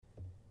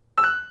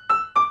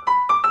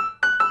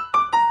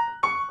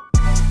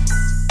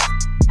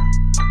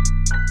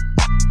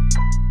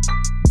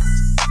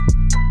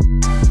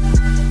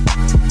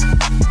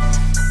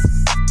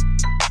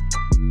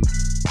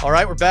All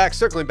right, we're back.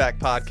 Circling Back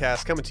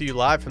podcast coming to you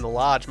live from the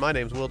lodge. My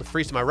name's Will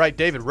DeFreeze. To my right,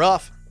 David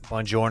Ruff.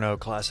 Buongiorno,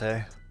 class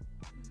A.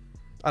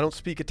 I don't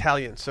speak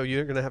Italian, so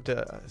you're going to have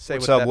to say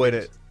What's what up that with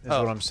means. it, is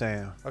what I'm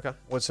saying. Okay.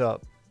 What's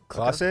up?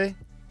 Class A?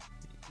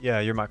 Yeah,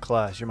 you're my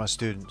class. You're my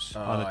students.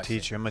 I'm I the see.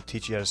 teacher. I'm going to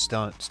teach you how to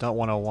stunt. Stunt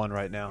 101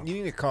 right now. You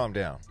need to calm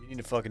down. You need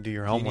to fucking do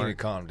your You need to homework.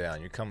 calm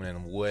down. You're coming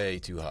in way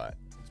too hot.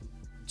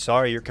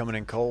 Sorry, you're coming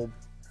in cold.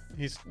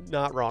 He's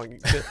not wrong.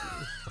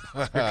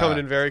 You're coming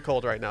in very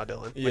cold right now,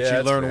 Dylan. But you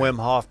learn Wim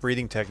Hof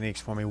breathing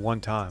techniques for me one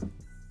time.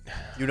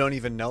 You don't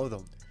even know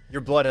them.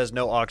 Your blood has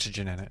no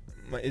oxygen in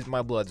it.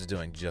 My blood's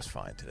doing just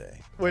fine today.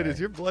 Wait, Okay? is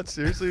your blood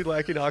seriously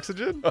lacking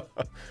oxygen?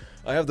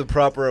 I have the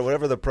proper,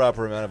 whatever the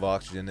proper amount of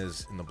oxygen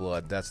is in the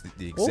blood. That's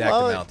the exact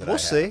amount that I we'll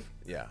have. see.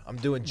 Yeah, I'm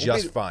doing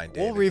just fine,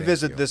 David. We'll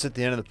revisit this at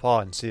the end of the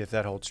pod and see if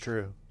that holds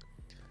true.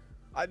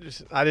 I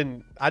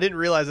didn't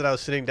realize that I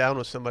was sitting down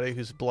with somebody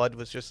whose blood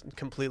was just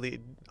completely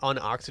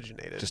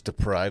unoxygenated. Just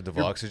deprived of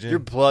oxygen. Your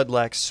blood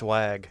lacks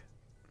swag.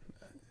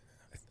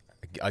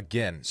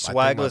 Again, I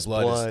Swagless think my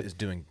blood blood. is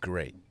doing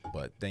great,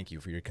 but thank you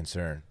for your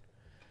concern.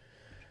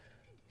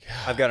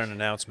 I've got an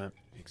announcement.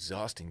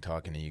 Exhausting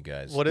talking to you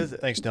guys. What is it?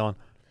 Thanks, Dylan.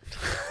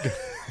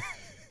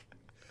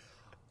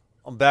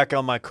 I'm back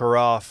on my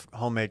Carafe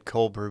homemade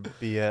cold brew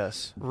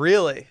BS.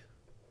 Really?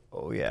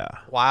 Oh, yeah.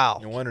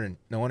 Wow. No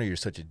wonder you're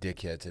such a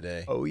dickhead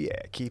today. Oh,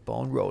 yeah. Keep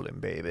on rolling,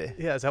 baby.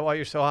 Yeah, is that why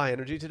you're so high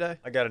energy today?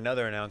 I got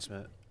another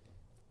announcement.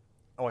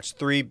 I watched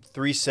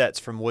three sets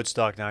from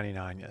Woodstock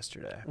 99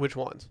 yesterday. Which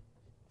ones?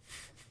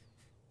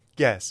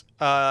 Guess.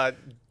 Limp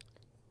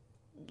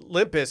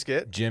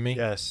Bizkit, Jimmy?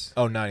 Yes.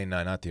 Oh,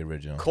 99, not the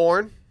original.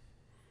 Korn,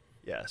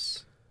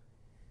 Yes.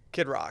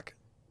 Kid Rock.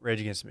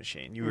 Rage Against the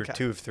Machine. You were Okay.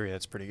 2 of 3.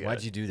 That's pretty good.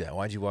 Why'd you do that?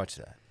 Why'd you watch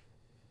that?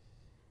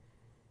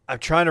 I'm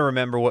trying to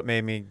remember what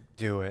made me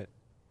do it.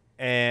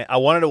 And I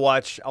wanted to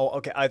watch. Oh,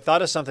 okay, I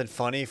thought of something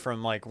funny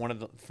from like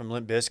from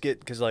Limp Bizkit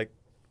because like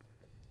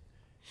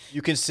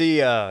you can see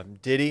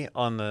Diddy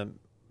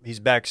he's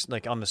back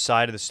like on the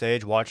side of the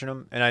stage watching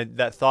him, and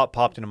that thought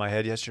popped into my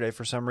head yesterday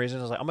for some reason.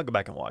 I was like, I'm gonna go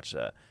back and watch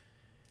that,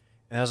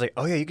 and I was like,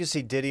 oh yeah, you can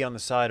see Diddy on the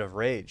side of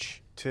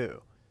Rage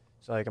too.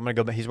 So like I'm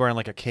gonna go. He's wearing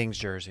like a Kings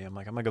jersey. I'm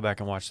like I'm gonna go back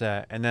and watch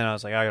that, and then I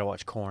was like I gotta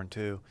watch Korn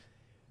too.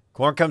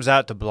 Korn comes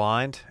out to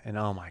Blind, and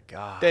oh my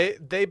god,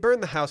 They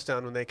burned the house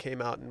down when they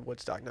came out in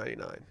Woodstock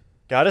 99.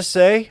 gotta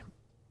say,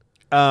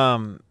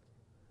 I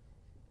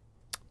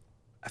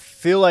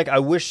feel like I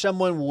wish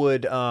someone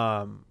would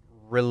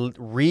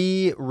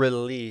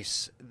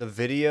re-release the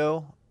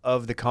video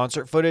of the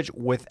concert footage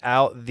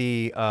without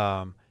the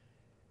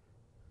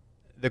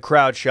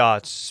crowd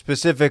shots,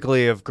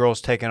 specifically of girls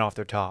taking off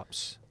their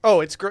tops. Oh,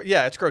 it's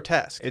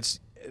grotesque.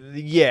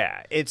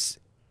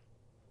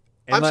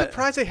 I'm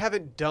surprised they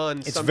haven't done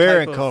It's some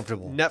very type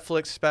uncomfortable. of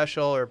Netflix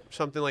special or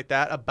something like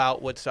that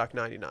about Woodstock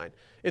 99.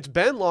 It's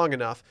been long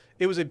enough.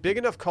 It was a big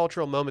enough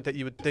cultural moment that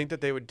you would think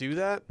that they would do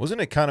that.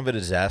 Wasn't it kind of a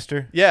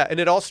disaster? Yeah, and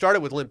it all started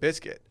with Limp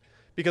Bizkit.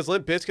 Because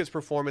Limp Bizkit's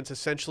performance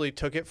essentially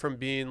took it from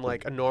being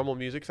like a normal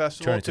music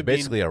festival Turned it to to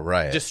basically being a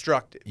riot.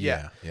 destructive.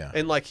 Yeah.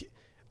 And like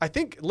I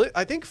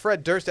think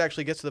Fred Durst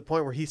actually gets to the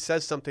point where he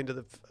says something to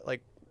the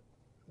like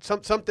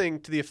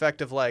something to the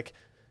effect of like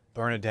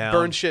burn it down,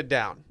 burn shit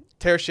down,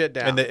 tear shit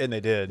down. and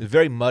they did. It's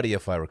very muddy,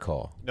 if I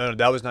recall. No,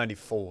 that was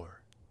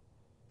 94.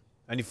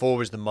 94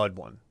 was the mud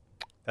one.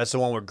 That's the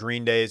one where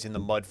Green Day is in the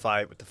mud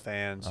fight with the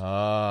fans.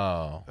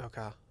 Oh.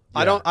 Okay. Yeah.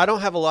 I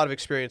don't have a lot of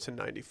experience in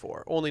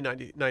 94. Only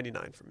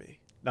 99 for me.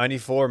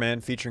 94,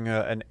 man, featuring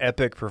an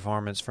epic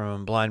performance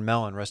from Blind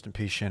Melon. Rest in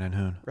peace, Shannon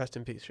Hoon. Rest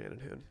in peace, Shannon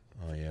Hoon.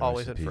 Oh yeah.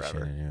 Always rest in and peace,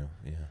 forever. Shannon,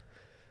 yeah.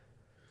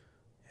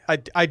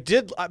 I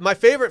did my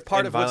favorite part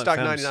And of Violent Woodstock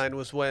Femmes. 99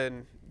 was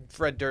when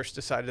Fred Durst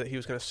decided that he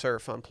was going to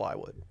surf on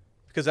plywood.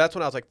 Because that's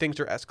when I was like, things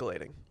are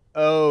escalating.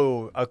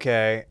 Oh,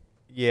 okay.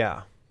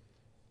 Yeah.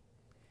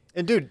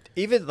 And, dude,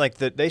 even, like,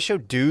 they show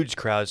dudes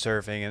crowd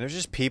surfing, and there's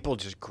just people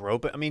just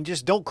groping. I mean,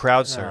 just don't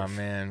crowd surf. Oh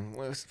man.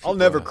 I'll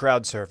never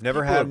crowd surf.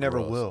 Never people have, are never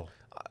gross. will.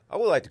 I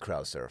would like to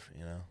crowd surf.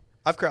 You know.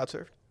 I've crowd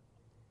surfed.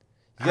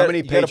 How many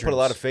You got to put a patrons?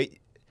 lot of faith.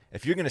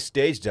 If you're going to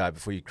stage dive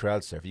before you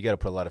crowd surf, you got to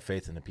put a lot of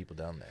faith in the people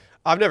down there.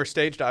 I've never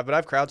stage dived, but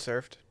I've crowd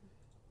surfed.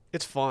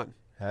 It's fun.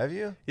 Have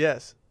you?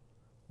 Yes.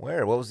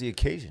 Where? What was the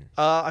occasion?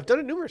 I've done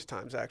it numerous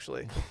times,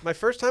 actually. My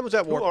first time was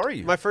at Who Warp. are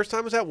you? My first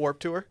time was at Warp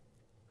Tour.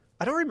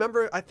 I don't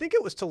remember. I think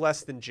it was to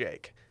Less Than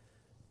Jake.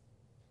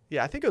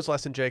 Yeah, I think it was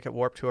Less Than Jake at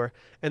Warp Tour.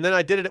 And then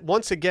I did it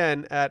once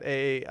again at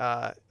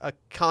a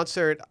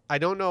concert. I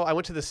don't know. I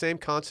went to the same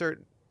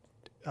concert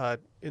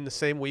in the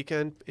same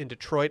weekend in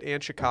Detroit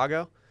and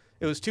Chicago.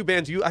 It was two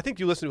bands. I think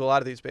you listened to a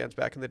lot of these bands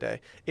back in the day.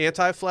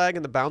 Anti-Flag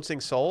and the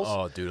Bouncing Souls.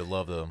 Oh, dude, I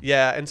love them.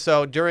 Yeah, and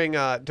so during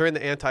the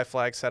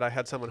Anti-Flag set, I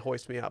had someone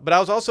hoist me up. But I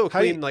was also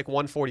clean like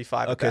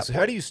 145 at Okay, that so point.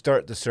 how do you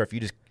start the surf?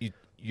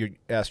 You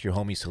ask your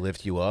homies to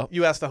lift you up?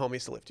 You ask the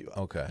homies to lift you up.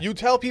 Okay. You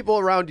tell people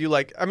around you,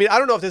 like, I mean, I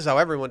don't know if this is how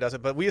everyone does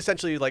it, but we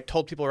essentially, like,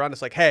 told people around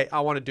us, like, hey, I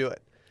want to do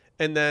it.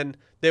 And then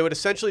they would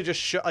essentially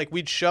just,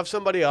 we'd shove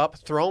somebody up,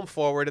 throw them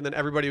forward, and then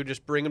everybody would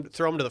just throw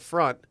them to the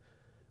front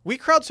We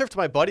crowd surfed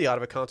my buddy out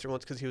of a concert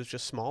once because he was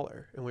just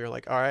smaller, and we were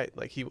like, all right,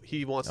 like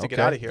he wants to get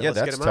out of here. Yeah, Let's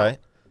that's get him tight. out.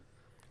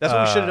 That's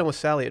what we should have done with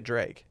Sally at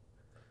Drake.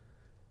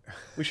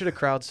 We should have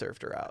crowd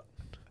surfed her out.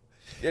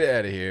 Get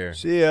out of here.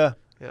 See ya.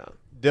 Yeah.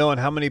 Dylan,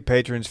 how many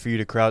patrons for you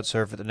to crowd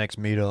surf at the next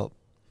meetup?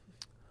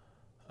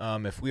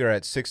 If we are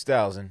at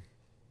 6,000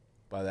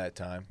 by that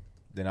time,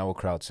 then I will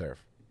crowd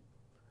surf.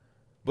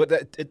 But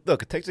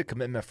look, it takes a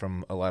commitment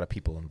from a lot of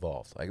people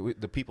involved. Like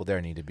the people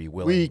there need to be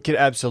willing. We could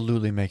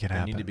absolutely make it They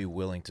happen. need to be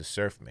willing to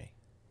surf me,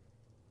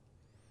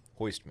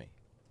 hoist me.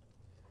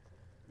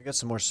 We got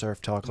some more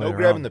surf talk No later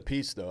grabbing on. the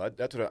piece though.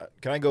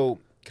 Can I go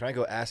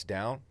ass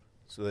down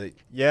so that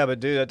Yeah, but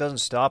dude, that doesn't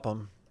stop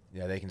them.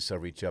 yeah they can still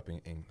reach up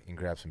and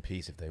grab some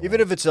piece if they Even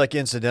want. if it's like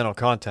incidental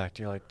contact,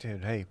 you're like,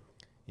 dude, hey.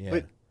 Yeah.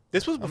 But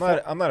this was I'm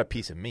before. not a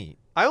piece of meat.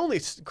 I only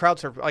crowd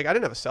surfed. Like I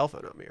didn't have a cell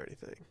phone on me or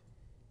anything.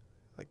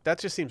 Like that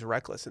just seems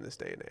reckless in this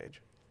day and age.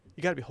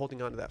 You got to be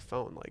holding onto that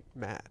phone like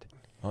mad.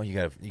 Oh, you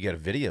got a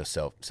video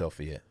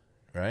selfie it,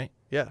 right?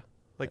 Yeah,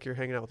 like you're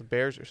hanging out with the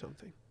bears or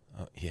something.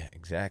 Oh, yeah,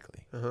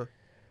 exactly. Uh-huh.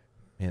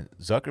 Man,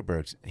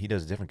 Zuckerberg, he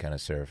does a different kind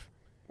of surf.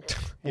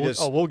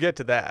 We'll get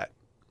to that.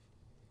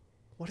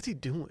 What is he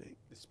doing?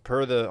 It's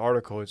per the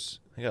article, it's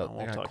I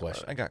won't got talk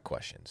questions. about I got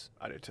questions.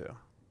 I do too.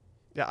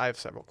 Yeah, I have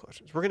several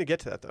questions. We're gonna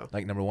get to that though,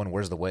 Like number one,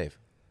 where's the wave?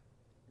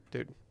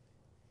 dude.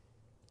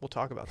 We'll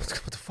talk about that.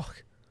 What the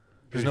fuck?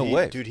 There's Dude, no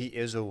wave. Dude, he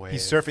is a wave.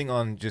 He's surfing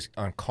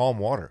on calm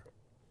water.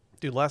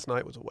 Dude, last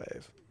night was a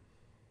wave.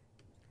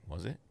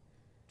 Was it?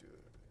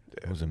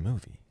 Dude. It was a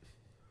movie.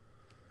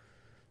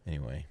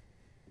 Anyway.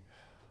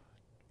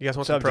 You guys want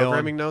What's some up, Dylan?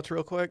 programming notes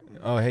real quick?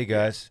 Oh, hey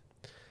guys.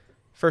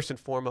 First and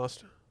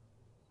foremost,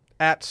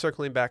 at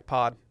Circling Back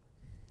Pod.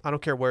 I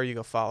don't care where you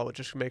go follow it.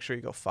 Just make sure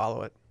you go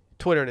follow it.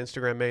 Twitter and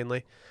Instagram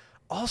mainly.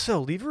 Also,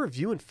 leave a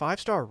review and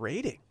 5-star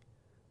rating.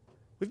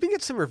 We've been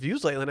getting some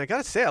reviews lately, and I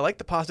gotta say, I like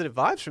the positive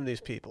vibes from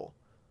these people.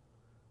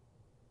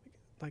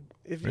 Like,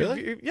 if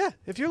Really?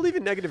 if you're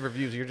leaving negative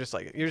reviews, you're just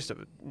a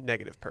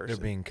negative person.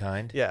 They're being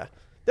kind. Yeah,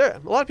 a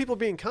lot of people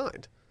being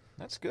kind.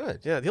 That's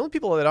good. Yeah, the only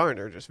people that aren't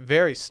are just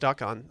very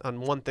stuck on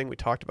one thing we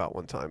talked about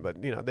one time.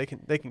 But they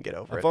can get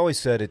over I've it. always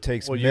said it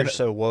takes Well, you're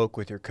so woke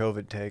with your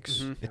COVID takes.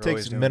 Mhm. it You're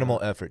always takes doing minimal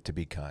that. effort to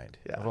be kind.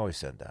 Yeah. I've always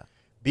said that.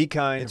 Be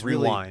kind,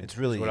 rewind. It's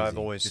really is what easy I've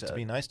always just said. to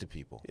be nice to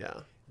people.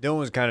 Yeah. Dylan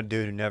was the kind of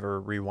dude who never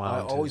I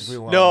rewound. always his-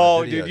 rewind No,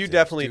 my video dude, you tapes,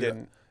 definitely dude.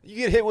 didn't. You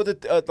get hit with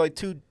a like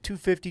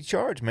 $250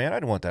 charge, man. I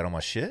didn't want that on my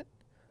shit.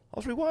 I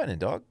was rewinding,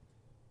 dog.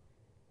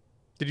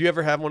 Did you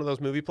ever have one of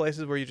those movie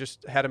places where you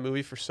just had a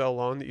movie for so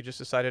long that you just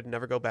decided to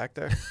never go back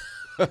there?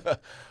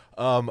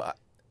 I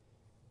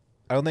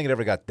don't think it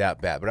ever got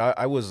that bad, but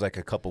I was like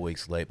a couple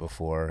weeks late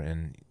before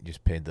and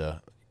just paid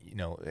the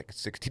like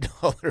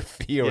 $60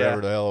 fee or Yeah.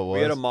 whatever the hell it was.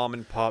 We had a mom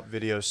and pop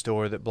video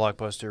store that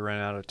Blockbuster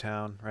ran out of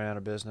town, ran out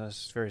of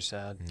business. It's very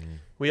sad.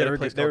 We had They a were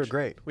place good- they were called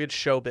great. We had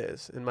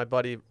Showbiz, and my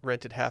buddy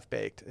rented Half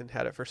Baked and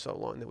had it for so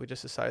long that we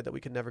just decided that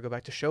we could never go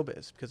back to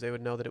Showbiz because they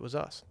would know that it was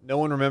us. No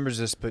one remembers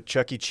this, but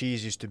Chuck E.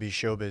 Cheese used to be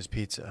Showbiz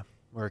Pizza,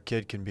 where a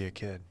kid can be a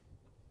kid.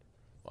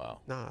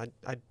 Wow. Nah,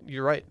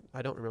 you're right.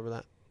 I don't remember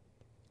that.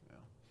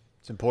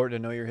 It's important to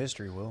know your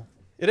history, Will.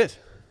 It is.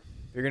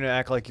 If you're going to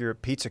act like you're a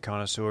pizza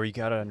connoisseur, you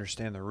got to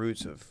understand the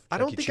roots of I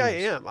Chuck don't E. think I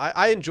Cheese. am.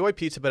 I enjoy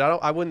pizza, but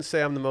I wouldn't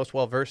say I'm the most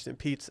well versed in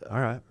pizza. All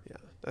right. Yeah,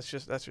 that's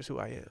just who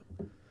I am.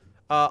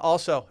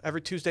 Also, every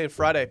Tuesday and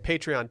Friday,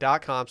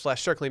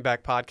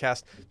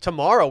 patreon.com/circlingbackpodcast.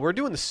 Tomorrow, we're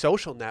doing the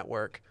Social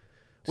Network.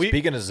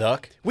 Speaking of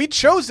Zuck, We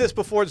chose this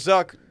before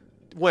Zuck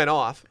went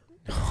off,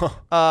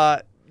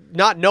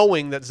 not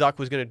knowing that Zuck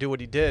was going to do what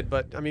he did.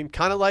 But, I mean,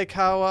 kind of like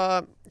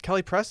how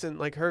Kelly Preston,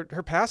 like her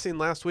passing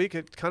last week,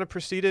 it kind of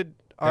preceded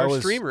our that was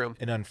stream room.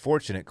 an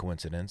unfortunate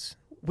coincidence.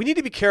 We need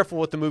to be careful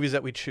with the movies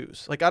that we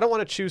choose. Like, I don't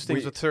want to choose things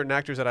We- with certain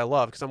actors that I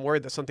love because I'm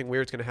worried that something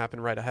weird's going to happen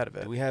right ahead of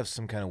it. Do we have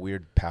some kind of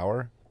weird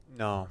power?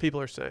 No,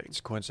 People are saying.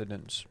 it's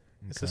coincidence.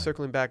 It's the Okay.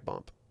 circling back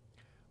bump.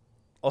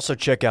 Also,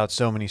 check out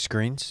So Many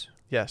Screens.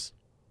 Yes.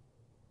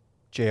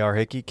 J.R.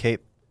 Hickey,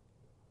 Kate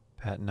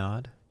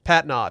Patnod.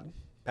 Pat Nod.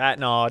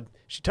 Patnod.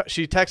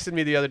 She texted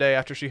me the other day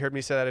after she heard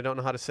me say that I don't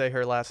know how to say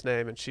her last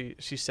name, and she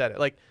said it.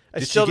 Like, I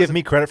Did still she give doesn't-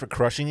 me credit for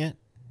crushing it?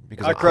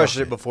 Because I crushed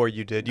it before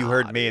you did. You Nah,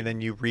 heard me, dude. and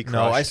then you recrushed.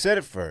 No, I said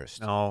it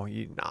first. No,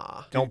 you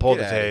Nah. don't Dude, pull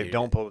get the outta tape. here.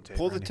 Don't pull the tape.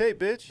 Pull the Randy. tape,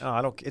 bitch. No,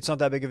 I don't. It's not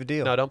that big of a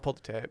deal. No, don't pull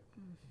the tape.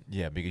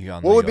 Yeah, because you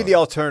What would be the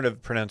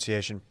alternative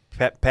pronunciation?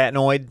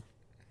 Patnoid.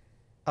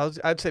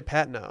 I'd say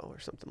Patno or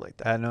something like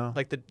that. Patno.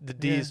 Like the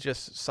D is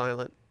just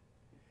silent.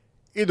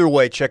 Either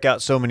way, check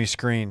out So Many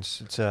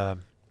Screens. It's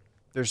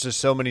there's just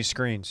so many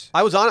screens.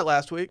 I was on it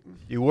last week.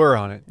 You were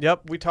on it.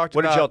 Yep, we talked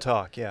What about did y'all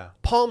talk? Yeah.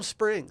 Palm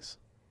Springs.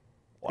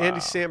 Wow. Andy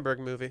Samberg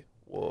movie.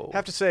 Whoa.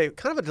 Have to say,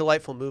 kind of a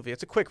delightful movie.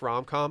 It's a quick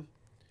rom-com.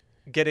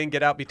 Get in,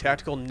 get out, be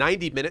tactical.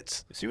 90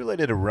 minutes. Is he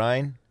related to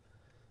Ryan?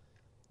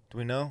 Do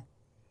we know?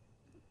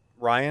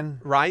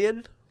 Ryan.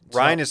 Ryan?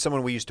 Ryan is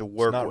someone we used to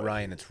work It's not with.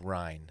 Ryan, it's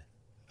Ryan.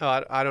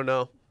 Oh, I don't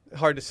know.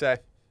 Hard to say.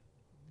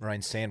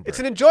 Ryan Sandberg. It's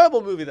an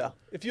enjoyable movie, though.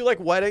 If you like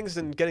weddings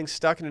and getting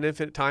stuck in an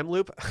infinite time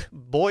loop,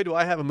 boy, do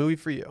I have a movie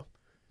for you.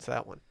 It's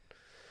that one.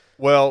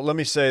 Well, let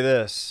me say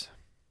this.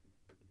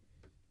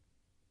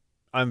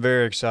 I'm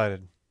very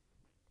excited.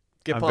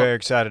 Get I'm pumped. very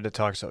excited to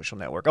talk social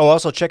network. Oh,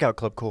 also check out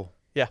Club Cool.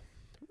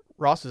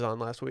 Ross is on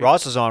last week.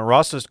 Ross is on.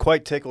 Ross was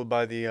quite tickled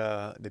by the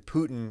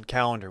Putin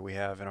calendar we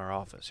have in our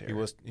office here.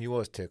 He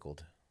was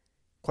tickled.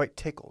 Quite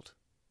tickled.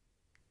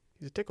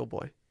 He's a tickle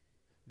boy.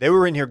 They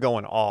were in here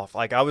going off.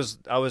 Like I was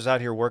out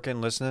here working,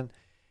 listening.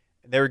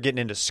 They were getting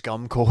into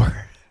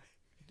scumcore.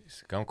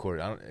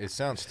 Scumcore. It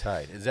sounds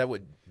tight. Is that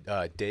what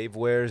Dave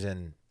wears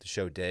in the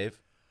show Dave?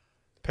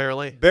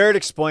 Apparently. Barrett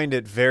explained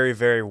it very,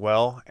 very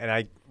well, and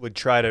I could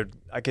try to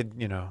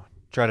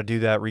do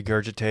that,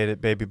 regurgitate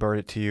it, baby bird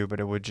it to you, but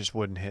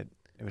wouldn't hit.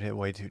 It would hit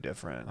way too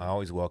different. I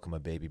always welcome a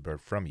baby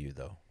bird from you,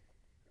 though,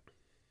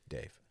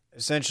 Dave.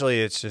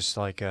 Essentially, it's just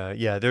like,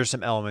 there's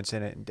some elements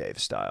in it in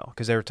Dave's style,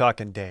 because they were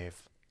talking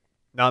Dave.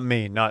 Not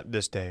me, not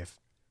this Dave,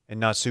 and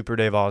not Super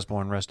Dave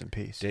Osborne, rest in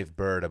peace. Dave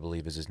Bird, I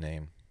believe, is his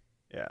name.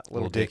 Yeah,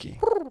 Little Dicky.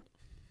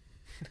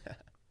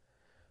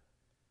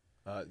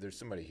 There's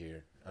somebody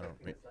here. I don't.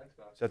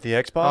 Is that the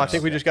Xbox? Oh, I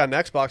think we just got an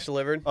Xbox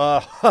delivered.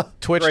 Great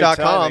Twitch.com.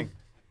 timing.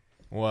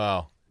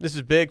 Wow. This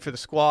is big for the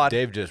squad.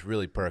 Dave just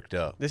really perked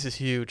up. This is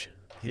huge.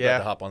 He about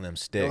to hop on them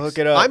sticks. Go hook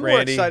it up, I'm more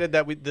Randy. excited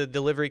that the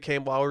delivery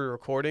came while we were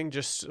recording,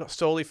 just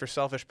solely for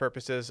selfish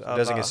purposes. Of,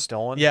 Doesn't get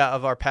stolen? Yeah,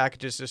 of our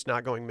packages just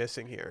not going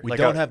missing here. We Like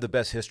don't have the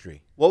best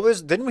history.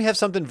 Didn't we have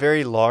something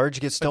very large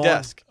get A stolen?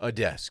 desk. A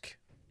desk.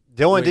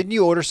 Dylan, didn't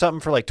you order something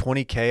for like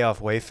 $20K off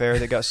Wayfair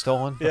that got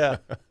stolen? Yeah.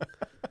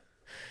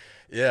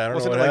 Yeah, I don't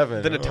Was know it what like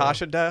happened. the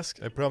Natasha desk?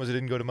 I promise it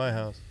didn't go to my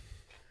house.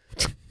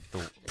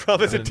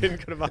 Promise it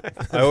didn't go to my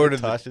house. I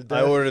ordered Natasha the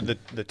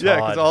Todd. Yeah,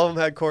 because all of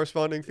them had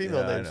corresponding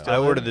female Yeah, I names. know. too. I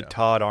ordered the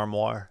Todd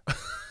armoire.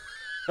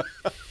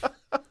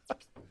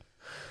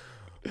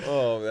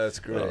 Oh, that's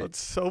Oh, great.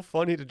 it's so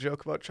funny to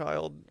joke about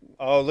child.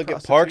 Oh, look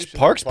at Parks. Prostitution.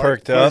 Parks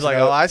perked up. He's like,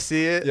 oh, I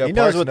see it. Yeah, He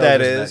knows Parks what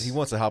that his is. He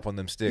wants to hop on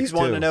them sticks, He's too.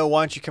 wanting to know,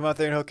 why don't you come out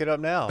there and hook it up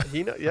now?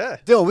 He know, yeah.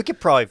 Dylan, we could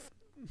probably...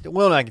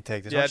 Will and I can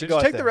take this. Why Yeah, don't you just go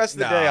out take there? the rest of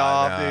the Nah, day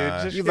off, nah.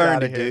 dude. Just You've get earned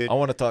outta it, here. dude. I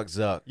want to talk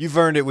Zuck. You've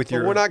earned it with But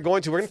your... we're not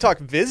going to. We're going to talk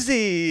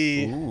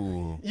Vizzy.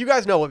 Ooh. You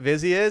guys know what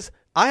Vizzy is.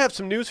 I have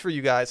some news for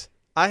you guys.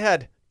 I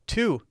had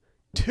two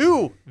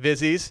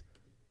Vizzies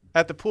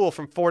at the pool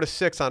from 4 to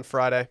 6 on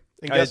Friday.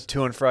 And I had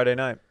 2 on Friday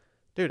night.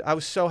 dude, I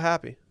was so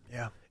happy.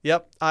 Yeah.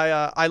 Yep.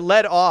 I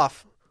led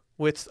off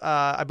with,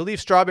 I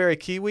believe, strawberry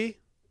kiwi.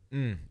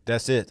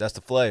 That's it. That's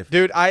the flavor.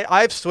 Dude,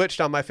 I've switched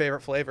on my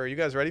favorite flavor. Are you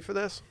guys ready for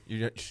this?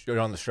 You're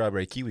on the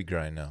strawberry kiwi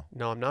grind now.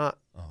 No, I'm not.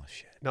 Oh,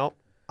 shit. Nope.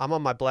 I'm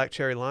on my black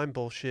cherry lime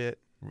bullshit.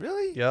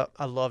 Really? Yep.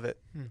 I love it.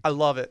 I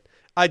love it.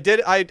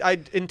 I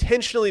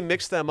intentionally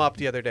mixed them up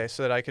the other day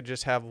so that I could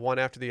just have one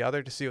after the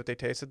other to see what they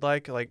tasted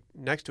like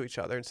next to each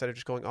other instead of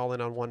just going all in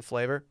on one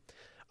flavor.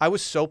 I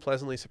was so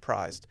pleasantly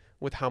surprised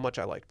with how much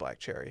I liked black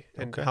cherry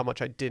and how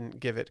much I didn't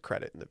give it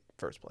credit in the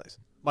first place.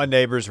 My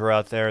neighbors were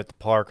out there at the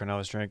park when I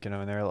was drinking them,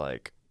 and they're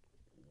like,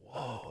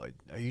 whoa,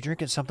 are you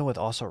drinking something with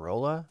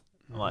Acerola?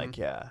 I'm like,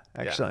 yeah,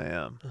 actually I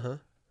am. Uh-huh.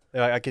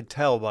 I could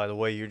tell by the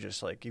way you're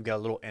just like, you've got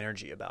a little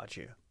energy about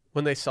you.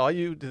 When they saw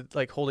you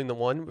holding the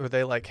one, were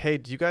they like, hey,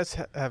 do you guys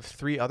have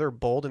 3 other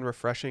bold and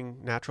refreshing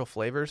natural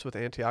flavors with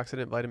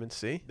antioxidant vitamin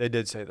C? They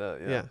did say that,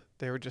 Yeah.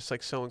 They were just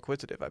like so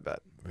inquisitive, I bet.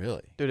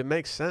 Really? Dude, it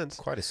makes sense.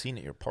 Quite a scene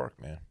at your park,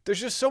 man. There's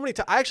just so many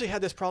I actually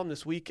had this problem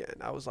this weekend.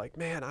 I was like,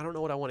 man, I don't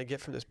know what I want to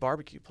get from this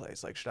barbecue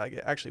place. Like, should I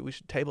get, actually, we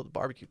should table the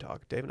barbecue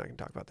talk. Dave and I can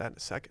talk about that in a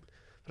second.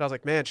 But I was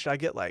like, man, should I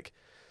get like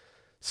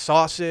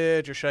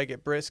sausage or should I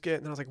get brisket?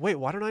 And then I was like, wait,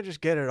 why don't I just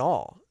get it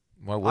all?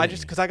 Why wouldn't you?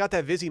 Because I got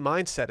that Vizzy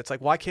mindset. It's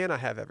like, why can't I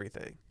have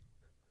everything?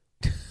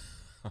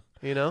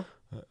 You know?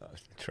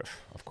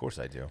 Of course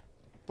I do.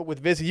 But with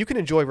Vizzy, you can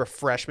enjoy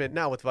refreshment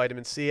now with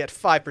vitamin C at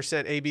 5%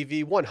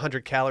 ABV,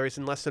 100 calories,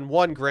 and less than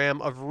 1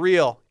 gram of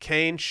real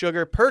cane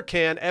sugar per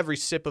can. Every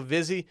sip of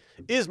Vizzy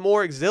is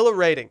more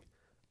exhilarating.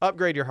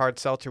 Upgrade your hard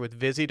seltzer with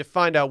Vizzy. To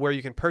find out where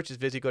you can purchase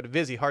Vizzy, go to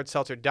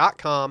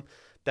VizzyHardSeltzer.com.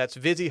 That's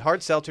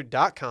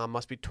VizzyHardSeltzer.com.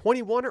 Must be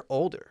 21 or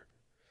older.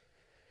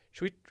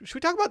 Should we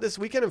talk about this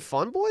weekend in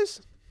fun,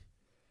 boys?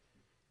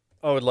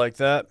 I would like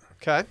that.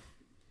 Okay.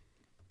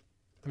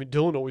 I mean,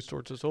 Dylan always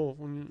starts us off.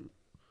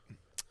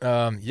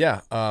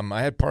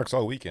 I had parks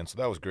all weekend, so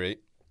that was great.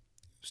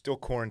 Still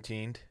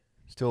quarantined.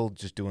 Still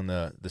just doing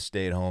the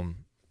stay at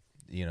home,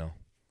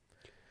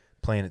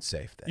 playing it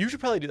safe thing. You should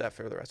probably do that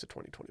for the rest of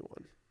 2021.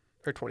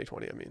 Or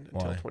 2020, I mean,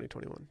 until Why?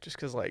 2021. Just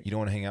because, like, You don't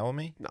want to hang out with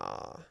me?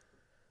 nah.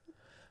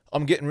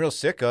 I'm getting real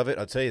sick of it,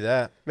 I'll tell you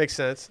that. Makes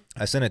sense.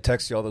 I sent a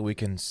text y'all the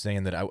weekend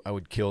saying that I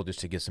would kill just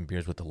to get some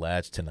beers with the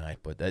lads tonight,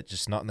 but that's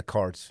just not in the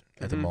cards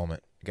at the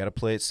moment. You got to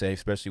play it safe,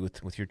 especially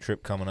with your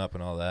trip coming up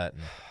and all that.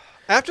 And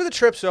After the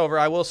trip's over,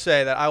 I will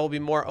say that I will be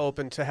more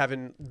open to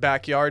having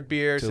backyard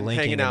beers to and linking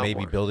hanging and out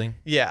maybe more. building.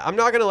 Yeah, I'm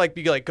not gonna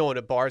be going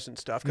to bars and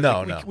stuff. 'Cause,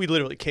 No, we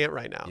literally can't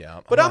right now.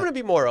 Yeah, but I'm I'm not- gonna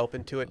be more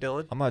open to it,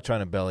 Dylan. I'm not trying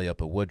to belly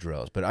up at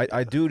Woodrow's, but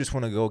I do just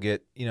want to go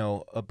get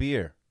a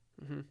beer.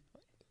 Mhm.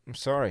 I'm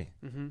sorry.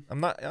 Mhm.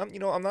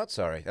 I'm not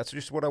sorry. That's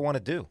just what I want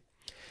to do.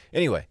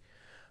 Anyway,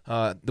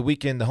 the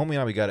weekend, the homie and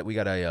I we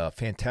got a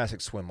fantastic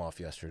swim off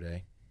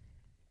yesterday.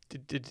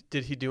 Did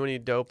he do any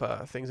dope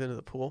things into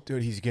the pool?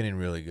 Dude, he's getting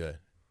really good.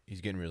 He's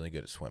getting really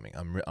good at swimming.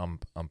 I'm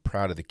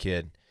proud of the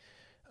kid.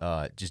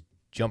 Just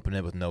jumping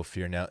in with no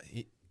fear. Now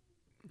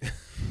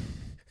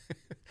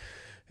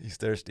he's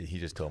thirsty. He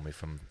just told me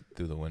from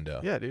through the window.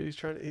 Yeah, dude. He's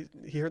trying to.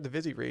 He heard the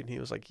Vizzy read, and he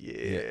was like,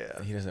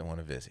 "Yeah." He doesn't want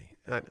a Vizzy.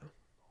 I know.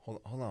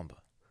 Hold on, bud.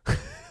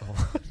 Hold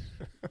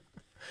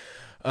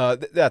on.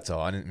 That's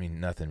all. I didn't mean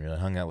nothing really.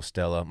 Hung out with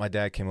Stella. My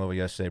dad came over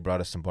yesterday, brought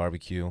us some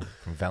barbecue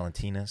from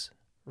Valentina's.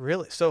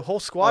 Really? So whole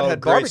squad had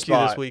great barbecue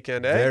spot. this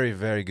weekend, eh? Very,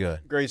 very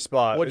good. Great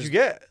spot. What'd you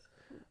get?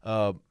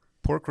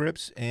 Pork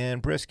ribs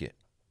and brisket.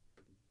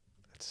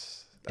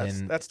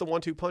 That's the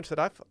 1-2 punch that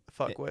I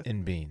fuck with.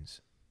 And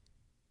beans.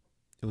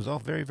 It was all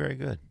very, very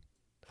good.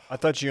 I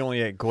thought you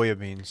only ate Goya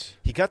beans.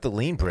 He got the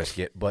lean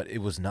brisket, but it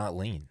was not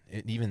lean.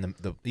 Even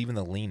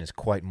the lean is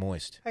quite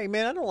moist. Hey,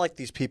 man, I don't like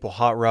these people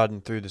hot rodding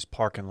through this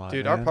parking lot.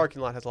 Dude, man. our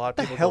parking lot has a lot of What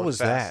the people hell going was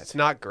fast. that? It's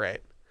not great.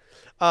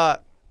 I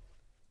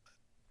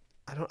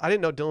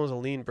didn't know Dylan was a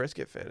lean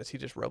brisket fan. Is he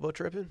just robo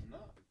tripping? No.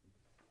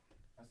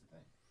 That's the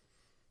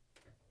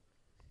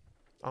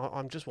thing.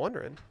 I'm just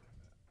wondering.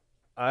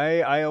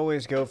 I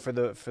always go for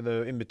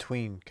the in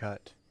between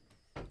cut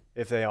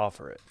if they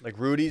offer it. Like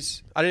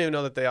Rudy's. I didn't even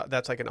know that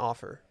that's like an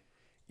offer.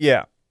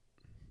 Yeah.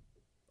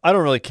 I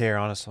don't really care,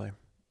 honestly.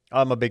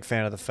 I'm a big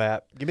fan of the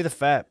fat. Give me the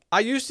fat. I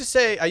used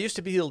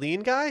to be a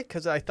lean guy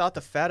because I thought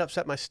the fat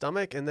upset my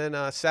stomach, and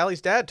then Sally's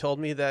dad told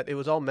me that it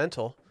was all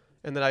mental,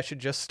 and that I should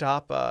just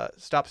stop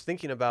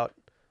thinking about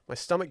my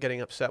stomach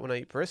getting upset when I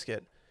eat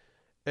brisket.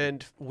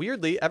 And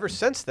weirdly, ever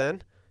since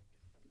then,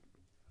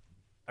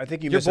 I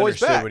think you Your boy's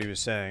misunderstood back. what he was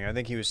saying. I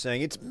think he was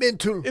saying it's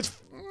mental.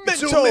 it's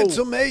It's mental. all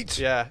mental, mate.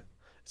 Yeah.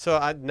 So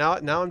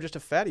now I'm just a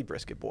fatty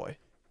brisket boy.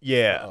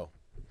 Yeah. Oh.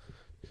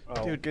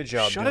 Oh, Dude, good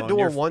job. shut a Dylan. door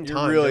You're- one you're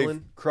time, really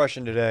Dylan.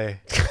 crushing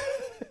today.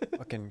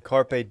 Fucking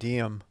carpe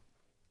diem.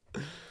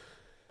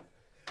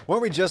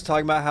 Weren't we just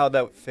talking about how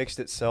that fixed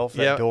itself?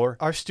 That door.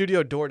 Our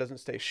studio door doesn't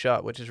stay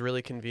shut, which is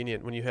really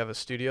convenient when you have a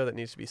studio that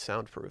needs to be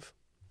soundproof.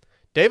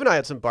 Dave and I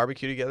had some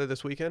barbecue together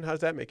this weekend. How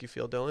does that make you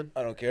feel, Dylan?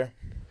 I don't care.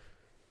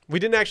 We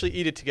didn't actually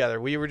eat it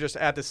together. We were just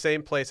at the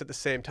same place at the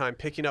same time,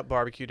 picking up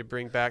barbecue to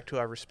bring back to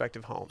our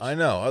respective homes. I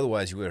know.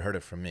 Otherwise, you would have heard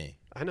it from me.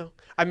 I know.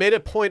 I made a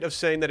point of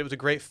saying that it was a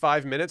great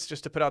 5 minutes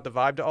just to put out the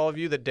vibe to all of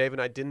you that Dave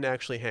and I didn't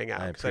actually hang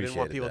out because I didn't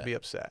want appreciated people that. to be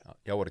upset.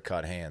 Y'all would have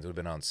caught hands. Would have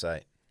been on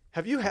site.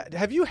 Have you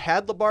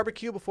had the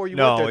barbecue before you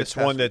went No, there? it's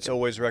one that's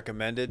always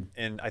recommended,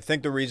 and I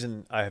think the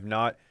reason I have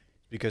not is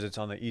because it's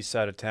on the east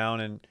side of town,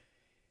 and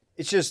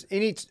it's just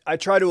I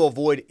try to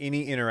avoid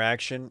any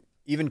interaction,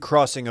 even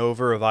crossing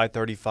over of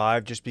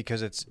I-35, just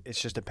because it's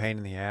just a pain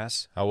in the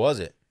ass. How was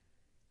it?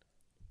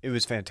 It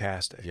was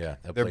fantastic. Yeah,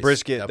 Their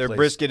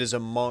brisket is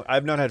among.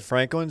 I've not had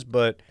Franklin's,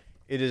 but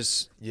it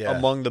is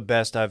among the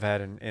best I've had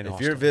in If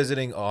Austin. you're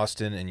visiting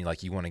Austin and you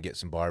want to get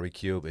some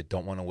barbecue, but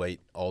don't want to wait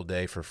all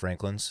day for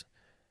Franklin's,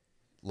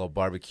 Low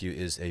Barbecue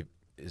is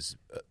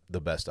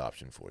the best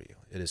option for you.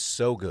 It is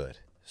so good.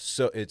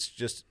 So it's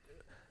just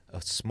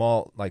a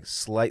small,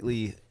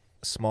 slightly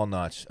small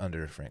notch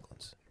under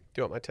Franklin's.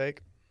 Do you want my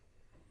take?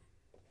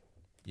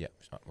 Yeah,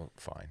 it's not, well,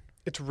 fine.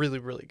 It's really,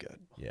 really good.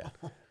 Yeah.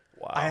 Wow.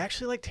 I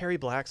actually like Terry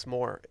Black's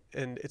more,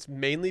 and it's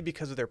mainly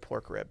because of their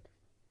pork rib.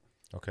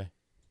 Okay.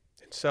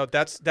 So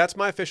that's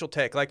my official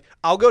take. Like,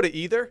 I'll go to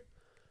either,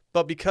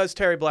 but because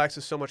Terry Black's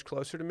is so much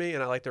closer to me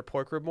and I like their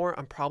pork rib more,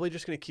 I'm probably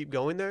just going to keep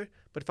going there.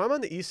 But if I'm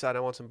on the east side and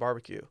I want some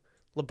barbecue,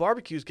 La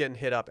Barbecue's getting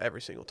hit up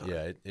every single time.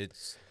 Yeah, it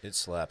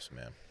slaps,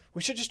 man.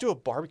 We should just do a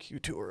barbecue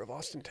tour of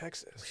Austin, We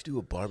Texas. should do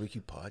a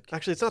barbecue podcast.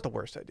 Actually, it's not the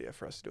worst idea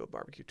for us to do a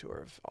barbecue tour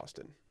of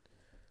Austin.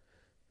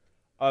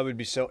 I would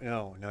be so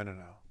no.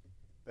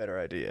 Better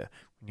idea.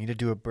 We need to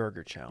do a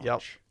burger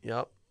challenge.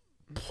 Yep.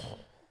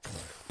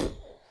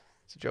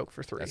 It's a joke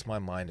for 3. That's my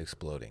mind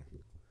exploding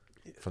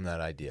from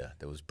that idea.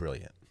 That was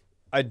brilliant.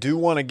 I do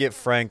want to get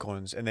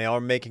Franklin's, and they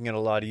are making it a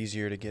lot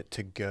easier to get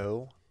to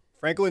go.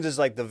 Franklin's is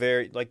like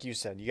like you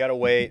said, you got to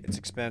wait. It's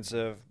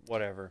expensive,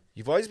 whatever.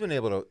 You've always been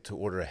able to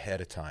order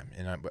ahead of time,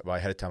 and by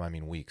ahead of time I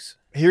mean weeks.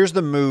 Here's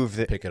the move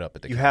that Pick it up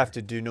at the you counter. have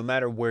to do no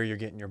matter where you're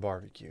getting your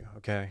barbecue,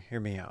 okay? Hear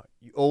me out.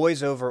 You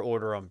always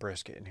over-order on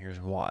brisket, and here's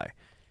why.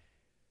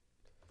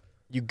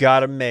 You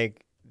got to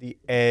make the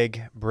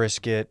egg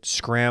brisket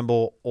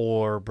scramble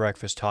or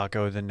breakfast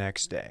taco the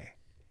next day.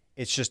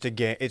 It's just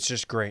it's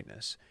just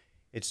greatness.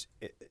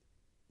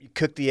 You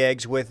cook the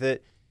eggs with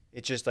it.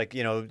 It's just like,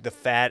 the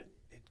fat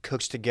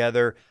cooks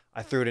together.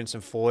 I threw it in some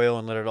foil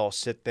and let it all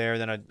sit there.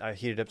 Then I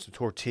heated up some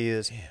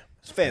tortillas. Damn,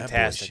 It's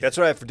fantastic. bullshit. That's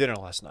what I had for dinner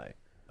last night.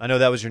 I know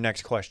that was your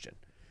next question.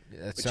 Yeah,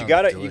 that But sounds you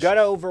gotta delicious.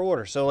 over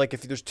order. So like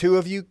if there's 2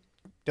 of you,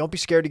 don't be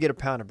scared to get a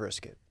pound of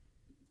brisket.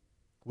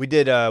 We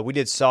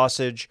did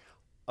sausage.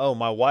 Oh,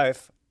 my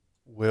wife,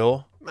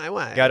 Will, My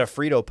wife. got a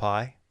Frito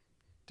pie.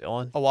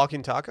 Dylan, A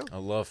walking taco? I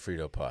love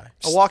Frito pie.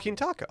 A walking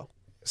taco.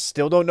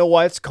 still don't know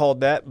why it's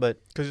called that, but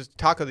Because it's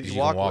taco that 'Cause you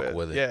you can walk, walk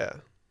with it. Yeah.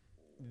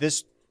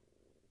 this.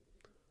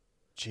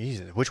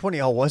 Jesus, which one of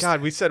y'all was?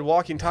 God, we said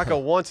walking taco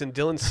once and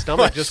Dylan's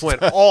stomach just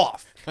went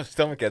off. My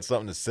stomach had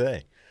something to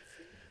say.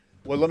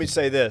 Well, let me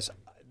say this: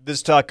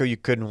 this taco you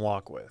couldn't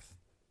walk with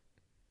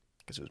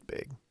because it was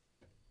big.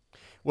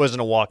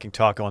 wasn't a walking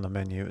taco on the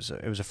menu.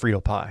 It was a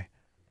Frito pie.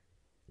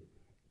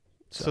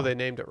 So they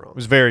named it wrong. It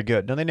was very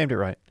good. No, they named it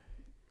right.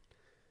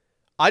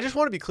 I just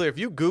want to be clear. If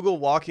you Google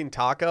walking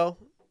taco,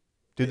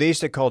 Dude, they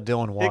used to call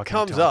Dylan walking. it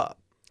comes taco. up.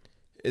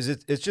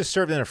 It's just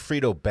served in a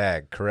Frito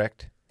bag,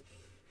 correct?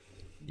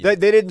 They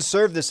didn't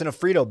serve this in a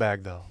Frito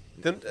bag though.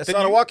 It's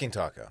not a walking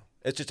taco.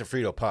 It's just a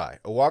Frito pie.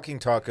 A walking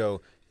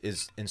taco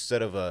is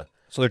instead of a.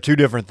 So they're two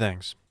different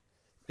things.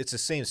 It's the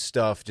same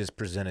stuff, just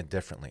presented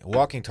differently. A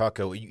walking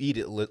taco, you eat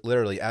it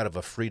literally out of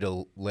a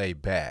Frito-Lay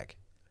bag.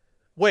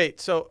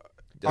 Wait, so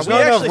There's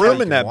not enough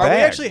room in that are we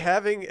bag. actually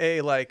having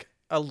a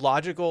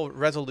logical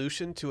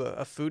resolution to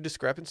a food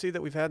discrepancy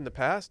that we've had in the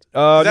past?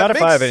 Not if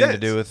makes I have anything to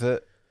sense. do with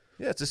it.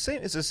 Yeah, it's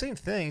the same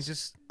thing. It's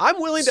just I'm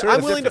willing to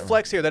differently.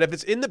 flex here that if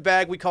it's in the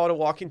bag, we call it a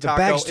walking taco.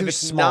 bag's if too it's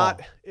small.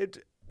 not,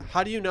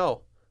 how do you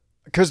know?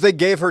 Because they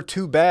gave her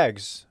 2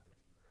 bags.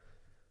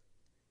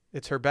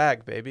 It's her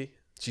bag, baby.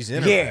 she's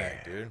in her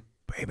bag, dude.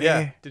 Baby.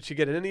 Yeah. Did she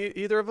get in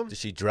either of them? Did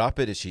she drop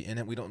it? Is she in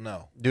it? We don't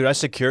know. Dude, I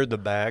secured the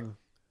bag.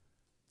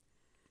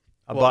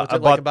 Was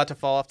it like about to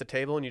fall off the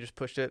table and you just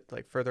pushed it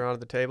like further onto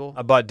the table?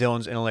 I bought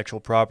Dylan's intellectual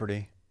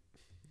property.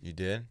 You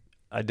did?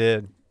 I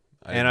did.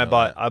 didn't I know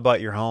bought that. I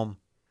bought your home.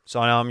 So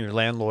now I'm your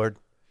landlord.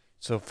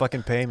 So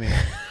fucking pay me.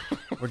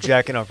 We're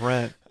jacking up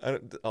rent.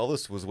 All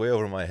this was way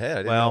over my head. I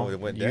didn't Well, know it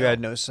went you down. had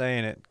no say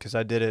in it because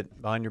I did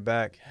it behind your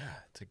back. Yeah,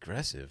 it's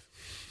aggressive.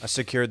 I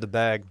secured the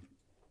bag.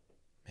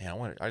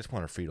 Man, I just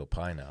want a Frito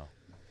pie now.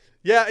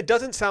 Yeah, it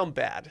doesn't sound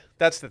bad.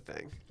 That's the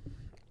thing.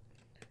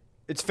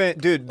 It's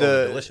dude.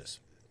 Delicious.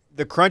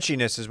 The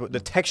crunchiness is what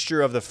the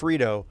texture of the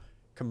Frito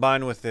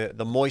combined with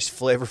the moist,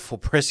 flavorful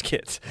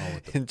brisket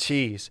and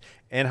cheese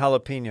and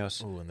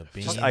jalapenos. Ooh, and the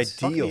beans. Just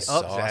Fuck me ideal. up,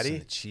 sauce Zaddy.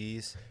 and the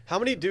cheese. How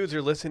many dudes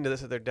are listening to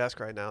this at their desk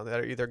right now that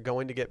are either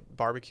going to get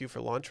barbecue for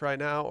lunch right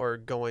now or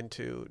going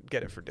to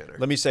get it for dinner?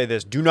 Let me say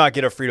this: do not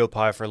get a Frito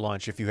pie for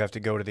lunch if you have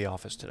to go to the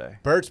office today.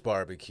 Bert's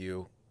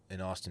Barbecue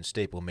in Austin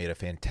Staple made a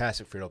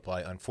fantastic Frito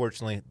pie.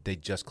 Unfortunately, they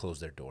just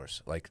closed their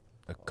doors like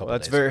a couple Well,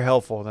 that's days very ago.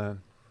 helpful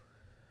then.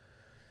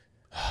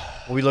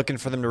 Are we looking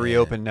for them to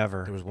reopen?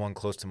 Never. There was one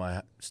close to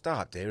my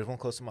stop, Dave. There was one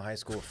close to my high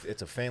school.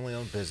 It's a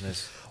family-owned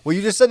business. Well,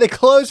 you just said they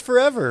closed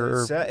forever, or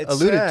It's sad. It's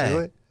alluded sad. to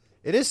it.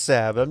 It is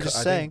sad, but I'm just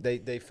I saying.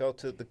 think they fell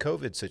to the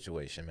COVID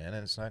situation, man,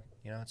 and it's not.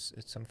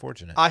 It's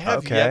unfortunate. I have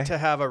Okay. yet to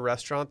have a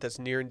restaurant that's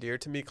near and dear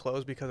to me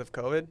close because of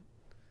COVID,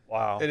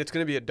 Wow, and it's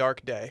going to be a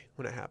dark day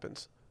when it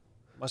happens.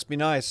 must be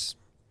nice.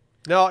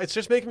 No, it's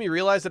just making me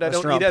realize that I don't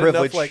Restaurant eat at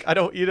privilege. enough. I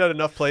don't eat at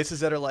enough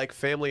places that are like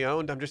family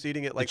owned. I'm just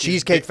eating at like The these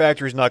Cheesecake big-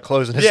 Factory's not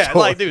closing. Its Yeah,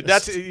 like dude,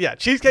 doors.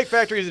 Cheesecake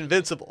Factory is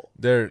invincible.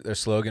 Their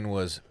slogan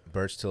was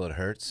 "Birch till it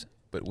hurts,"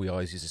 but we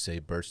always used to say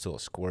 "Birch till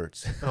it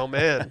squirts." Oh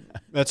man,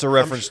 That's a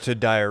reference to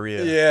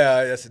diarrhea.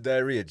 Yeah, that's a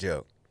diarrhea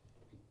joke.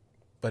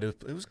 But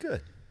it was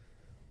good.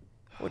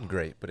 Wasn't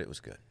great, but it was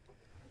good.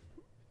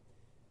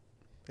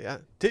 yeah.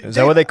 Is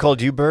that what they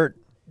called you, Bert?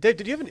 Dave,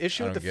 did you have an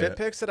issue I with the don't fit get it.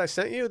 pics that I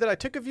sent you that I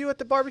took of you at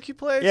the barbecue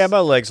place? Yeah, my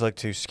legs look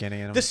too skinny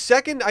in them. The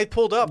second I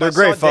pulled up, They're I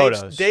great saw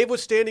photos. Dave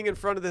was standing in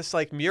front of this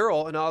like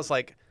mural, and I was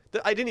like,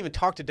 I didn't even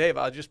talk to Dave.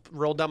 I just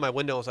rolled down my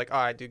window. I was like, all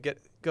right, dude,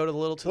 go to the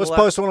little to Let's the left.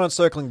 post one on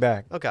circling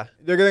back. Okay.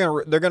 They're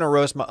gonna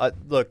roast my.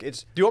 Look,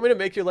 it's Do you want me to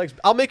make your legs?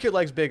 I'll make your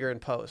legs bigger in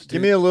post.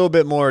 give me a little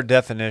bit more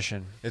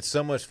definition. It's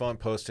so much fun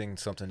posting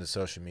something to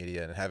social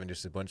media and having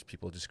just a bunch of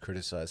people just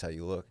criticize how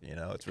you look.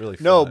 It's really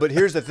fun. No, but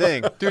here's the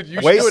thing, Dude, you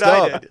should waist do what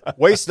I up, did.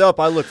 waist up.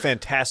 I look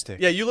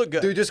fantastic. Yeah, you look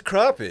good. dude, just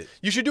crop it.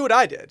 You should do what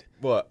I did.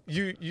 What?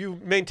 You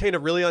maintain a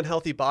really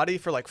unhealthy body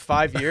for like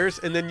 5 years,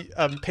 and then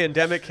a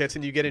pandemic hits,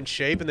 and you get in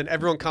shape, and then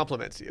everyone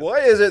compliments you.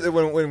 Why is it that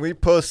when we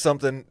post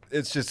something,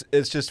 it's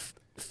just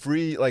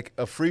free, like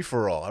a free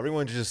for all?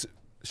 Everyone just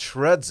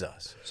shreds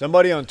us.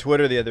 Somebody on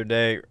Twitter the other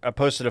day, I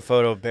posted a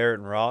photo of Barrett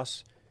and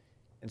Ross,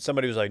 and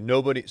somebody was like,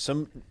 nobody.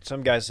 Some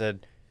guy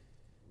said,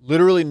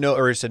 literally no,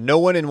 or he said, no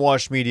one in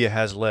Wash Media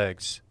has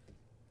legs.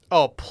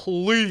 Oh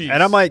please!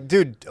 And I'm like,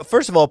 dude,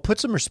 first of all, put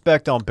some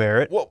respect on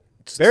Barrett. Well,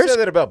 Barrett's- say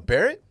that about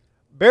Barrett.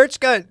 Barrett's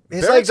got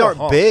his Barrett's legs a aren't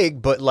hunk.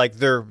 big, but like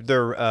they're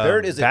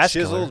Barrett is a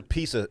vascular. chiseled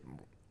piece of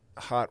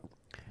hot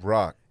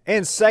rock.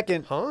 And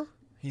second, huh?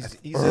 He's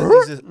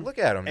a look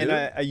at him, dude.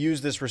 and I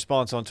use this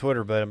response on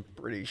Twitter, but I'm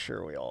pretty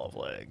sure we all have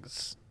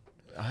legs.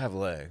 I have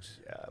legs.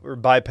 Yeah, we're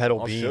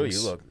bipedal I'll beings. show you.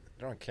 Look,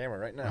 they're on camera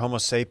right now. We're Homo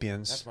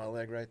sapiens. That's my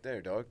leg right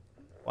there, dog.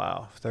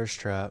 Wow, thirst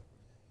trap.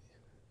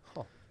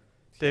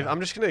 Dave,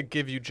 I'm just gonna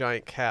give you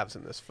giant calves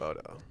in this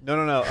photo.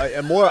 No.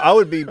 I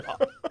would be.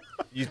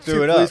 You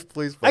threw it up.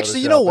 Please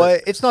Actually, you know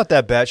what? It's not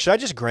that bad. Should I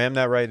just gram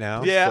that right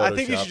now? Yeah, I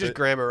think you Photoshop should just it.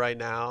 gram it right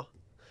now,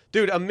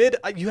 dude.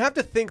 You have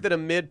to think that a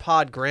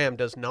mid-pod gram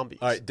does numbies.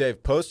 All right,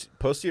 Dave, post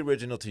the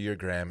original to your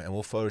gram, and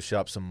we'll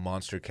Photoshop some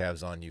monster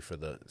calves on you for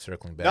the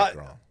circling back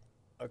wrong.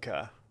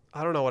 Okay.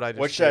 I don't know what I just.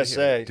 What should I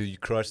said here. say? Dude, you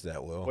crushed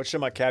that, Will. What should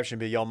my caption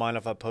be? Y'all mind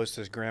if I post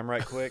this gram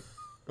right quick?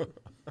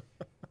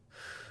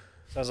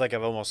 Sounds like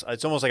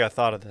it's almost like I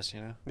thought of this,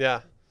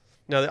 Yeah.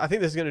 No, I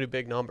think this is gonna do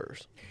big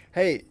numbers.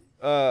 Hey,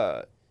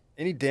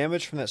 any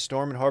damage from that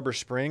storm in Harbor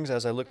Springs?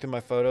 As I look through my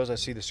photos, I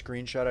see the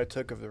screenshot I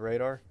took of the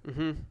radar.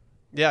 Mm-hmm.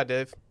 Yeah,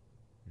 Dave.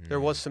 There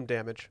was some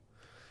damage.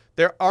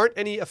 There aren't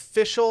any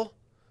official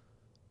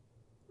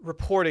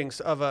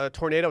reportings of a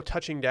tornado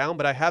touching down,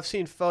 but I have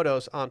seen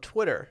photos on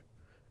Twitter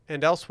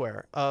and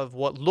elsewhere of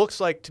what looks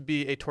like to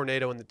be a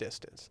tornado in the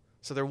distance.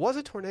 So there was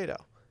a tornado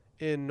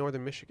in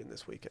northern Michigan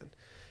this weekend.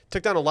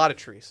 Took down a lot of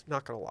trees,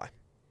 not going to lie.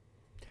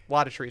 A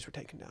lot of trees were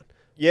taken down.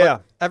 Yeah.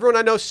 But everyone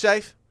I know is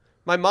safe.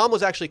 My mom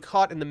was actually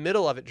caught in the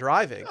middle of it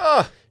driving.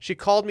 She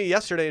called me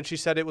yesterday and she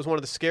said it was one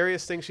of the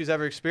scariest things she's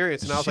ever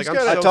experienced. And I was like, I'm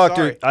so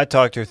sorry. I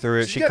talked her through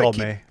it. She called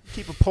me.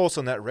 Keep a pulse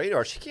on that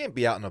radar. She can't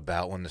be out and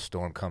about when the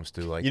storm comes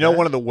through like that. You know,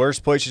 one of the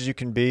worst places you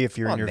can be if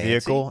you're in your Nancy.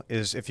 vehicle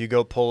is if you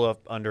go pull up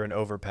under an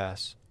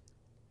overpass.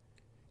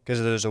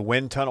 Because there's a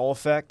wind tunnel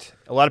effect.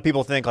 A lot of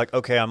people think like,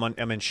 okay, I'm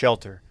in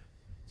shelter.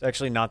 It's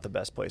actually not the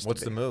best place What's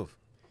to be. the move?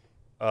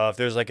 If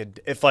there's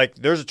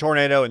there's a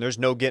tornado and there's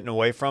no getting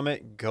away from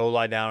it, go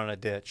lie down in a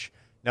ditch.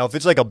 Now, if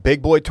it's like a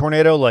big boy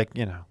tornado, like,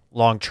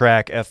 long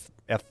track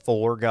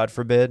F4, God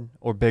forbid,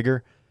 or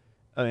bigger,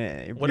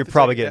 you're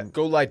probably getting.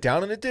 Go lie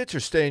down in a ditch or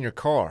stay in your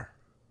car?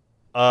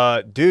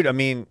 Dude, I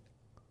mean,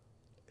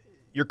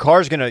 your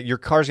car's gonna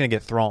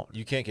get thrown.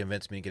 You can't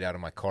convince me to get out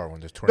of my car when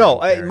there's tornado.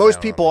 No, most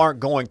people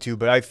aren't going to,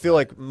 but I feel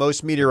like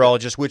most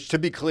meteorologists, which to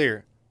be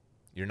clear,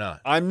 You're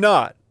not. I'm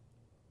not.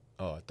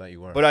 Oh, I thought you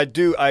were. But I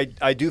do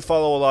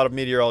follow a lot of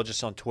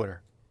meteorologists on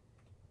Twitter.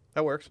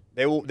 That works.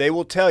 They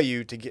will tell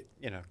you to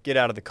get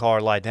out of the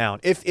car, lie down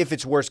if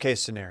it's worst case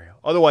scenario.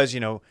 Otherwise,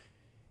 get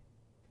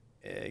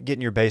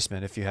in your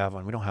basement if you have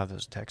one. We don't have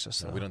those in Texas.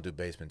 Though. No, we don't do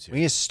basements here.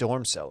 We need a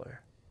storm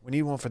cellar. We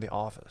need one for the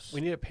office.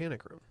 We need a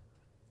panic room.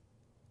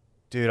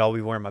 Dude, I'll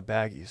be wearing my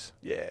baggies.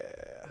 Yeah.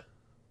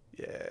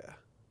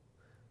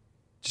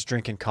 Just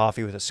drinking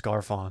coffee with a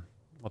scarf on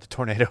while the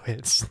tornado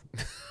hits.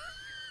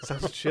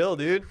 Sounds chill,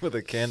 dude. With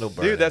a candle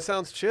burning. Dude, that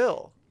sounds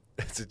chill.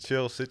 It's a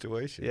chill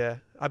situation. Yeah.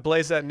 I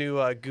blazed that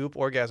new Goop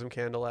orgasm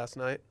candle last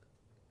night.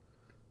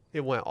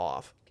 It went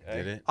off.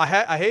 Did it? I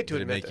hate to Did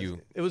it admit make this.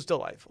 you- It was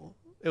delightful.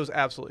 It was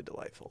absolutely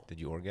delightful. Did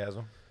you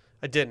orgasm?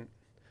 I didn't.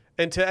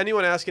 And to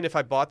anyone asking if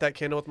I bought that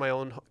candle with my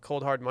own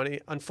cold hard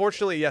money,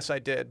 unfortunately, yes, I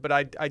did. But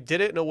I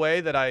did it in a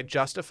way that I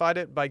justified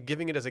it by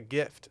giving it as a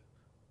gift,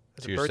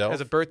 To yourself?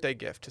 as a birthday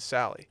gift to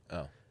Sally.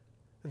 Oh.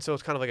 And so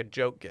it's kind of like a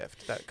joke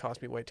gift that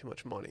cost me way too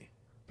much money.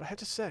 But I have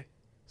to say,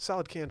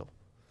 solid candle.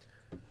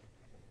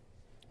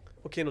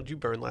 What candle did you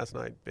burn last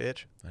night,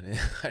 bitch?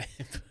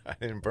 I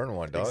didn't burn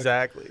one, dog.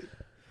 Exactly.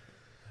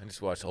 I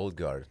just watched Old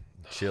Guard.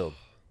 Chilled.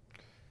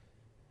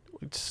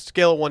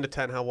 Scale of 1 to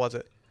 10, how was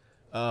it?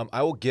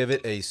 I will give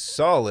it a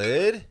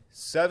solid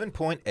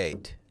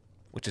 7.8,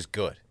 which is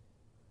good.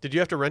 Did you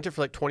have to rent it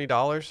for like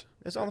 $20?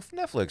 It's on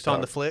Netflix. It's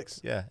on the flicks?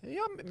 Yeah,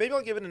 maybe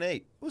I'll give it an 8.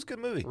 It was a good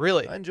movie.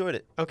 Really? I enjoyed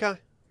it. Okay.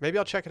 Maybe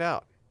I'll check it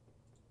out.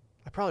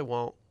 I probably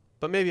won't,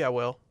 but maybe I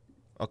will.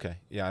 Okay.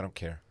 Yeah, I don't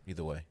care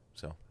either way.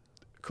 So,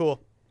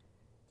 Cool.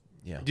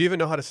 yeah. Do you even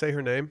know how to say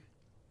her name?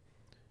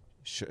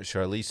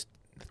 Charlize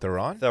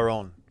Theron?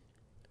 Theron.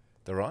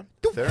 Theron?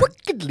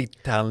 Wickedly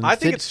talented. I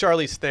think it's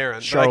Charlize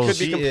Theron, but I could be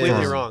She completely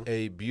is wrong.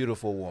 a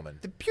beautiful woman.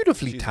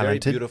 beautifully She's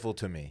talented. very beautiful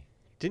to me.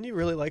 Didn't you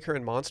really like her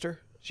in Monster?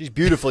 She's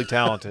beautifully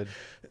talented.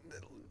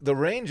 The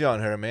range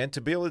on her, man,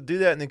 to be able to do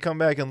that and then come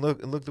back and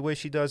look the way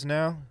she does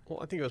now. Well,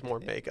 I think it was more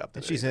makeup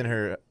than And she's in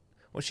her.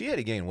 Well, she had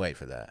to gain weight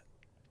for that.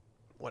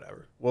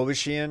 Whatever. What was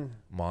she in?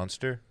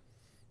 Monster.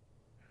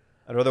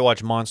 I'd rather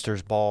watch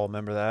Monsters Ball.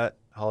 Remember that?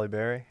 Halle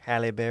Berry?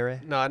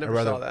 No, I never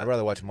saw that. I'd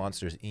rather watch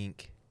Monsters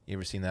Inc. You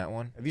ever seen that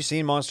one? Have you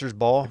seen Monsters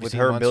Ball Have you with seen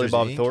her and Billy Monsters,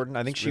 Bob Inc.? Thornton?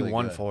 I think It's she really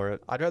won good. for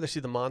it. I'd rather see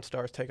the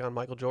Monstars take on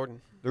Michael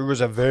Jordan. There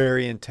was a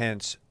very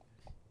intense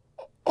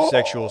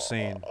sexual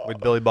scene with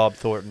Billy Bob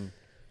Thornton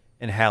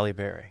and Halle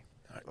Berry.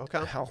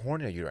 Okay. How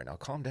horny are you right now?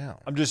 Calm down.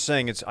 I'm just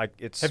saying it's.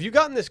 Have you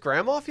gotten this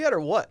gram off yet, or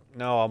what?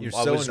 No, You're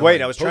I so was annoying.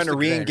 waiting. I was Post trying to the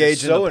gram.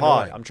 re-engage in You're so the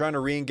pod. annoying. I'm trying to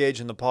re-engage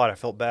in the pod. I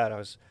felt bad. I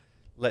was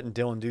letting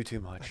Dylan do too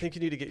much. I think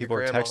you need to get People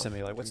your are gram texting off.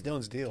 me like, "What's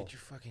Dylan's deal?" Get your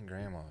fucking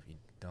gram off, you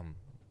dumb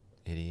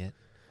idiot.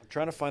 I'm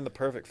trying to find the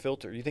perfect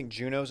filter. You think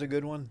Juno's a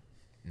good one?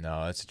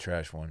 No, that's a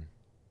trash one.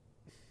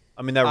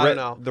 I mean that I red,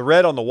 don't know. the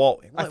red on the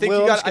wall. I think Well,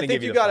 you I'm got. just I gonna think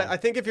give you the got it. phone. I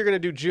think if you're gonna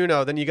do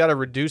Juno, then you got to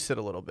reduce it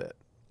a little bit.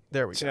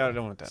 There we See, go. I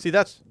don't want that. See,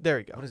 there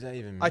you go. What does that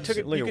even mean? I took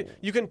it. Look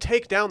at- You can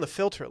take down the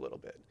filter a little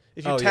bit.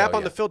 If you Oh, tap yeah,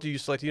 on the yeah. filter you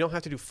select, you don't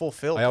have to do full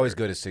filter. I always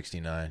go to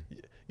 69.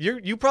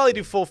 You probably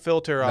do full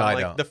filter on I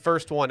like don't. the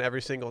first one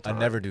every single I time.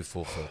 never do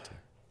full filter.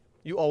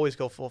 You always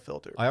go full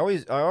filter. I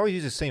always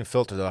use the same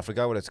filter though. I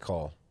forgot what it's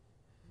called.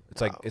 It's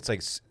like Wow. it's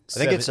like I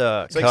think it's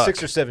a it's like cuck.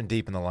 6 or 7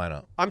 deep in the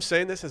lineup. I'm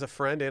saying this as a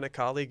friend and a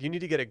colleague. You need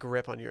to get a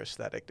grip on your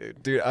aesthetic,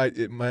 dude. Dude,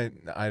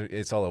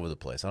 it's all over the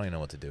place. I don't even know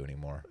what to do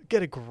anymore.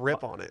 Get a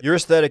grip on it. Your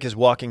aesthetic is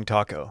walking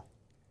taco.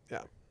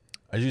 Yeah.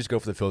 I just go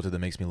for the filter that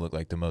makes me look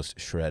like the most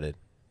shredded.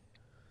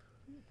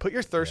 Put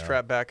your thirst Yeah.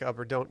 trap back up,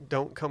 or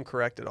don't come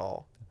correct at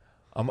all.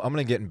 I'm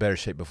gonna get in better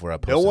shape before I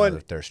post No one-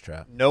 another thirst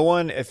trap. No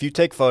one, if you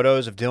take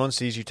photos, if Dylan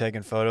sees you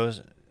taking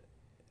photos,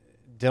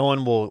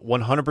 Dylan will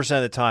 100%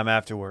 of the time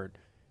afterward.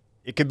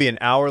 It could be an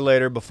hour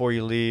later before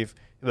you leave.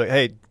 He'll be like,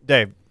 hey,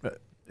 Dave,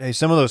 hey,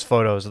 some of those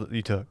photos that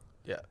you took.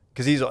 Yeah.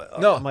 Because he's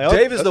No, I'm like,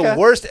 Dave is okay. the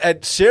worst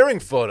at sharing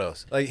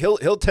photos. Like he'll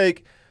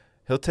take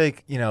He'll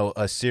take,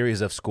 a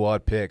series of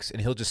squad picks,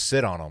 and he'll just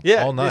sit on them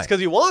Yeah, all night. it's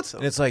because he wants them.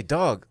 And it's like,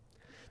 dog.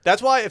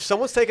 That's why if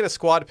someone's taking a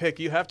squad pick,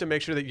 you have to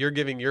make sure that you're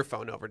giving your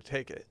phone over to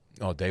take it.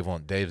 Oh, Dave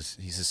won't.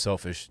 He's a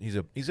selfish.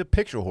 He's a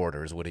picture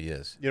hoarder is what he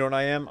is. You know what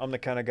I am? I'm the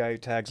kind of guy who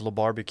tags La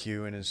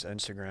Barbecue in his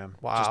Instagram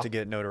just to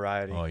get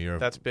notoriety. Oh,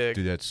 that's big.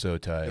 Dude, that's so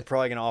tight. They're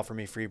probably going to offer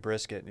me free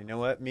brisket. And you know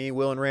what? Me,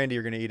 Will, and Randy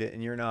are going to eat it,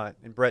 and you're not.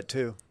 And Brett,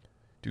 too.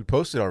 Dude,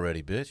 post it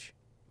already, bitch.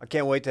 I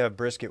can't wait to have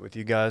brisket with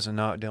you guys and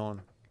not Dylan.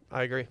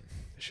 I agree.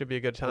 It should be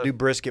a good time. We'll do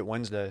brisket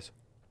Wednesdays.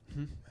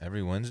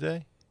 Every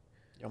Wednesday?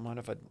 Y'all mind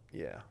if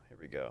Yeah, here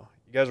we go.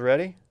 You guys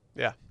ready?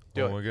 Yeah,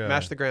 do Oh my it. God.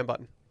 Mash the gram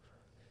button.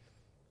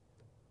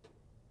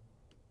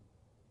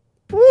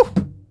 Woo!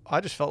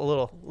 I just felt a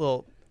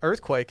little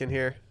earthquake in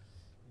here.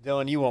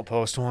 Dylan, you won't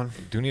post one.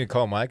 Do we need to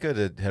call Micah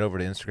to head over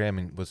to Instagram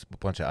and with a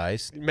bunch of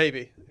ice?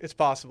 Maybe. It's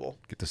possible.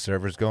 Get the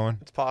servers going?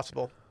 It's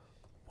possible.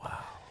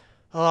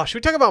 Wow. Should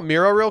we talk about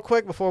Miro real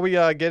quick before we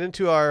get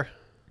into our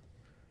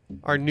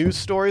news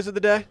stories of the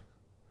day?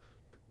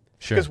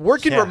 Sure. Because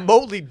working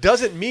remotely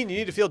doesn't mean you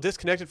need to feel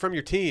disconnected from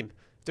your team.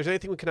 If there's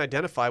anything we can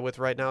identify with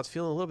right now, it's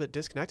feeling a little bit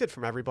disconnected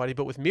from everybody.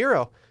 But with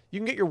Miro, you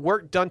can get your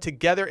work done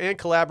together and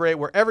collaborate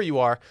wherever you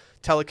are.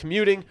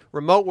 Telecommuting,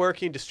 remote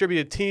working,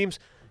 distributed teams.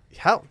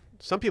 Hell,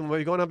 some people might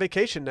be going on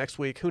vacation next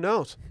week. Who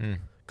knows?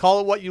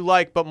 Call it what you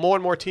like, but more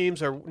and more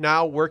teams are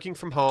now working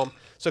from home.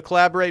 So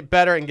collaborate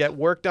better and get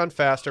work done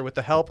faster with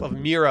the help of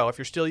Miro. If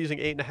you're still using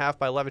 8.5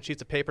 by 11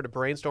 sheets of paper to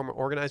brainstorm or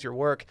organize your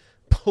work,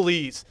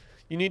 please,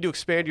 you need to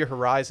expand your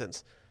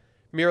horizons.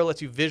 Miro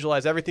lets you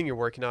visualize everything you're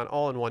working on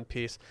all in one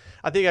piece.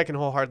 I think I can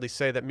wholeheartedly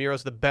say that Miro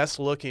is the best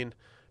looking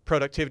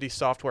productivity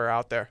software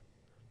out there.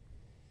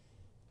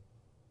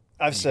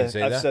 I've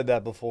said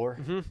that before.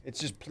 Mm-hmm. It's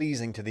just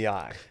pleasing to the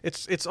eye.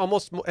 It's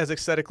almost as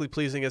aesthetically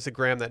pleasing as the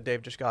gram that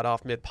Dave just got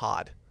off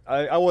mid-pod.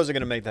 I wasn't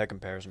going to make that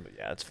comparison, but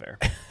yeah, it's fair.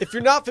 If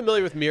you're not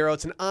familiar with Miro,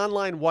 it's an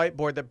online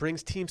whiteboard that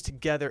brings teams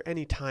together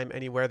anytime,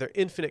 anywhere. Their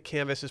infinite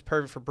canvas is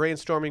perfect for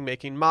brainstorming,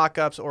 making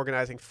mock-ups,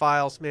 organizing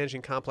files,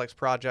 managing complex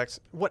projects,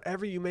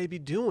 whatever you may be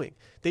doing.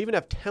 They even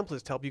have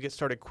templates to help you get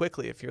started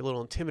quickly if you're a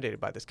little intimidated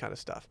by this kind of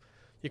stuff.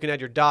 You can add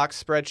your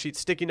docs, spreadsheets,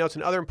 sticky notes,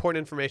 and other important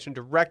information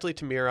directly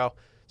to Miro,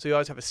 so you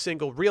always have a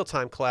single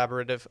real-time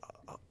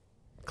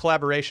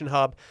collaboration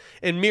hub.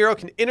 And Miro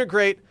can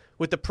integrate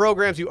with the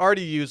programs you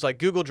already use, like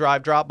Google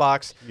Drive,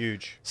 Dropbox,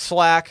 Huge.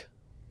 Slack.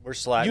 We're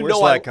Slack. You We're know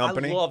Slack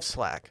company. I love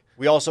Slack.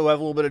 We also have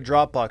a little bit of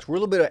Dropbox. We're a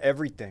little bit of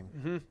everything.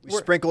 Mm-hmm. We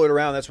sprinkle it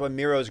around. That's why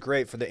Miro is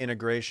great for the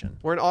integration.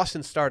 We're an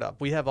Austin startup.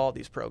 We have all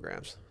these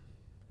programs.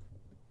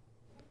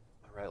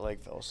 All right, leg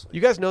fell asleep.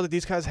 You guys know that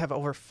these guys have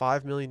over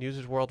 5 million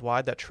users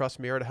worldwide that trust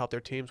Miro to help their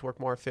teams work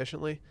more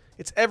efficiently.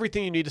 It's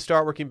everything you need to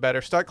start working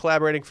better. Start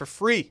collaborating for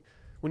free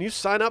when you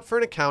sign up for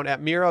an account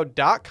at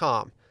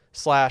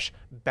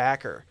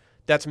Miro.com/backer.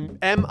 That's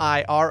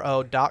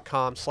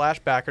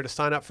Miro.com/backer to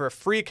sign up for a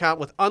free account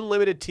with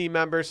unlimited team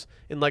members.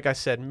 And like I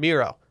said,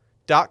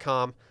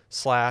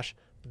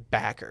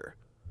 Miro.com/backer.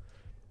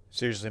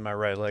 Seriously, my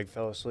right leg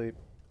fell asleep.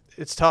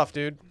 It's tough,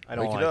 dude. I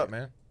don't Wake like it up, it.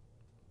 man.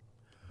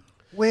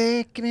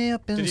 Wake me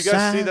up inside. Did you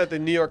guys see that the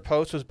New York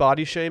Post was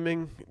body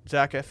shaming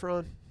Zac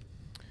Efron?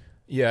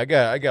 Yeah, I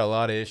got a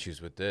lot of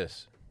issues with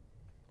this.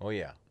 Oh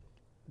yeah.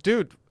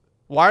 Dude,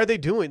 why are they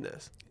doing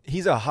this?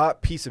 He's a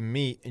hot piece of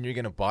meat, and you're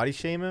gonna body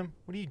shame him?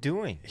 What are you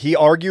doing? He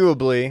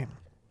arguably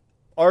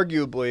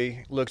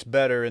looks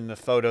better in the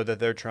photo that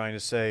they're trying to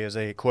say is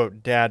a,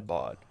 quote, dad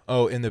bod.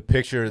 Oh, in the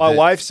picture. My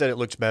wife said it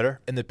looks better.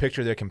 In the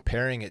picture they're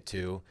comparing it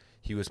to,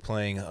 he was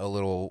playing a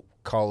little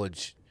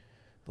college,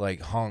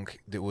 hunk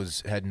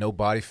that had no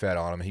body fat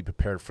on him. He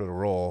prepared for the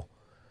role.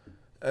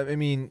 I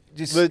mean,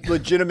 just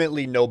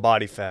legitimately no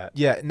body fat.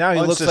 Yeah, now he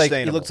looks like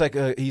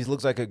Unsustainable. he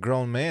looks like a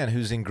grown man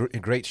who's in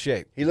great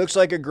shape. He looks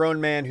like a grown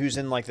man who's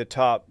in the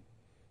top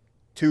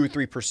 2 or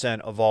 3%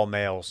 of all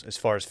males as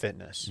far as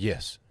fitness.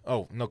 Yes.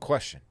 Oh, no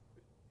question.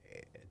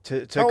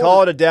 To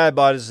call it a dad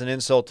bod is an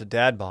insult to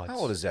dad bods. How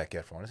old is Zac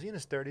Efron? Is he in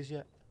his 30s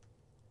yet?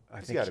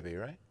 He's got to be,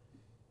 right?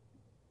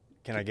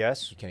 Can I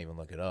guess? You can't even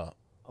look it up.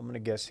 I'm going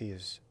to guess he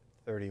is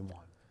 31.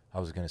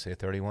 I was going to say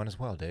 31 as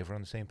well, Dave. We're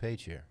on the same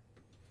page here.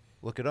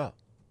 Look it up.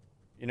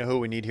 You know who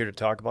we need here to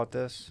talk about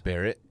this?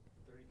 Barrett.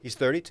 He's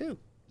 32.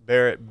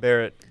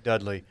 Barrett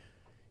Dudley.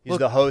 He's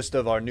the host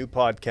of our new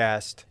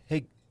podcast,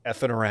 Hey,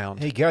 Effing Around.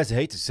 Hey, guys, I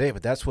hate to say it,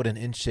 but that's what an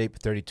in-shape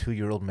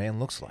 32-year-old man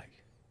looks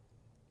like.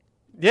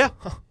 Yeah.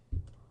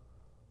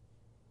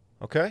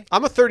 Okay?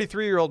 I'm a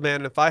 33-year-old man,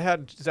 and if I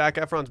had Zac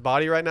Efron's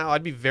body right now,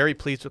 I'd be very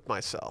pleased with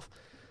myself.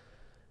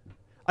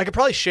 I could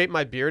probably shape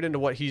my beard into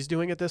what he's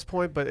doing at this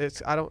point, but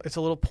it's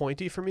a little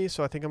pointy for me,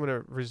 so I think I'm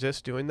going to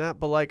resist doing that.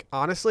 But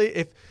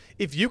honestly,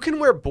 if you can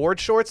wear board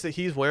shorts that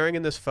he's wearing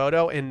in this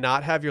photo and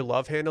not have your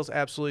love handles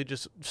absolutely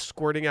just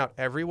squirting out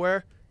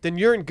everywhere, then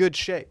you're in good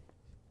shape.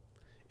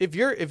 If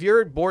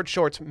your board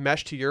shorts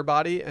mesh to your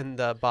body and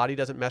the body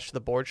doesn't mesh to the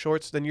board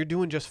shorts, then you're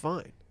doing just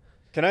fine.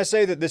 Can I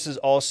say that this is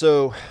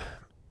also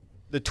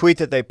the tweet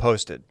that they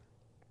posted?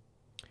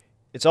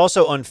 It's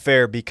also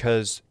unfair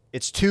because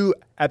it's two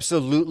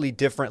absolutely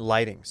different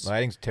lightings.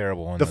 Lighting's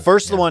terrible. The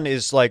first one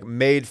is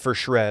made for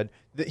shred.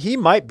 He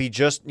might be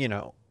just,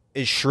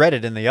 is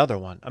shredded in the other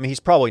one. I mean, he's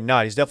probably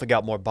not. He's definitely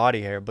got more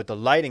body hair, but the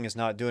lighting is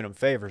not doing him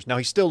favors. Now,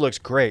 he still looks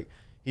great.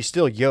 He's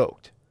still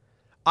yoked.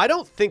 I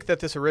don't think that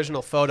this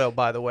original photo,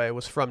 by the way,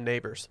 was from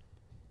Neighbors.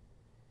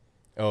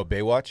 Oh,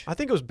 Baywatch? I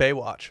think it was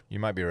Baywatch. You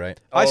might be right.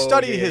 I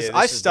study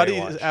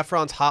Baywatch.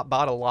 Efron's hot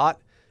bod a lot,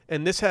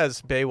 and this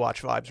has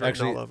Baywatch vibes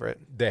written all over it.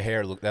 The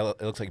hair, it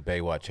looks like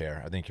Baywatch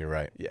hair. I think you're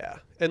right. Yeah.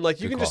 And, like,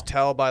 you Good can just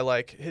tell by,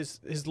 like, his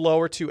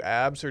lower two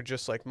abs are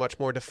just, like, much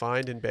more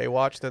defined in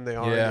Baywatch than they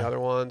are in the other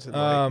ones, and,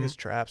 like, his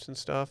traps and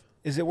stuff.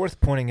 Is it worth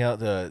pointing out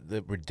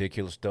the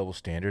ridiculous double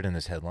standard in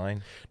this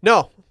headline?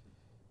 No.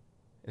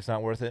 It's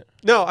not worth it?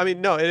 No, I mean,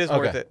 no, it is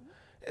worth it.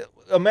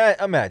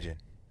 Imagine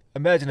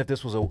if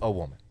this was a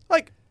woman.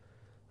 Like,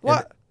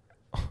 what?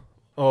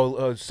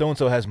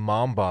 So-and-so has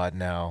mom bod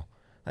now.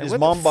 Like, His what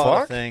mom the bod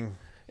fuck? thing.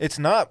 It's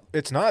not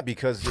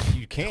because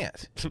you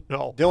can't.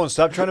 No. Dylan,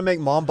 stop trying to make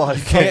mom bod.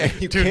 You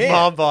can't. You Dude, can't.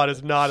 mom bod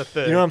is not a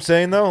thing. You know what I'm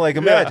saying, though? Like,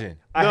 imagine.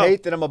 I No.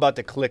 hate that I'm about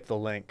to click the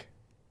link.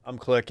 I'm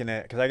clicking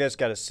it because I just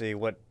got to see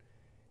what.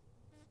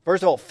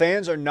 First of all,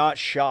 fans are not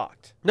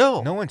shocked.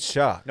 No. No one's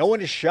shocked. No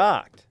one is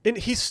shocked. And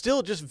he's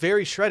still just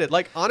very shredded.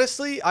 Like,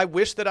 honestly, I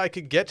wish that I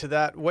could get to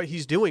that, what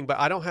he's doing, but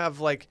I don't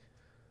have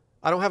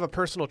a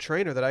personal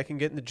trainer that I can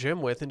get in the gym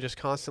with and just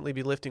constantly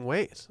be lifting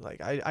weights. Like,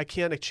 I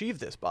can't achieve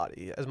this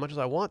body as much as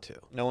I want to.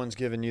 No one's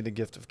giving you the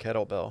gift of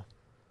kettlebell.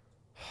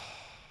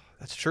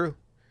 That's true.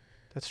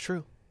 That's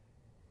true.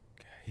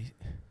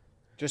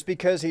 Just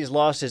because he's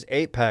lost his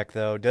 8-pack,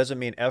 though, doesn't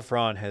mean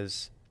Efron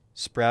has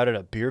sprouted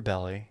a beer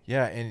belly.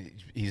 Yeah, and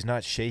he's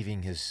not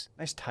shaving his.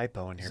 Nice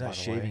typo in here, He's by not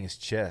the shaving way. his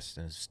chest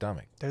and his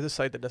stomach. They're the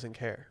site that doesn't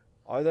care.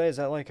 Are they? Is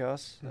that like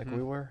us? Like Mhm.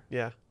 we were?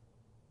 Yeah.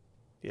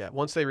 Yeah.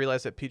 Once they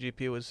realized that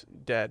PGP was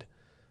dead,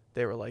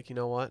 they were like, you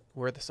know what?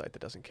 We're the site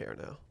that doesn't care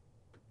now.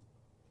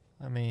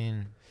 I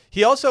mean,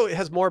 He also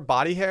has more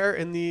body hair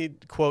in the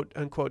quote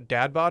unquote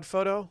dad bod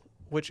photo,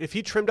 which if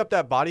he trimmed up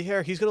that body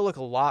hair, he's going to look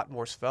a lot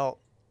more svelte.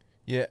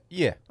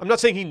 yeah. I'm not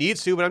saying he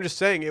needs to, but I'm just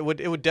saying it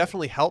would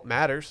definitely help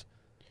matters.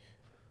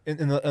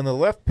 In the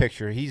left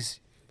picture,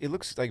 it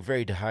looks like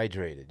very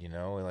dehydrated. You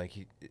know, like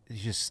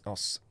he's just all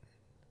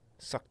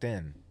sucked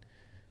in.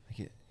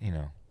 Like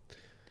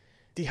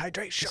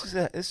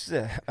Dehydration. This is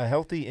a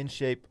healthy, in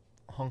shape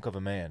hunk of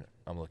a man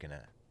I'm looking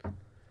at.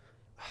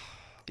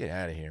 Get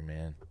out of here,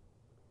 man.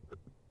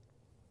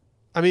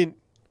 I mean,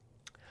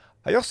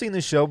 Have y'all seen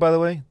this show, by the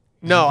way?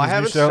 no, I His new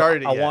haven't show?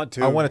 started it I yet. want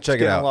to. I want to It's check it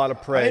getting out. a lot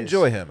of praise. I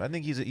enjoy him. I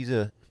think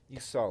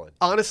he's solid.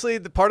 Honestly,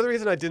 the part of the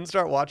reason I didn't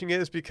start watching it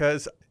is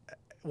because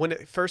when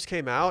it first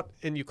came out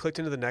and you clicked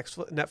into the next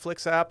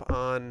Netflix app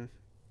on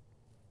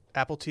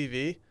Apple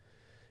TV,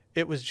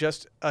 it was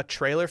just a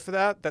trailer for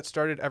that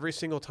started every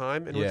single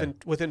time, and Yeah.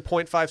 within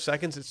 0.5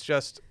 seconds, it's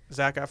just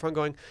Zac Efron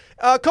going,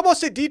 "Como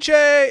se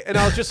dice," and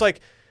I was just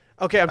like,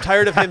 "Okay, I'm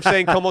tired of him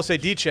saying como se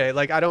dice.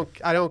 Like, I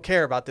don't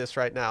care about this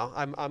right now.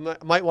 I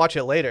might watch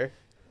it later.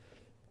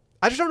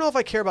 I just don't know if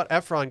I care about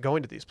Efron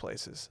going to these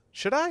places.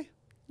 Should I?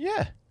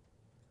 Yeah,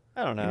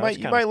 I don't know.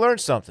 you might learn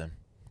something.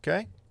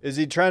 Okay. Is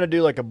he trying to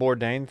do like a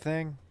Bourdain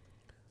thing?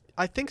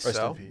 I think Rest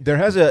so. in peace.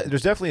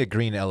 There's definitely a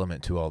green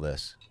element to all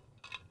this,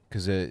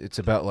 because it's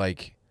about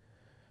like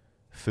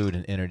food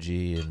and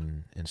energy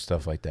and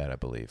stuff like that. I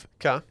believe.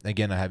 Okay.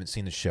 Again, I haven't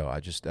seen the show.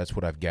 That's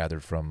what I've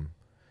gathered from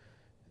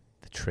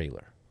the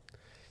trailer.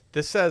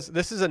 This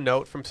is a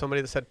note from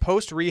somebody that said,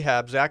 post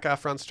rehab, Zac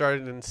Efron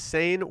started an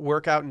insane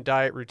workout and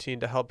diet routine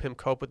to help him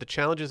cope with the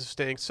challenges of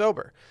staying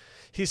sober.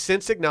 He's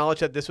since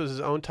acknowledged that this was his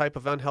own type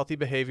of unhealthy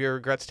behavior,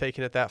 regrets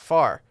taking it that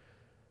far.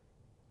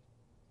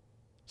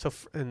 So,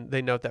 and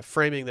they note that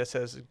framing this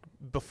as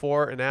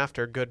before and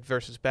after, good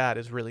versus bad,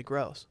 is really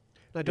gross.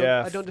 And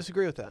I don't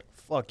disagree with that.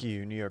 Fuck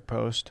you, New York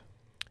Post.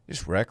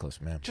 Just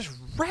reckless, man. Just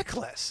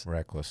reckless.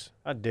 Reckless.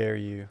 How dare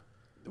you?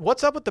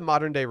 What's up with the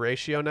modern day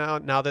ratio now?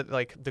 Now that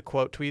like the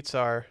quote tweets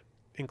are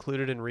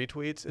included in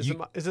retweets,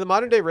 is the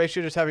modern day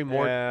ratio just having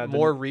more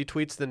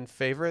retweets than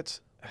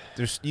favorites?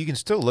 You can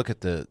still look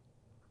at the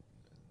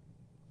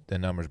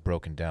numbers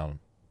broken down.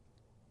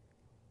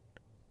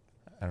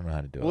 I don't know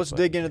how to do it. Let's but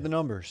dig into yeah. the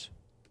numbers.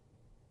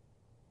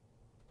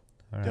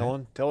 All right.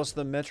 Dylan, tell us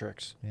the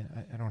metrics. Yeah,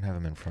 I don't have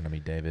them in front of me,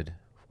 David.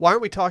 Why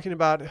aren't we talking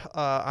about,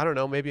 I don't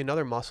know, maybe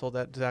another muscle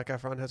that Zac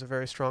Efron has a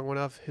very strong one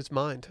of, his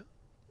mind?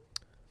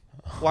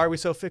 Why are we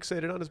so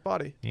fixated on his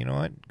body? You know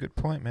what? Good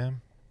point,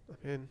 man.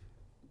 I mean,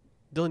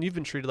 Dylan, you've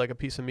been treated like a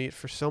piece of meat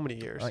for so many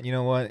years. You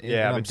know what?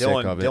 Yeah, I'm but sick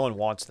of it. Dylan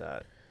wants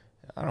that.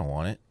 I don't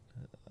want it.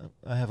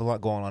 I have a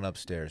lot going on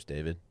upstairs,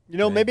 David. You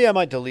know, Okay. maybe I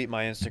might delete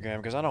my Instagram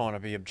because I don't want to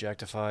be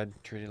objectified,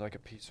 treated like a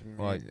piece of meat.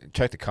 Well,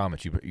 check the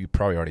comments. You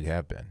probably already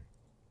have been.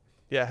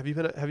 Yeah, have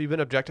you been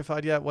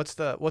objectified yet? What's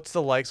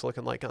the likes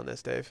looking like on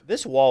this, Dave?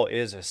 This wall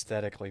is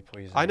aesthetically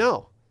pleasing. I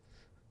know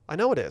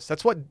it is.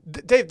 That's what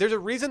Dave. There's a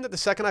reason that the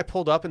second I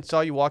pulled up and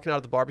saw you walking out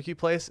of the barbecue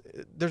place,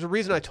 there's a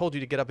reason I told you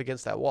to get up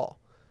against that wall,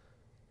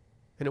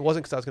 and it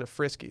wasn't because I was going to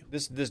frisk you.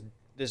 This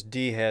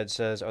D head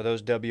says, "Are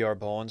those W.R.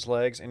 Bowen's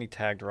legs?" And he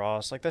tagged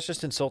Ross. Like that's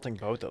just insulting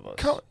both of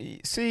us.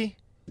 See,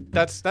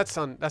 That's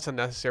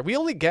unnecessary. We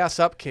only gas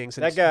up kings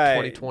in That guy,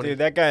 2020. dude,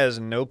 that guy has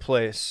no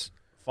place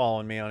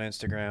following me on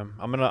Instagram.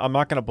 I'm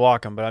not gonna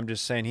block him, but I'm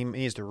just saying he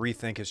needs to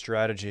rethink his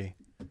strategy.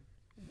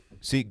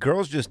 See,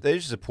 girls they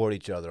just support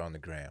each other on the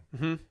gram.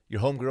 Mm-hmm.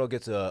 Your homegirl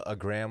gets a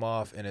gram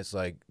off, and it's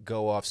like,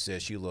 go off,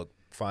 sis. You look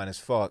fine as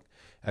fuck.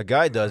 A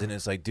guy does it, and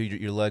it's like, dude,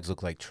 your legs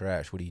look like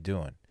trash. What are you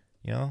doing?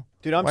 You know?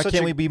 Dude, Why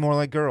can't we be more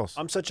like girls?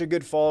 I'm such a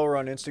good follower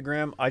on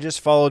Instagram. I just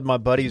followed my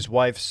buddy's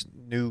wife's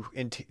new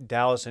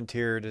Dallas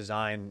interior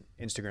design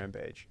Instagram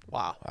page.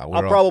 Wow.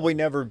 I'll probably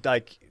never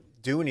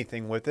do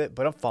anything with it,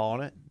 but I'm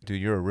following it.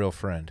 Dude, you're a real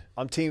friend.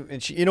 I'm team,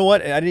 and you know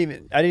what? I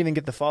didn't even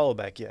get the follow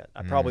back yet.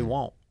 I probably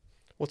won't.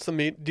 What's the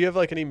mean? Do you have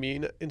like any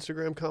mean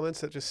Instagram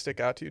comments that just stick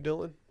out to you,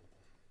 Dylan?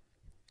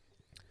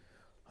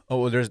 Oh,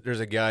 well, there's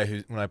a guy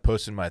who, when I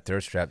posted my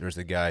thirst trap, there's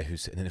a guy who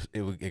said,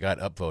 it got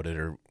upvoted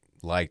or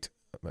liked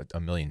a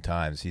million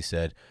times. He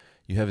said,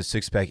 "You have a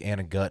six pack and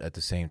a gut at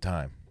the same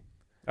time."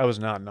 That was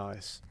not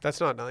nice. That's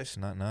not nice. It's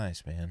not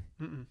nice, man.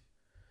 Mm-mm.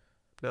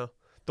 No.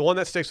 The one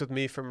that sticks with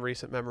me from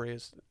recent memory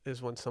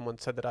is when someone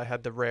said that I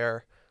had the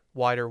rare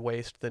wider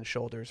waist than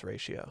shoulders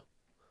ratio.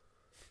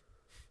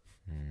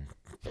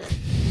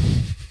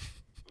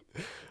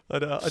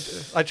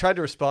 I tried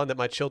to respond that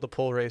my chill to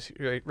pull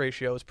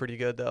ratio is pretty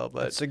good though,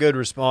 but It's a good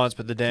response,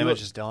 but the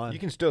damage is done. You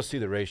can still see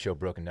the ratio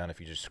broken down if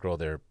you just scroll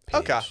their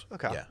page.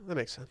 Okay, Yeah. that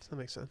makes sense.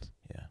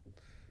 Yeah.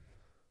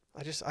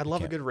 I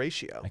love a good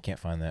ratio. I can't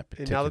find that And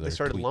particular now that they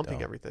started tweet, lumping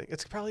though. everything,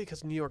 it's probably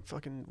because New York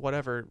fucking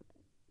whatever,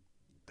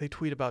 they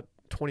tweet about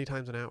 20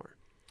 times an hour.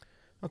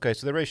 Okay,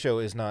 so the ratio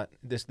is not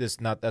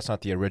that's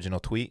not the original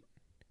tweet.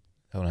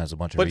 That one has a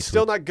bunch of But retweets. it's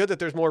still not good that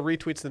there's more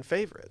retweets than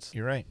favorites.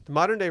 You're right. The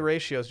modern day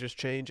ratio is just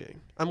changing.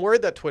 I'm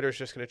worried that Twitter's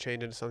just going to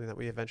change into something that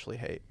we eventually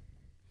hate.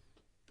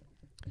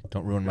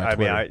 Don't ruin my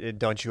Twitter.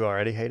 Don't you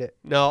already hate it?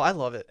 No, I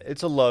love it.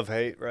 It's a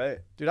love-hate, right?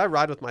 Dude, I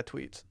ride with my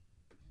tweets.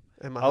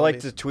 And my I like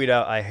homies. to tweet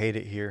out, I hate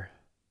it here.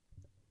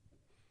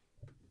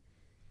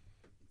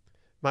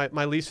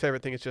 My least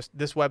favorite thing is just,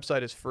 this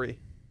website is free.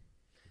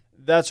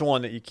 That's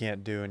one that you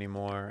can't do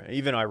anymore.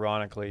 Even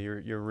ironically,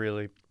 you're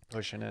really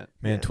pushing it.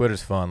 Man, Yeah.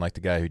 Twitter's fun. Like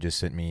the guy who just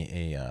sent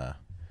me a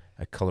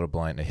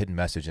hidden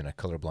message in a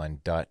colorblind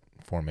dot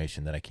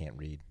formation that I can't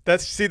read.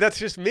 That's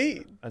just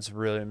me. That's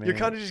really mean. You're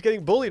kind of just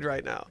getting bullied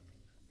right now.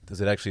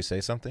 Does it actually say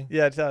something?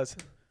 Yeah, it does.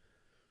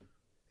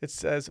 It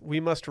says,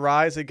 we must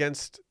rise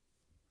against...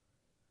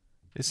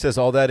 It says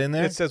all that in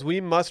there? It says,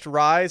 we must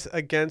rise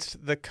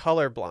against the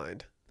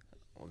colorblind.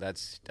 Well,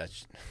 that's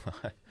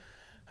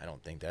I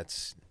don't think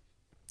that's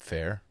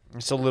fair.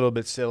 It's a little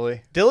bit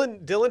silly.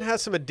 Dylan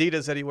has some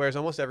Adidas that he wears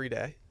almost every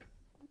day.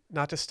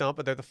 Not to stump,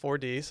 but they're the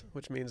 4Ds,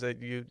 which means that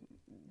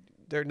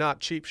they're not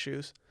cheap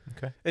shoes.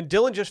 Okay. And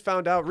Dylan just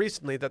found out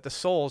recently that the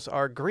soles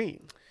are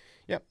green.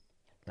 Yep.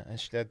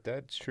 That's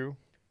true.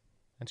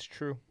 That's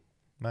true.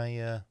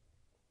 My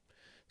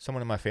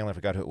someone in my family, I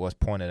forgot who it was,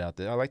 pointed out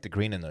that I like the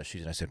green in those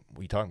shoes, and I said, "What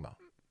are you talking about?"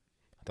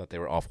 I thought they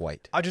were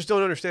off-white. I just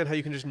don't understand how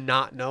you can just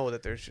not know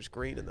that there's just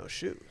green in those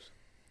shoes.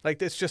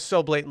 Like, it's just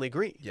so blatantly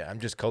green. Yeah, I'm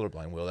just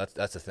colorblind, Will.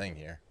 That's the thing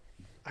here.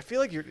 I feel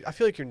like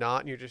you're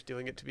not, and you're just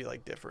doing it to be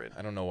like different.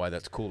 I don't know why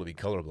that's cool to be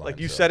colorblind. Like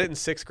you so. said it in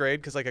 6th grade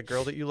because like a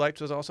girl that you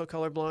liked was also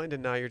colorblind,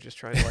 and now you're just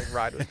trying to like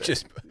ride with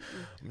it.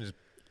 I'm just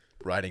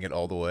riding it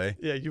all the way.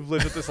 Yeah, you've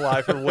lived with this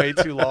lie for way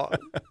too long.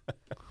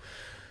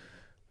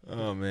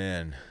 Oh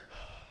man.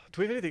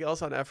 Do we have anything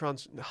else on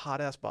Efron's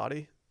hot ass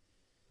body?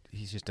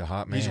 He's just a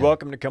hot man. He's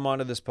welcome to come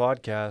onto this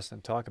podcast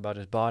and talk about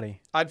his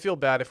body. I'd feel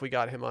bad if we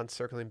got him on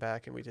Circling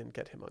Back and we didn't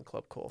get him on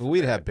Club Cool. Well,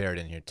 we'd have Barrett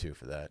in here too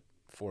for that,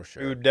 for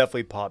sure. We would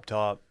definitely pop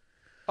top.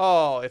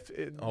 Oh,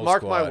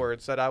 mark my squad.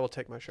 words that I will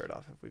take my shirt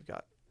off if we've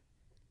got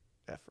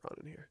Efron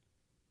in here.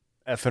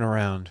 Effing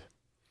around.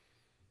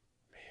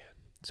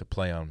 It's a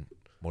play on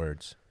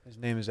words. His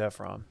name is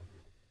Efron.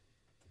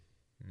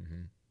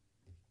 Mm-hmm.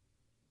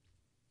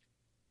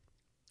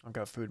 I've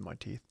got food in my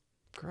teeth.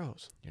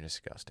 Gross. You're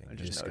disgusting. I You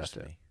just disgust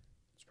noticed me.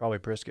 It's probably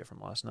brisket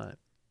from last night.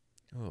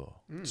 Oh,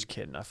 Just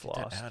kidding. I get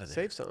flossed. that out of there.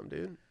 Save some,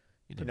 dude.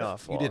 You didn't, know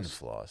I you didn't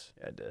floss. floss.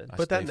 Yeah, I did. I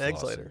Put that in stay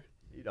eggs flossing. later.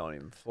 You don't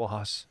even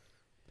floss.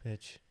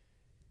 Bitch.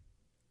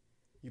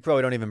 You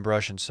probably don't even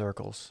brush in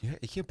circles. You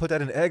can't put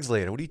that in eggs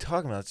later. What are you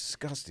talking about? It's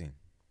disgusting.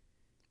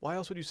 Why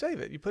else would you save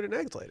it? You put it in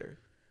eggs later.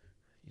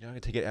 You're not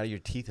going to take it out of your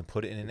teeth and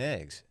put it in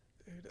eggs.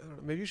 Dude, I don't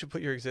know. Maybe you should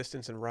put your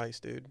existence in rice,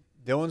 dude.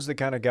 Dylan's the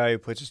kind of guy who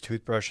puts his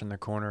toothbrush in the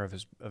corner of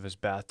his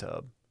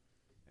bathtub,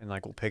 and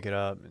like will pick it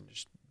up and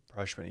just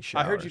brush when he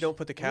showers. I heard you don't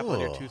put the cap on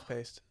your Ugh.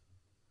 toothpaste.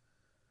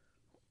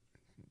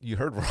 You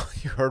heard wrong.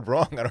 You heard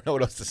wrong. I don't know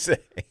what else to say.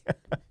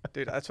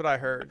 Dude, that's what I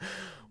heard.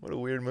 What a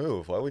weird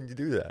move. Why wouldn't you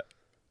do that?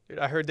 Dude,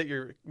 I heard that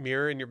your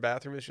mirror in your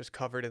bathroom is just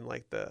covered in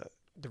like the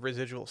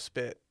residual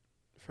spit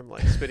from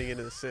like spitting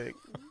into the sink.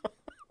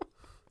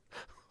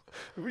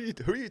 Who are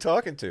you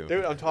talking to?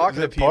 Dude, I'm talking Is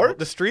to it people. Parks?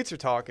 The streets are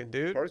talking,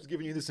 dude. Parks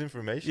giving you this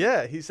information?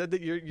 Yeah, he said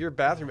that your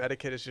bathroom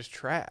etiquette is just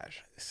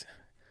trash.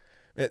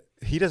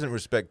 He doesn't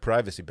respect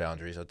privacy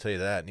boundaries, I'll tell you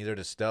that. Neither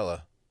does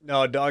Stella.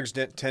 No, dogs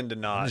tend to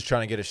I'm not. just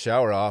trying to get a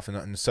shower off,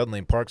 and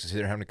suddenly Parks is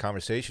here having a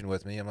conversation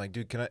with me. I'm like,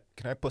 dude, can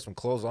I put some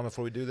clothes on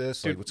before we do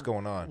this? Dude, like, what's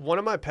going on? One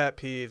of my pet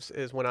peeves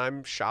is when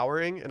I'm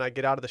showering and I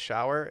get out of the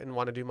shower and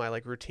want to do my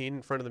like routine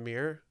in front of the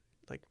mirror,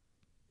 like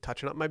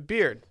touching up my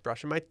beard,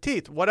 brushing my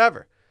teeth,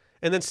 whatever.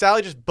 And then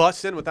Sally just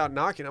busts in without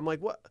knocking. I'm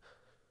like, what?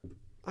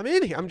 I'm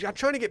in here. I'm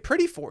trying to get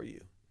pretty for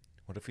you.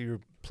 What if you were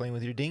playing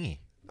with your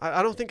dinghy?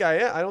 I don't think I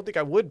am. I don't think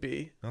I would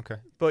be. Okay.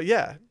 But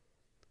yeah.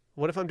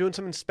 What if I'm doing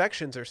some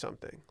inspections or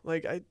something?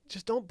 Like, I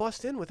just don't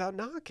bust in without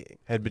knocking.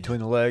 Head between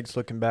the legs,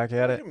 looking back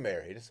at it. You're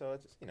married, so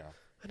it's,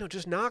 I know,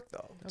 just knock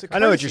though. It's a I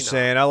know what courtesy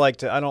you're knock.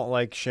 saying. I don't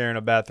like sharing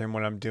a bathroom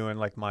when I'm doing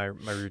like my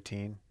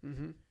routine.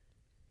 Mm-hmm.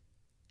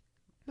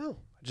 No,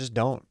 I just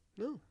don't.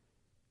 no.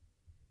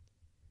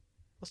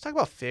 Let's talk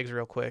about figs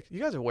real quick.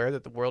 You guys aware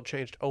that the world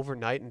changed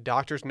overnight and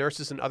doctors,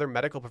 nurses, and other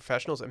medical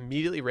professionals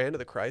immediately ran to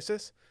the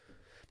crisis?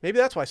 Maybe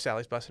that's why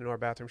Sally's busting into our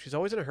bathroom. She's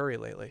always in a hurry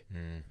lately.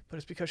 But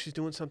it's because she's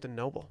doing something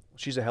noble.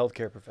 She's a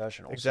healthcare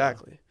professional.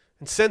 Exactly.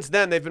 And since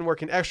then, they've been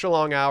working extra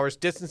long hours,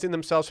 distancing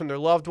themselves from their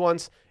loved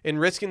ones, and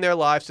risking their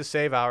lives to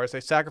save ours. They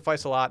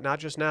sacrifice a lot, not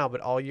just now,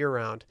 but all year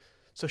round.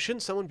 So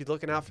shouldn't someone be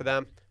looking out for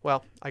them?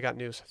 Well, I got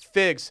news.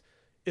 Figs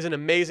is an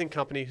amazing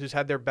company who's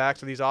had their backs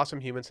with these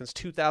awesome humans since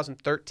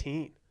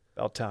 2013.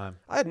 About time.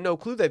 I had no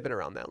clue they've been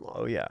around that long.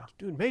 Oh, yeah.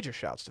 Dude, major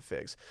shouts to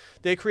Figs.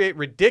 They create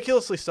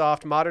ridiculously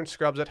soft, modern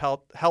scrubs that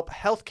help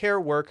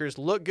healthcare workers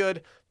look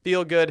good,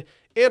 feel good,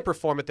 and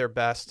perform at their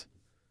best.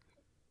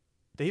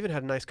 They even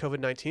had a nice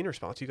COVID-19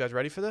 response. You guys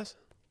ready for this?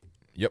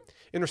 Yep.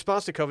 In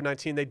response to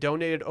COVID-19, they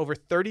donated over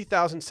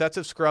 30,000 sets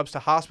of scrubs to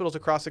hospitals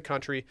across the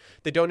country.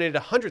 They donated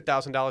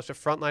 $100,000 to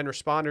Frontline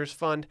Responders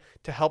Fund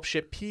to help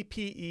ship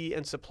PPE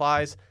and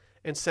supplies,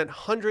 and sent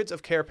hundreds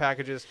of care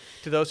packages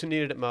to those who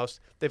needed it most.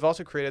 They've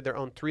also created their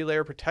own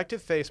 3-layer protective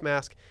face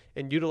mask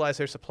and utilized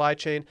their supply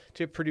chain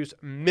to produce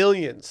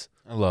millions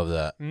I love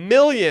that.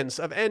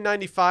 of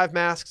N95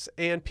 masks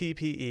and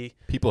PPE.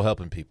 People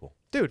helping people.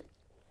 Dude,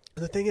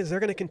 the thing is,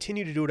 they're going to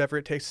continue to do whatever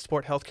it takes to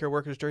support healthcare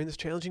workers during this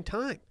challenging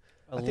time.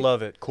 I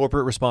love it.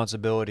 Corporate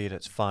responsibility at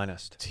its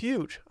finest. It's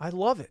huge. I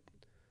love it.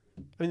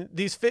 I mean,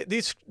 these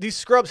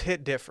scrubs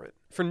hit different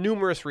for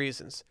numerous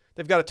reasons.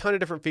 They've got a ton of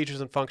different features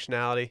and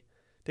functionality.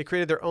 They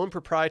created their own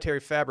proprietary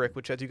fabric,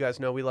 which, as you guys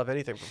know, we love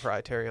anything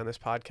proprietary on this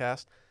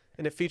podcast.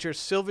 And it features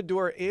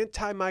Silvadur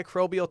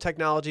antimicrobial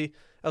technology,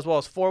 as well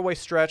as 4-way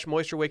stretch,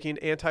 moisture-wicking,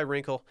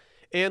 anti-wrinkle,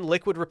 and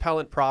liquid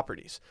repellent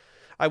properties.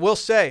 I will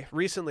say,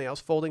 recently I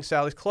was folding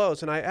Sally's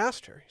clothes, and I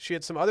asked her. She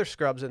had some other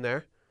scrubs in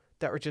there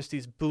that were just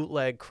these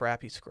bootleg,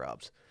 crappy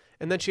scrubs.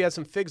 And then she had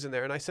some figs in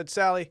there, and I said,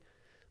 Sally,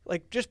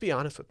 like, just be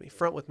honest with me,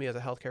 front with me as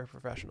a healthcare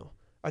professional.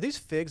 Are these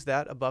figs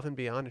that above and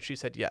beyond? And she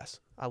said, yes,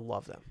 I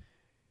love them.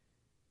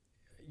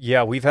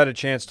 Yeah, we've had a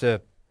chance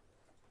to,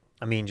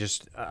 I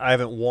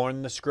haven't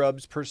worn the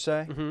scrubs per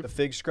se, Mm-hmm. the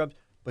fig scrubs,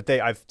 but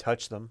I've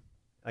touched them.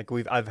 Like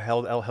I've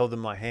held them in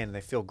my hand and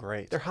they feel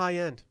great. They're high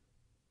end.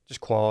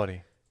 Just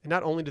quality. And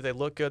not only do they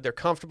look good, they're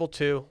comfortable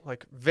too,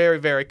 like very,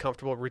 very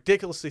comfortable,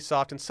 ridiculously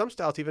soft, and some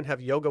styles even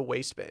have yoga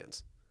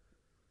waistbands.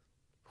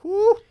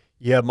 Whoo!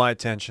 You have my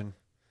attention.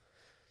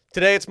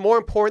 Today, it's more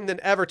important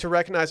than ever to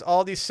recognize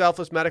all these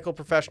selfless medical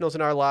professionals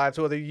in our lives,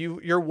 whether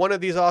you're one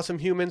of these awesome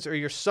humans or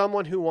you're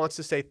someone who wants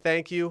to say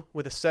thank you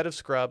with a set of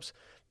scrubs.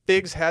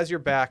 Figs has your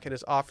back and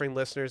is offering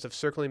listeners of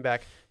Circling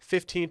Back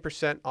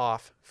 15%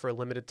 off for a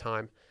limited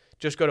time.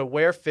 Just go to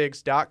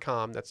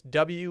wearfigs.com. That's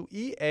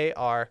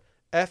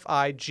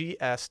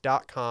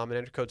WEARFIGS.com and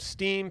enter code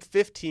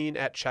STEAM15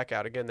 at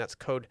checkout. Again, that's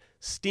code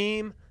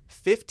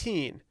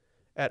STEAM15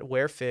 at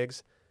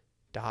wearfigs.com.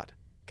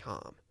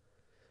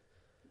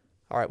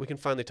 All right, we can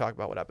finally talk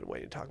about what I've been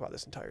waiting to talk about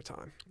this entire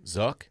time.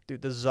 Zuck?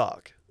 Dude, the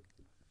Zuck.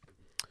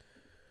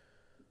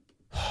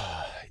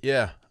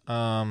 Yeah.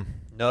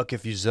 Nuck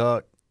if you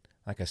Zuck.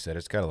 Like I said, I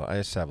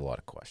just have a lot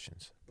of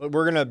questions. But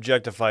we're going to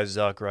objectify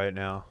Zuck right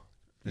now.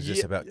 Is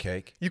this about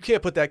cake? You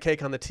can't put that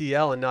cake on the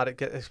TL and not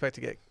expect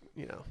to get,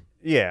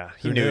 Yeah,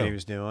 he Who knew knew? what he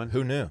was doing.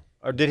 Who knew?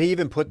 Or did he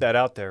even put that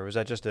out there? Or was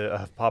that just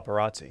a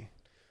paparazzi?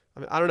 I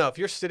mean, I don't know. If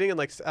you're sitting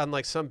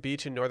on some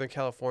beach in Northern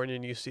California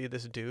and you see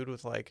this dude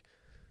with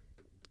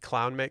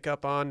clown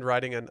makeup on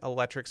riding an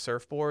electric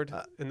surfboard,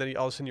 and then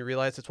all of a sudden you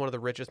realize it's one of the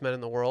richest men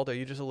in the world, are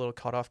you just a little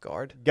caught off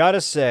guard?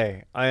 Gotta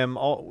say,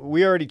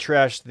 we already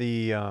trashed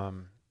the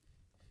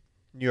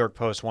New York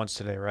Post once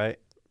today, right?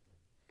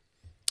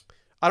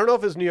 I don't know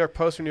if it's New York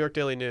Post or New York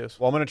Daily News.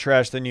 Well, I'm going to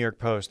trash the New York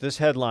Post. This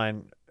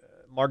headline,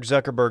 Mark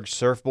Zuckerberg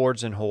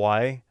surfboards in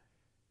Hawaii.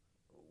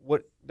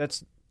 What?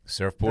 That's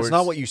Surfboards? That's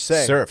not what you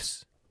say.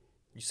 Surfs.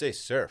 You say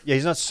surf. Yeah,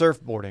 he's not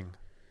surfboarding.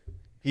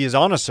 He is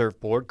on a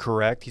surfboard,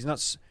 correct. He's not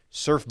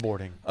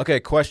surfboarding. Okay,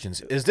 questions.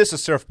 Is this a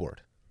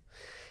surfboard?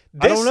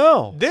 I don't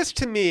know. This,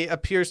 to me,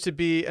 appears to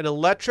be an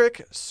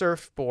electric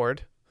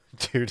surfboard.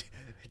 Dude,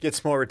 it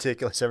gets more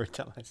ridiculous every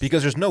time.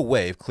 Because there's no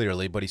wave,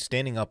 clearly, but he's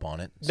standing up on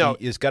it. So No.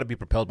 It's got to be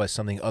propelled by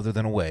something other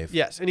than a wave.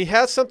 Yes, and he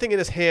has something in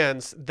his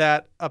hands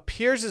that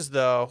appears as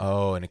though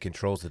Oh, and it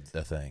controls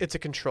the thing. it's a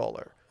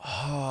controller.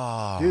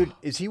 Dude,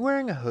 is he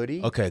wearing a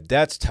hoodie? Okay,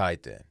 that's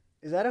tight then.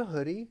 Is that a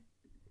hoodie?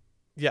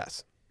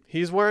 Yes.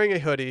 He's wearing a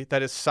hoodie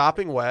that is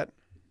sopping wet.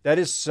 That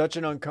is such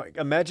an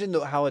imagine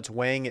how it's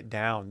weighing it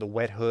down. The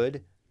wet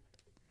hood.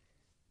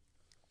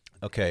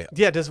 Okay.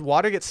 Yeah, does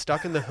water get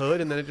stuck in the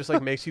hood and then it just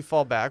like makes you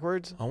fall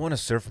backwards? I want a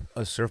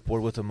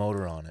surfboard with a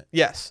motor on it.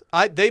 Yes.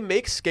 They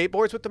make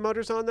skateboards with the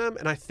motors on them,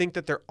 and I think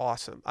that they're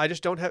awesome. I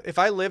just don't have... If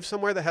I lived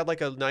somewhere that had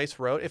like a nice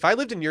road, if I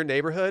lived in your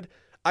neighborhood,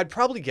 I'd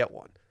probably get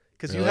one.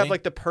 Because you have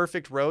like the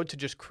perfect road to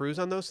just cruise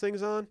on those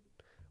things on.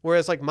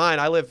 Whereas like mine,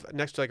 I live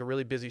next to like a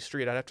really busy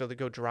street. I'd have to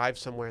go drive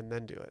somewhere and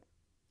then do it.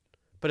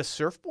 But a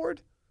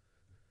surfboard?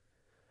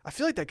 I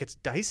feel like that gets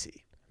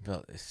dicey.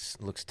 Well, it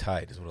looks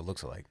tight is what it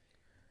looks like.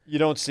 You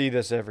don't see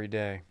this every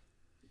day.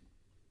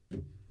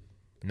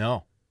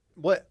 No.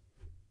 What?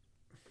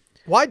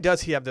 Why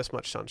does he have this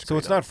much sunscreen? So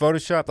it's not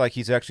Photoshop, like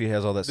he's actually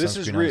has all that This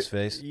is sunscreen on his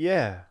face?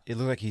 Yeah. It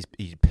looks like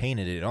he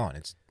painted it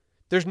on.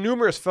 There's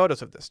numerous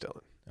photos of this,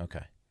 Dylan.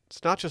 Okay.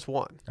 It's not just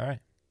one. All right.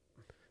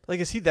 Like,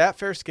 is he that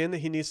fair skinned that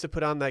he needs to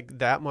put on like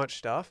that much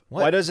stuff?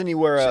 What? Why doesn't he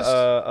wear Just-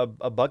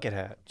 a bucket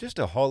hat? Just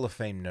a Hall of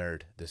Fame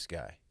nerd, this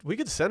guy. We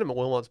could send him a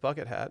Wilmot's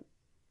bucket hat.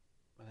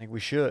 I think we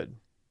should.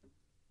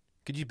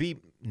 Could you be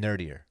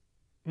nerdier?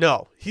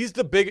 No, he's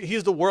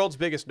the world's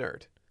biggest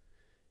nerd.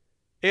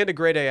 And a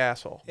grade A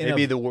asshole.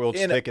 Maybe the world's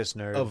thickest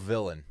nerd. A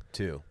villain,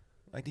 too.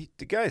 Like,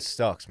 the guy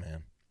sucks,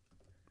 man.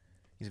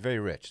 He's very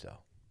rich, though.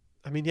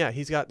 I mean, yeah,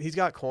 he's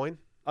got coin.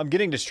 I'm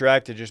getting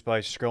distracted just by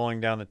scrolling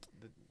down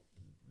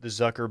the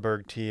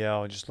Zuckerberg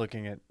TL and just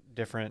looking at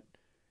different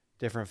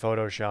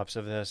photoshops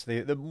of this.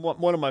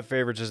 One of my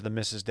favorites is the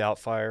Mrs.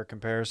 Doubtfire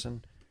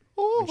comparison.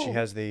 When she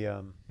has the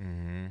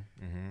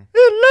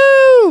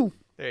hello.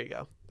 There you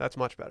go. That's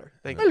much better.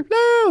 Thank you.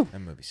 Hello. That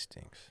movie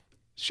stinks.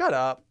 Shut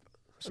up.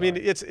 Sorry. I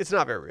mean, it's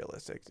not very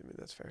realistic. I mean,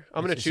 that's fair.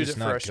 I'm going to It's choose just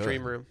it for not our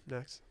stream good. room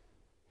next.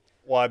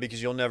 Why?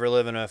 Because you'll never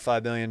live in a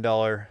 $5 billion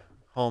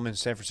home in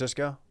San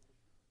Francisco?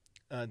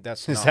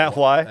 That's Is not that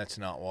why? That's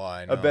not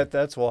why. I No. bet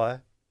that's why.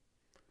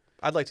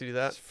 I'd like to do that.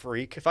 That's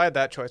freak. If I had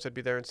that choice, I'd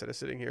be there instead of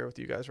sitting here with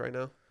you guys right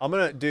now. I'm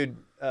going to, dude,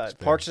 fair.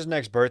 Parks'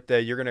 next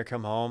birthday, you're going to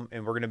come home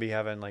and we're going to be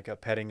having like a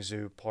petting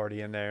zoo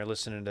party in there,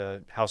 listening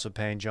to House of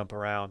Pain jump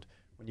around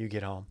when you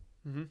get home.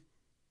 Mm-hmm.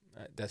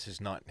 That's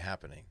just not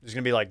happening. There's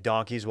going to be like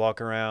donkeys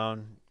walking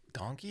around.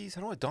 Donkeys?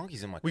 I don't want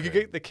donkeys in my We could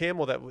crib. get the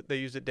camel that they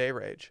used at Day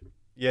Rage.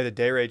 Yeah, the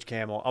Day Rage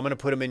camel. I'm going to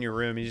put him in your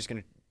room. He's just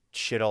going to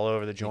shit all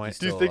over the joint.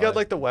 Still Dude, they got alive.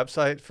 like the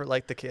website for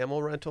like the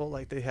camel rental.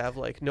 Like they have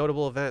like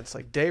notable events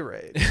like Day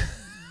Rage.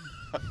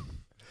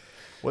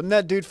 Wasn't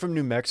that dude from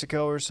New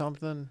Mexico or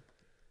something?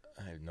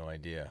 I have no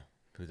idea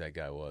who that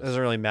guy It was.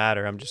 doesn't really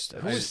matter. I'm just.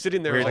 Who was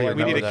sitting there weirdly like,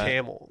 we need a remember that.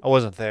 camel? I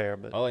wasn't there,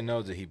 but All I know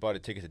is that he bought a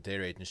ticket to Day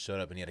Rage and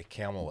showed up and he had a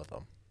camel with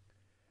him.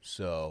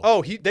 So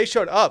Oh, they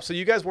showed up. So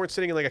you guys weren't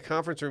sitting in like a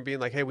conference room being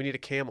like, hey, we need a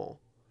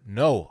camel.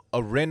 no,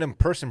 a random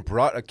person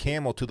brought a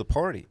camel to the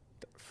party.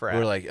 Frat.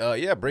 We're like,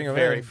 yeah, bring him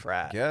Very in.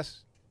 frat.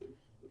 Yes.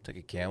 Take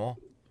a camel.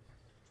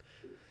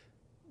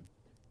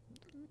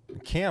 A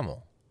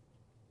camel.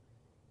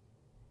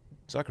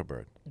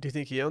 Zuckerberg. Do you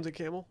think he owns a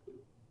camel?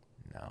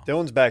 No.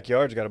 Dylan's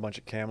backyard's got a bunch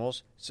of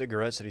camels,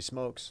 cigarettes that he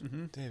smokes.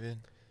 Mm-hmm. David.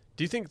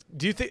 Do you think?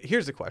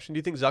 Here's the question: do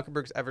you think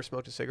Zuckerberg's ever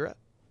smoked a cigarette?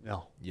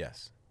 No,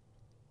 Yes.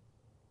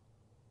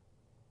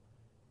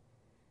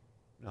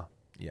 no.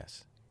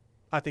 Yes.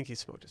 I think he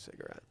smoked a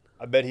cigarette.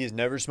 I bet he's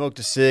never smoked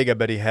a cig. I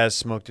bet he has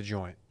smoked a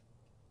joint.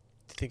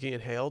 Do you think he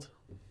inhaled?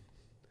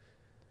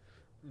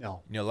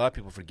 No. You know, a lot of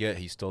people forget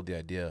he stole the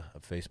idea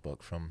of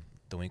Facebook from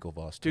the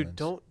Winklevoss Dude,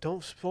 twins.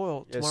 don't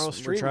spoil Yes, tomorrow's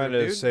we're stream trying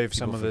room, to dude. save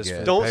some People of this for forget.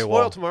 the Don't paywall.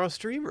 spoil tomorrow's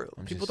stream room.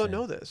 I'm People just don't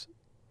saying. know this.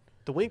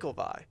 The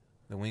Winklevie.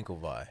 The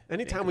Winklevi.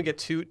 Anytime we get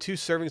two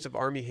servings of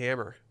Army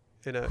Hammer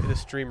in a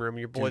stream room,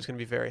 your boy's gonna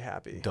be very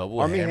happy. Double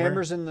Army hammer?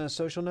 Hammer's in the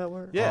Social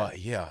Network? Yeah.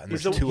 Yeah. And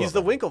He's there's two he's of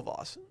the them.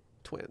 Winklevoss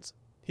twins.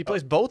 He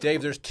plays both.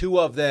 Dave, there's two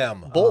of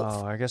them. both.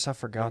 Oh, I guess I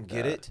forgot Don't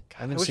get that. it?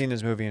 I haven't I wish- seen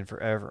this movie in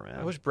forever, man.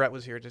 I wish Brett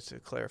was here just to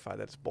clarify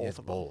that it's both It's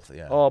of them. both,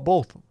 yeah. Oh,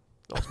 both. No,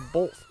 it's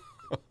both.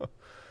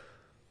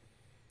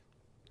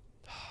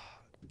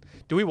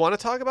 Do we want to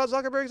talk about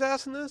Zuckerberg's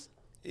ass in this?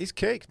 He's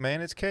cake,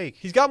 man. It's cake.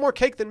 He's got more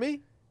cake than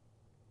me,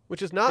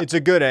 which is not. It's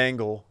a good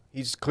angle.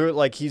 He's clear,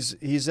 like he's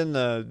in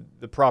the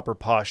proper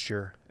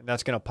posture, and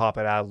that's gonna pop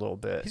it out a little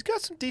bit. He's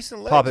got some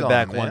decent legs Pop it on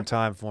back him, one man.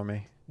 time for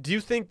me. Do you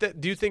think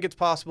it's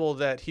possible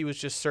that he was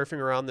just surfing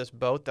around this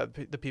boat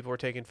that the people were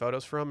taking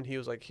photos from, and he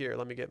was like, "Here,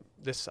 let me get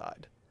this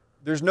side."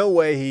 There's no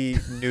way he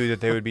knew that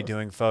they would be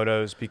doing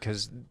photos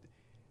because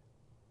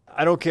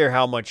I don't care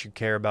how much you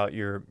care about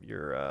your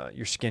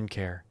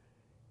skincare.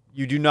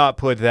 You do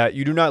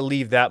not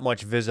leave that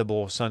much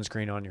visible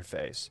sunscreen on your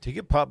face. Did he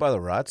get popped by the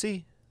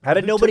Razzie? How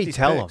did Who took nobody these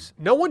tell him? pics?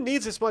 No one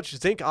needs this much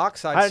zinc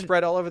oxide How did-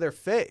 spread all over their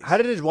face. How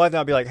did his wife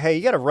not be like, "Hey,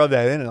 you got to rub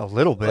that in a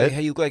little bit"? Like,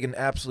 hey, you look like an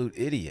absolute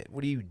idiot.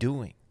 What are you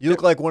doing? You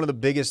look like one of the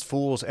biggest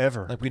fools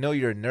ever. Like, we know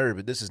you're a nerd,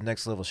 but this is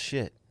next level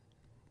shit.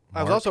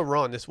 I was Mark. also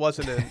wrong. This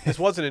wasn't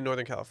in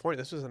Northern California.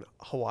 This was in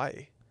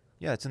Hawaii.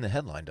 Yeah, it's in the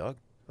headline, dog.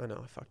 I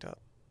know. I fucked up.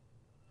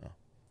 Oh.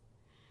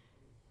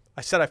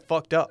 I said I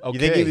fucked up. You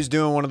think he Okay. was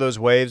doing one of those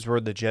waves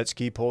where the jet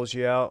ski pulls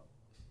you out?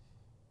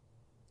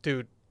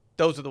 Dude,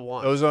 Those are the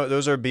ones.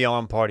 Those are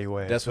beyond party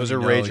waves. Those are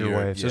when you know rager you're-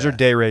 waves. yeah. Those are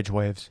day rage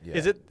waves. Yeah.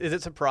 Is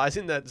it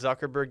surprising that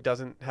Zuckerberg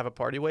doesn't have a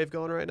party wave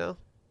going right now?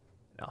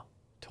 No.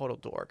 Total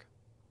dork.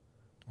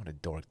 What a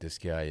dork this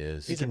guy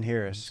is. He can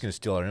hear He's us. gonna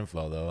steal our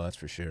info though. That's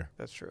for sure.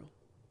 That's true.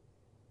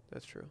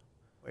 That's true.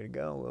 Way to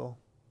go, Will.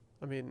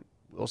 I mean,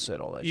 Will said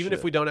all that. even shit.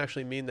 if we don't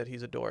actually mean that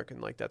he's a dork and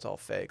like that's all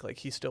fake, like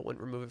he still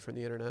wouldn't remove it from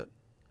the internet.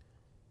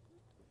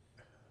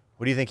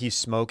 What do you think he's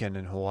smoking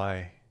in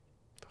Hawaii?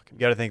 You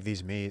got to think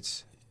these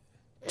meats.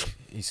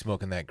 He's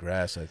smoking that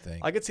grass, I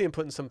think. I could see him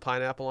putting some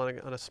pineapple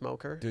on a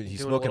smoker. Dude, he's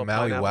doing a smoking little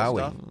Maui pineapple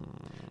Wowie.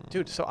 stuff.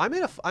 Dude, so I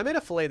made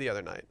a fillet the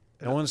other night.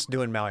 No one's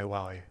doing Maui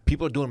Wowie.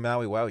 People are doing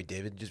Maui Wowie,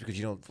 David, just because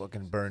you don't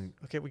fucking burn.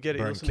 Okay, we get it.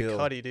 You Burn, listen kill. to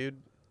Cuddy,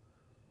 dude.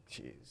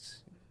 Jeez.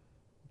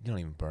 You don't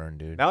even burn,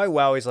 dude. Maui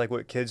Wowie's like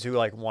what kids who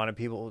like wanted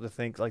people to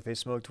think like they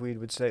smoked weed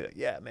would say.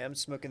 Yeah, man, I'm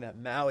smoking that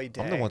Maui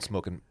dank. I'm the one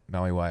smoking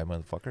Maui Wowie,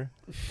 motherfucker.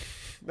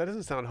 That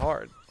doesn't sound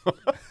hard.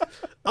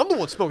 I'm the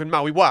one smoking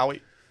Maui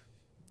Wowie.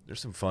 There's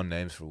some fun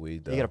names for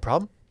weed, though. You got a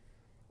problem?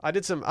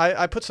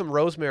 I put some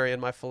rosemary in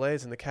my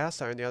fillets in the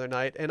cast iron the other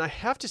night, and I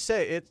have to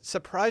say it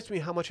surprised me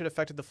how much it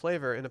affected the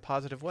flavor in a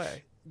positive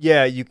way.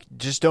 Yeah, you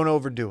just don't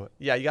overdo it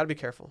Yeah, you got to be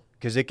careful.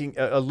 because it can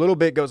a little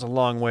bit goes a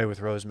long way with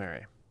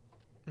rosemary.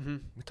 Mm-hmm.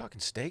 We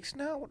talking steaks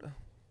now? What the-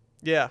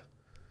 Yeah.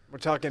 We're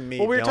talking meat.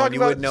 Well, we were Dylan. talking You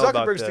about wouldn't know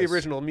about Zuckerberg's the this.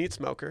 original meat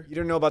smoker. You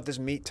don't know about this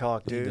meat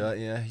talk, dude.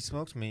 Yeah, he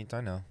smokes meat.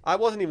 I know. I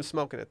wasn't even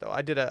smoking it though.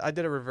 I did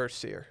a reverse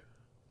sear.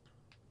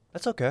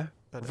 That's okay.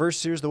 I know. Reverse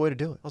sear's the way to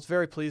do it. I was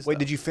very pleased. Wait, though.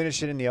 did you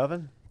finish it in the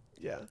oven?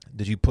 Yeah.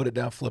 Did you put it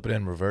down, flip it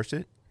in, reverse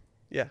it?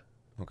 Yeah,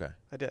 Okay.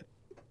 I did.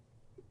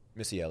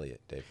 Missy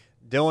Elliott, Dave.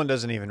 Dylan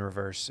doesn't even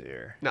reverse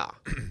sear. Nah.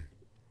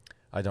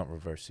 I don't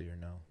reverse sear,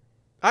 no.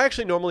 I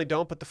actually normally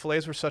don't, but the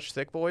fillets were such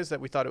thick boys that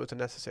we thought it was a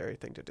necessary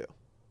thing to do.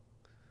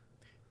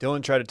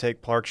 Dylan tried to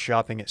take Park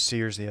shopping at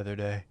Sears the other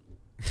day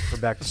for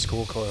back to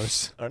school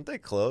clothes. Aren't they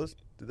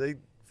closed? Did they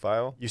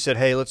file? You said,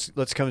 "Hey, let's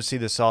come see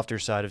the softer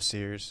side of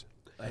Sears."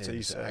 That's what you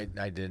I said.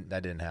 didn't.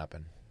 That didn't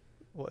happen.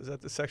 What is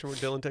that? The section where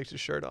Dylan takes his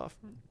shirt off?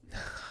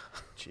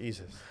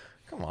 Jesus.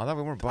 Come on, I thought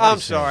we weren't body I'm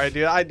shaming. sorry,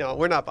 dude. I know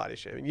we're not body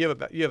shaming. You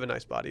have a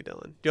nice body,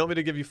 Dylan. Do you want me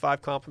to give you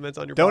 5 compliments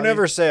on your Don't body?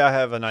 ever say I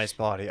have a nice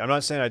body. I'm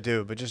not saying I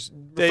do, but just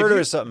Dave, refer to you-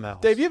 it as something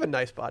else. Dave, you have a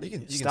nice body. You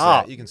can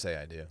Stop. Say, you can say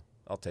I do.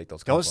 I'll take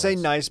those. Don't say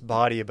compliments. nice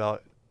body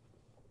about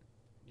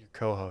your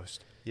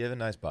co-host. You have a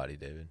nice body,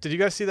 David. Did you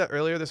guys see that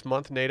earlier this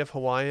month? Native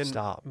Hawaiian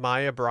Stop.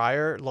 Maya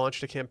Breyer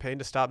launched a campaign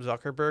to stop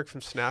Zuckerberg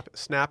from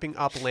snapping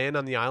up land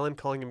on the island,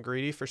 calling him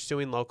greedy for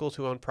suing locals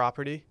who own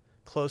property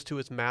close to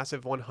his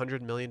massive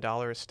 $100 million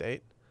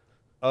estate.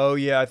 Oh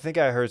yeah, I think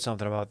I heard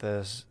something about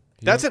this.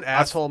 That's an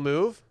asshole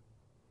move.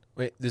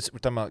 Wait, we're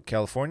talking about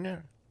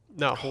California?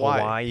 No,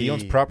 Hawaii. He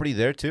owns property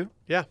there too?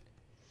 Yeah.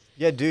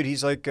 Yeah, dude,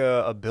 he's like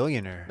a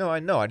billionaire. No, I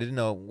know. I didn't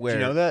know where.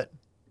 Did you know that?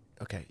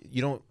 Okay,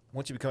 you don't.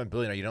 Once you become a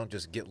billionaire, you don't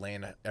just get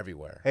land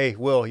everywhere. Hey,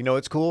 Will, you know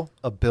what's cool?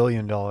 $1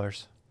 billion.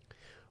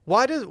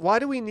 Why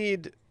do we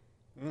need?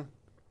 Mhm.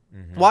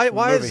 Why is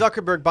Movie.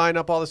 Zuckerberg buying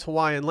up all this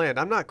Hawaiian land?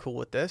 I'm not cool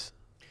with this.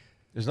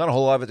 There's not a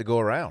whole lot of it to go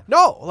around.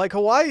 No, like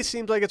Hawaii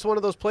seems like it's one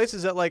of those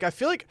places that like I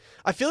feel like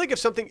if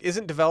something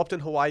isn't developed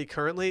in Hawaii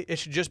currently, it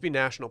should just be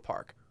national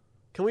park.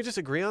 Can we just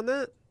agree on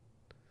that?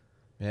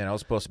 Man, I was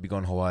supposed to be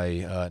going to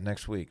Hawaii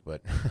next week,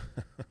 but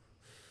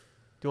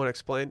Do you want to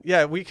explain?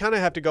 Yeah, we kind of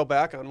have to go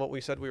back on what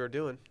we said we were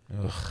doing.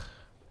 ugh.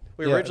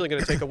 We were Yeah. originally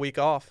going to take a week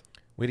off.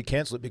 We had to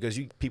cancel it because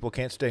you people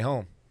can't stay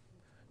home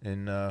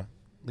and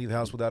leave the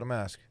house without a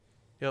mask.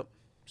 Yep.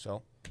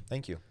 So,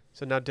 thank you.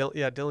 So now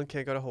Dylan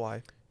can't go to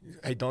Hawaii.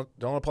 Hey, don't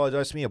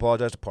apologize to me.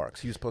 Apologize to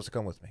Parks. He was supposed to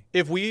come with me.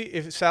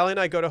 If Sally and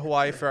I go to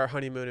Hawaii for our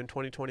honeymoon in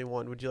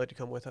 2021, would you like to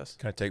come with us?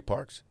 Can I take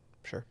Parks?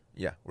 Sure.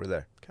 Yeah, we're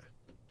there.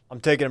 I'm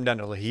taking him down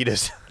to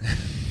Lajitas.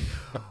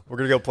 We're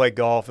going to go play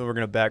golf, and we're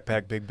going to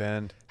backpack Big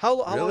Bend. How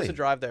long Really? is the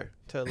drive there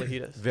to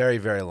Lajitas? Very,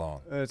 very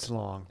long. It's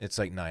long. It's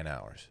like 9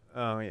 hours.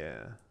 Oh,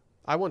 yeah.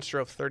 I once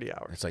drove 30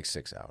 hours. It's like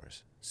 6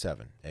 hours.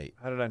 7, 8.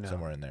 How did I know?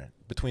 Somewhere in there.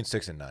 Between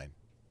 6 and 9.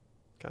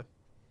 Okay.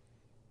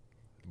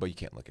 But you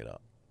can't look it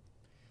up.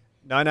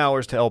 9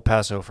 hours to El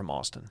Paso from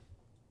Austin.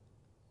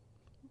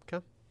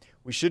 Okay.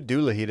 We should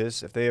do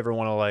Lajitas if they ever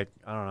want to, like,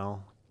 I don't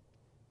know,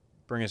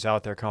 bring us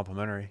out there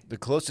complimentary. The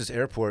closest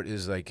airport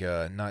is like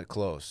not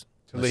close.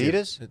 To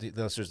Lajitas?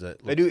 Unless there's a,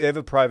 They have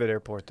a private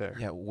airport there.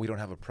 Yeah, we don't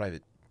have a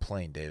private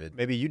plane, David.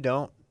 Maybe you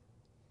don't,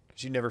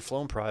 because you've never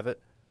flown private.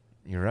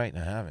 You're right, I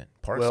haven't.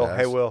 Parks Will, has.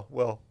 hey,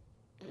 Will.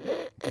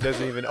 He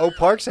doesn't even. Oh,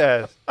 Parks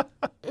has.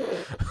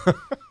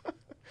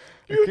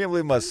 I can't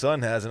believe my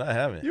son has and I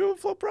haven't. You haven't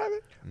flown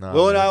private? No,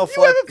 Will and man. I'll You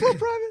fly. haven't flown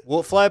private?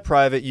 We'll fly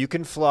private. You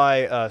can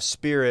fly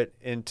Spirit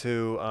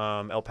into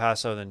El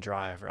Paso, then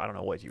drive. Or I don't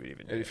know what you would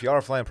even do. If y'all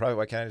are flying private,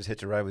 why can't I just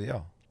hitch a ride with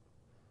y'all?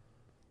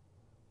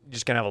 You're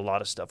just gonna have a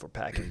lot of stuff. We're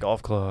packing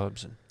golf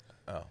clubs and.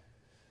 Oh.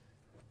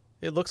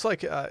 It looks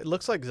like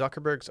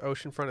Zuckerberg's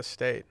oceanfront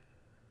estate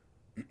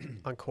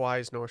on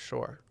Kauai's North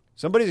Shore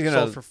Somebody's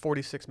gonna sold for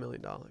 $46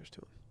 million to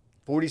him.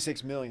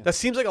 46 million. That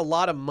seems like a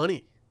lot of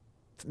money.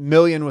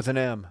 Million with an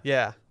M.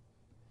 Yeah.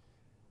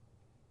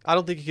 I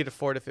don't think he could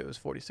afford it if it was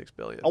 $46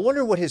 billion. I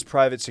wonder what his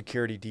private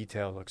security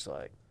detail looks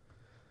like.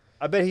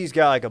 I bet he's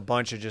got like a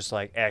bunch of just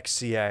like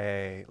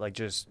ex-CIA, like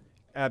just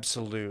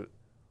absolute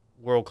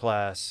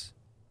world-class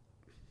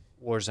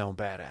Warzone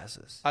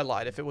badasses. I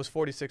lied. If it was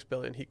 $46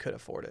 billion, he could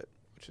afford it,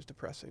 which is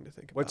depressing to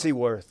think about. What's he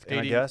worth? Can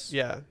I guess?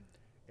 Yeah.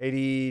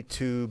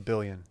 $82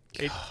 billion.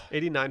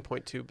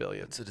 89.2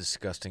 billion. That's a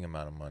disgusting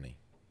amount of money.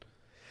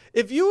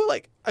 If you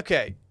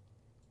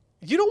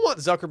you don't want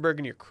Zuckerberg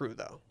in your crew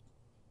though.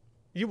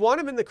 You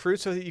want him in the crew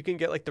so that you can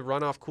get like the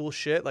runoff cool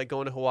shit, like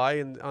going to Hawaii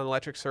and on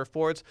electric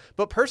surfboards.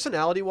 But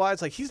personality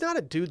wise, like he's not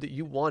a dude that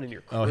you want in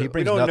your crew. Oh, he We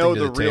brings don't nothing know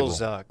to the the real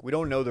table. Zuck. We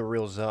don't know the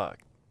real Zuck.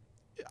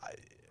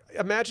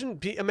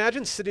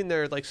 Imagine sitting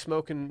there like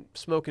smoking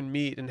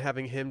meat and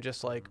having him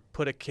just like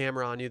put a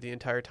camera on you the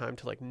entire time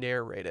to like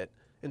narrate it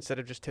instead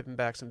of just tipping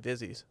back some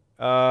vizzies.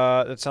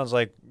 That sounds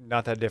like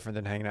not that different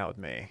than hanging out with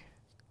me.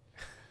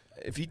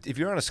 If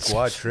you're on a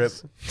squad trip,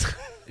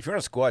 with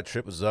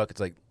Zuck, it's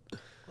like,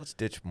 let's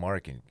ditch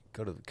Mark and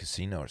go to the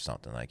casino or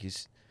something. Like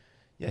he's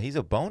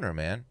a boner,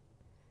 man.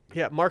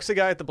 Yeah, Mark's the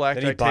guy at the Then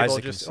he blackjack buys table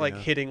the just casino. like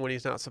hitting when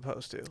he's not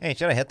supposed to. Hey,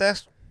 should I hit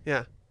this?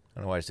 Yeah. I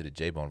don't know why I just did a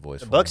J-Bone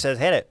voice. The for book him. says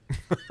hit it.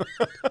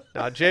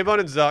 Nah, J-Bone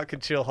and Zuck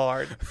could chill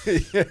hard.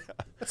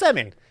 What's that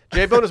mean?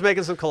 J-Bone was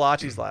making some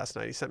kolaches last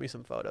night. He sent me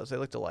some photos. They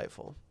look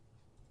delightful.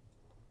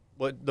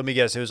 What? Let me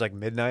guess. It was like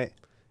midnight.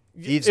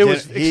 He eats It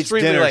was he eats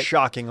extremely dinner late.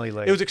 shockingly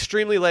late. It was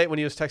extremely late when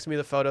he was texting me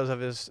the photos of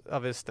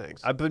his things.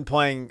 I've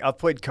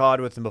played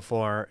COD with him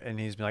before, and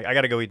he's been like, "I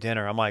got to go eat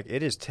dinner." I'm like,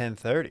 "It is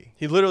 10:30."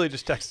 He literally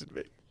just texted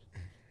me.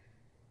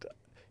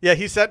 Yeah,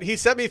 he sent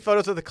me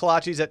photos of the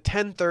kolaches at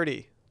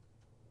 10:30.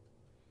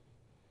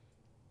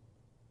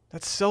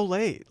 That's so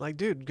late. Like,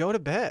 dude, go to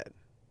bed.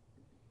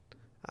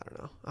 I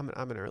don't know.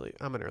 I'm an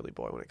early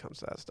boy when it comes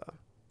to that stuff.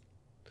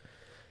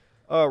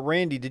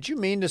 Randy, did you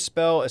mean to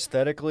spell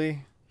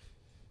aesthetically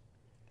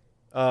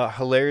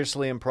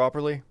hilariously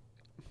improperly?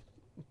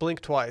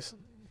 Blink twice.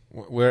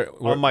 Where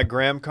On my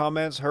Graham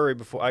comments? Hurry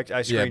before I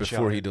screenshot yeah,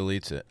 before it. he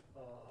deletes it.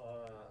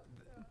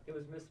 It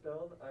was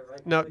misspelled.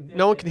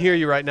 No one can hear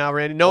you right now,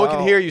 Randy. No one can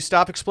Wow. hear you.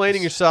 Stop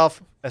explaining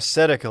yourself.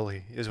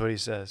 Aesthetically is what he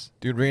says.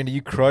 Dude, Randy,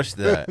 you crushed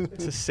that.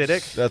 It's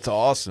acidic. That's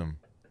awesome.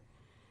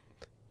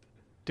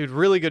 Dude,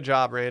 really good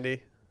job,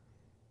 Randy.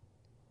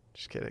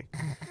 Just kidding.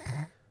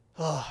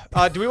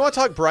 Do we want to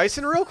talk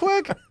Bryson real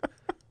quick?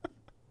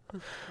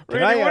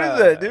 Randy, what is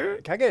that,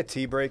 dude? Can I get a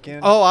tea break in?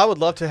 Oh, I would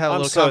love to have a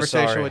I'm little so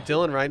conversation sorry. with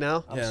Dylan right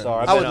now. I'm Yeah.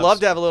 sorry. I would love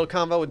to have a little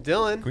convo with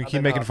Dylan. Can we I've keep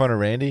been making up. fun of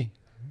Randy?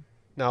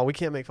 No, we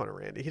can't make fun of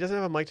Randy. He doesn't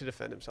have a mic to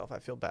defend himself. I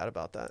feel bad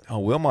about that. Oh,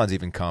 Wilmon's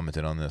even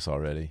commented on this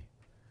already.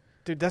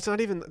 Dude, that's not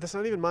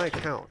even my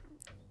account.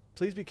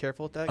 Please be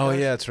careful with that. Oh, guys.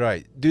 yeah, that's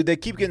right. Dude, they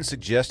keep getting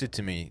suggested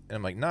to me, and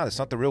I'm like, nah, that's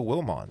not the real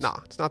Wilmon's. Nah,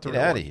 it's not the Get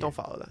real outta one. here. Don't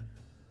follow that.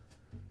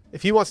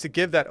 If he wants to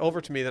give that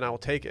over to me, then I will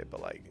take it.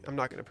 But like, I'm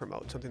not going to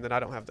promote something that I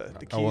don't have the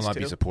keys I will not to.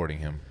 be supporting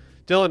him.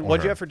 Dylan, or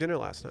what'd you her. have for dinner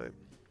last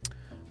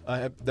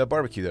night? The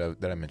barbecue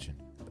that I mentioned.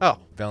 Oh,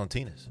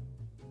 Valentina's.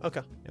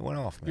 okay. It went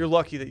off, man. You're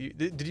lucky that you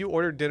did you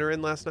order dinner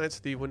in last night so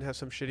that you wouldn't have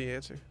some shitty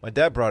answer. My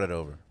dad brought it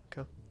over.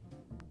 Okay.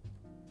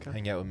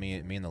 Hang out with me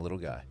and the little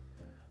guy.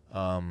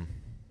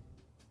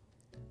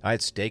 I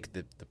had steak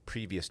the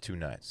previous 2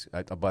 nights.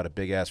 I bought a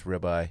big-ass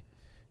ribeye,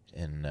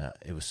 and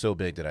it was so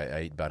big that I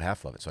ate about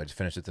half of it, so I just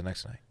finished it the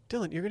next night.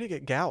 Dylan, you're going to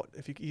get gout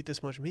if you eat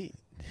this much meat.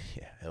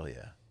 Yeah, hell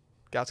yeah.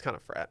 Gout's kind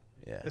of frat.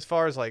 Yeah. As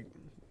far as like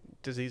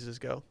diseases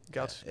go,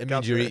 gout's It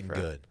gout's means you're very eating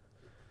frat. good.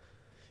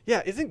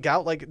 Yeah, isn't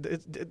gout like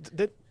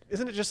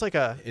isn't it just like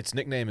a Its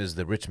nickname is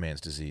the rich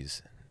man's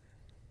disease.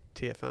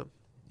 TFM?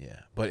 Yeah,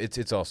 but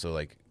it's also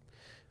like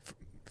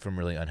from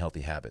really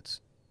unhealthy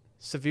habits.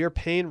 Severe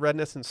pain,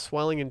 redness, and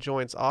swelling in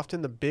joints,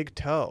 often the big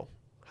toe.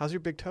 How's your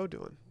big toe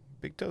doing?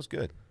 Big toe's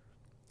good.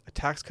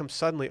 Attacks come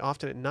suddenly,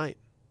 often at night.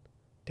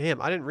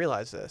 Damn, I didn't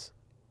realize this.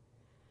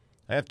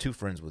 I have 2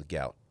 friends with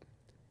gout.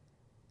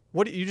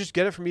 What, you just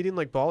get it from eating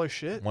like baller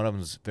shit? One of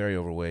them's very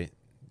overweight.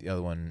 The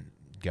other one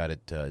got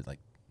it like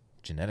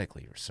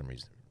genetically or some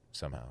reason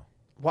somehow.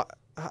 What?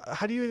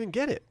 How do you even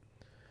get it?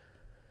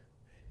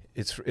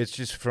 It's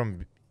just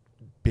from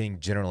being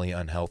generally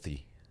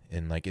unhealthy,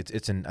 and like I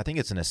think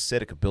it's an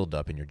acidic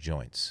buildup in your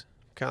joints.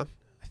 Okay.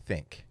 I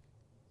think.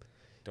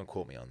 Don't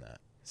quote me on that.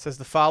 It says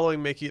the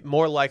following make you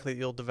more likely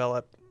you'll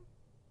develop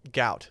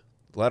gout: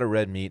 A lot of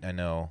red meat, I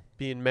know.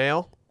 being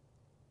male,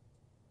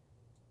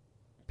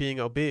 being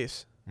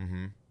obese,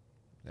 Mm-hmm.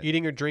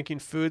 eating or drinking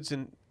foods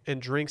and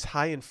drinks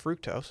high in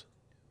fructose,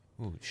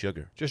 Ooh,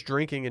 sugar. just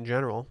drinking in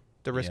general.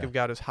 The risk Yeah. of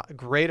gout is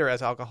greater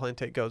as alcohol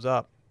intake goes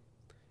up.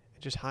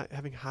 Just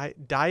having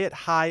diet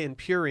high in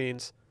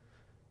purines,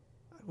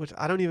 which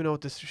I don't even know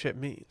what this shit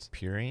means.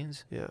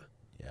 Purines? Yeah.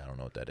 Yeah, I don't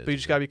know what that is. But you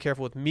just got to be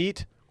careful with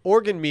meat,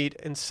 organ meat,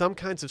 and some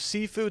kinds of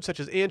seafood such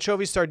as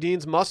anchovies,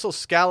 sardines, mussels,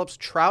 scallops,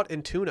 trout,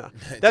 and tuna.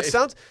 That Dave-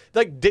 sounds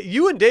like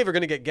you and Dave are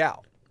going to get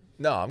gout.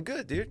 No, I'm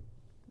good, dude.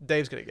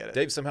 Dave's going to get it.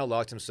 Dave somehow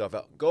locked himself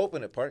out. Go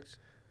open it, Parks.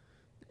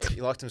 He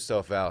locked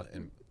himself out,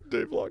 and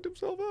Dave locked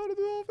himself out of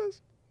the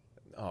office.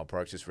 Oh,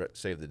 Parks just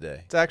saved the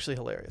day. It's actually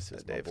hilarious.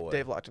 That's my Dave boy.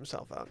 Dave locked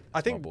himself out. I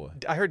my think boy.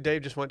 I heard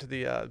Dave just went to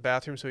the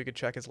bathroom so he could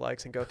check his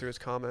likes and go through his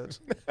comments.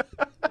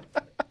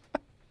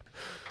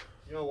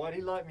 Yo, why'd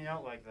he lock me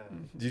out like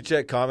that? Do you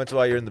check comments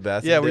while you're in the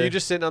bathroom? Yeah, were you Dave?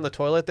 just sitting on the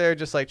toilet there,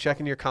 just like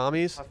checking your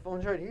commies? My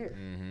phone's right here.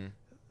 Mm-hmm.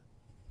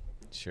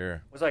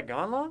 Sure. Was I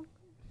gone long?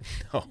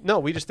 No,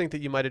 we just think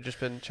that you might have just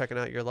been checking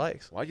out your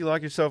likes. Why'd you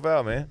lock yourself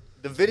out, man?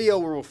 The video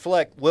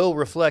will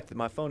reflect that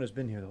my phone has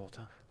been here the whole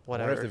time. I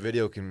wonder Whatever. if the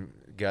video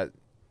got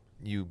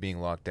you being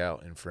locked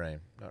out in frame.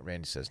 Not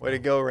Randy says no. Way to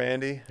go,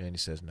 Randy. Randy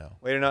says no.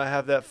 Way to not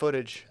have that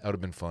footage. That would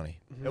have been funny.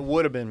 It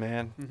would have been,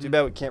 man. Too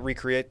bad we can't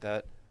recreate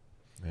that.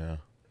 Yeah.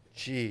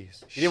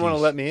 Jeez. He didn't want to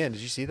Sheesh. let me in.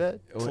 Did you see that?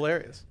 It's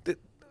hilarious.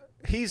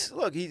 He's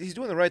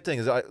doing the right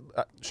thing.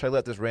 Should I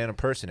let this random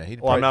person in?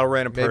 Well, I'm not a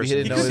random maybe person.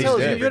 He He didn't could know he tell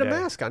was you dead. you had a Every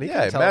day. mask on. He Yeah,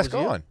 couldn't tell it mask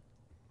was you. on.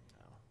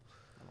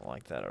 I don't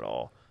like that at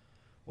all.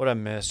 What I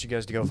missed? You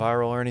guys to go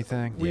viral or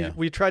anything? Yeah.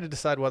 We tried to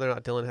decide whether or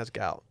not Dylan has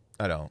gout.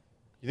 I don't.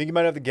 You think you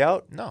might have the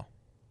gout? No.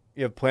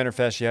 You have plantar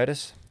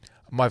fasciitis?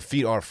 My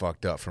feet are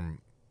fucked up from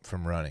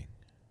running.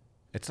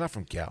 It's not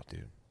from gout,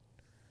 dude.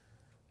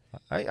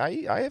 I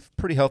have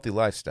a pretty healthy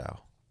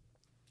lifestyle.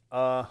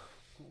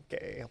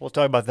 Okay. We'll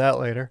talk about that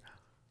later.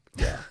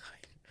 Yeah.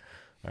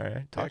 All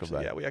right. Talk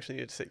about it. We actually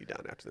need to sit you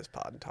down after this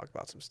pod and talk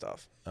about some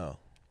stuff. Oh.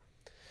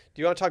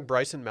 Do you want to talk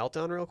Bryson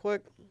meltdown real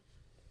quick?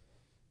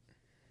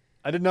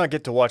 I did not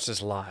get to watch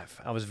this live.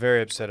 I was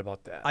very upset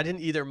about that. I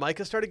didn't either.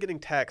 Micah started getting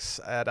texts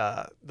at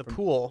the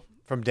pool.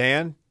 From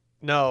Dan?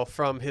 No,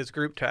 from his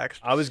group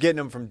text. I was getting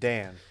them from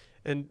Dan.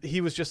 And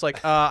he was just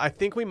like, I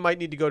think we might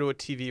need to go to a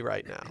TV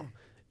right now.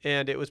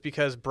 And it was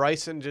because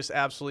Bryson just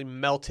absolutely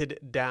melted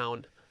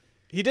down.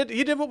 He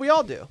did what we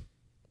all do.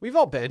 We've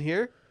all been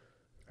here.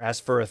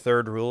 Asked for a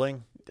third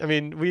ruling. I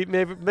mean, we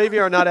maybe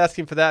are not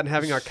asking for that and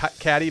having our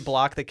caddy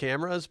block the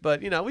cameras,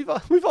 but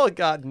we've all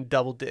gotten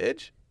double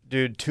dig.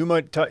 Dude, too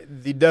much.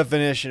 The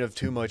definition of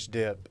too much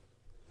dip.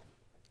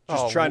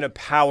 Just trying to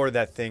power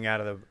that thing out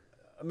of the.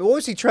 I mean, what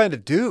was he trying to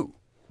do?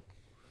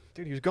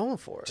 Dude, he was going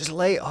for it. Just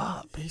lay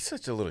up. He's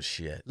such a little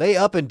shit. Lay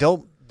up and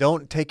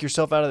don't take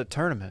yourself out of the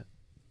tournament.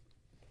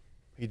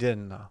 He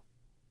didn't though.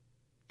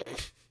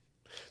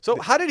 So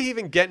how did he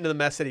even get into the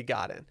mess that he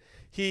got in?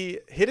 He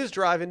hit his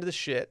drive into the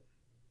shit.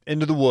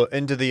 Into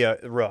the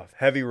rough,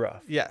 heavy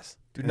rough. Yes.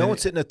 Dude, no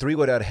one's hitting a three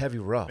without a heavy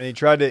rough. And he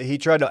tried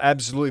to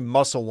absolutely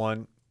muscle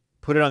one,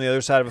 put it on the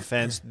other side of a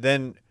fence,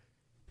 then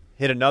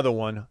hit another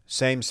one,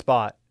 same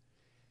spot.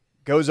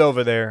 Goes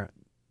over there,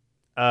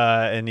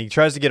 and he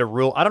tries to get a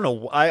rule. I don't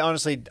know. I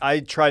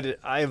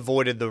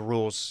avoided the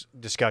rules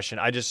discussion.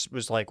 I just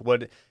was like,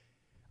 what?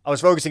 I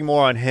was focusing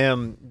more on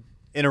him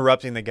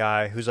interrupting the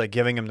guy who's like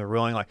giving him the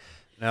ruling. Like,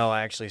 no,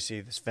 I actually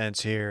see this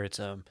fence here. It's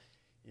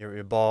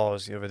your ball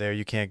is over there.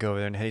 You can't go over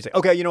there. And he's like,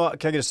 okay, you know what?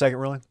 Can I get a second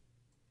ruling?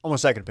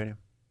 Almost second opinion.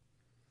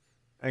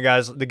 And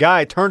guys, the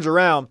guy turns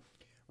around,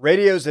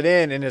 radios it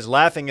in, and is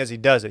laughing as he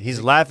does it.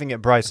 He's laughing at I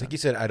Bryson. think he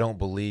said, "I don't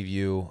believe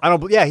you.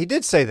 Yeah, he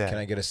did say that. Can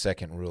I get a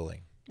second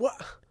ruling?"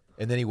 What?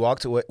 And then he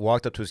walked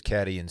up to his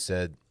caddy and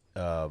said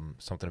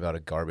something about a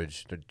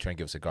garbage. They're trying to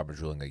give us a garbage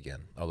ruling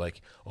again.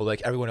 Like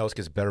everyone else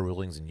gets better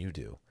rulings than you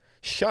do.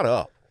 Shut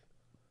up.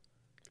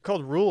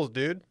 Called rules,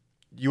 dude.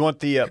 You want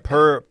the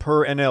per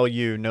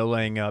NLU, no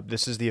laying up.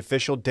 This is the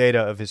official data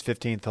of his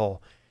 15th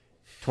hole.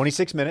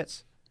 26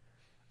 minutes,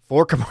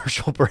 4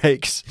 commercial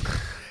breaks,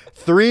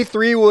 3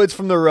 3-woods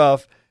from the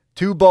rough,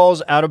 2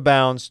 balls out of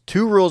bounds,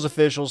 2 rules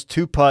officials,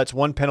 2 putts,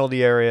 1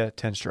 penalty area,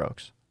 10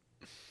 strokes.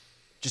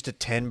 Just a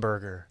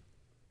 10-burger.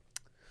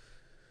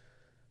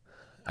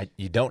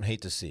 You don't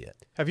hate to see it.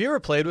 Have you ever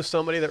played with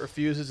somebody that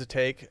refuses to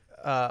take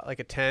like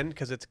a 10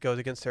 because it goes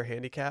against their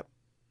handicap?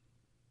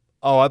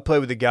 Oh, I played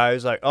with a guy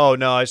who's like, oh,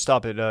 no, I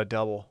stop at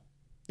double.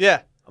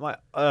 Yeah. I'm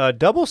like,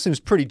 double seems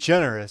pretty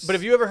generous. But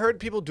have you ever heard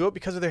people do it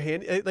because of their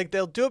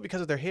they'll do it because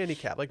of their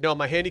handicap. Like, no,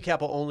 my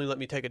handicap will only let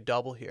me take a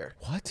double here.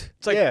 What?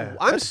 It's like, Yeah,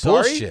 I'm that's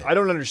sorry. bullshit. I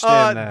don't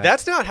understand that.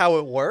 That's not how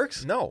it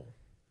works. No.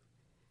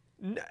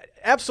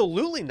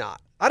 Absolutely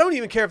not. I don't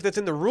even care if that's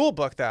in the rule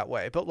book that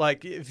way. But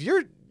like, if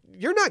you're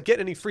not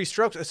getting any free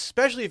strokes,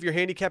 especially if your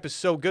handicap is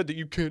so good that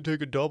you can't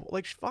take a double.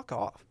 Like, fuck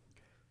off.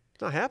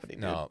 It's not happening.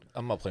 No,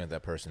 I'm not playing with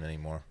that person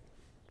anymore.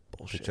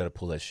 Bullshit. To try to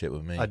pull that shit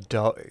with me.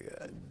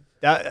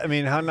 I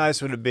mean, how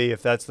nice would it be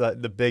if that's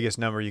the biggest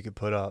number you could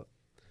put up?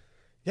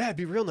 Yeah, it'd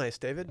be real nice,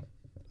 David.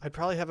 I'd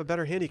probably have a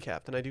better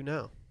handicap than I do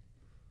now.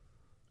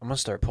 I'm going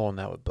to start pulling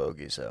that with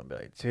bogeys. I'll be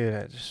like, dude,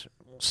 I just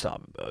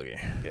stop at bogey.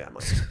 Yeah,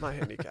 my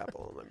handicap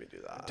won't let me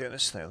do that. Doing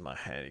this thing with my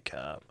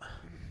handicap.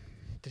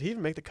 Did he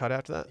even make the cut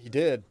after that? He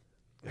did.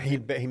 He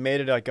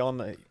made it like on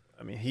the.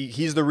 I mean,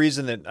 he's the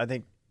reason that I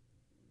think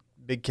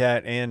Big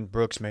Cat and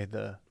Brooks made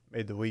the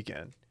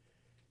weekend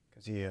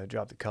because he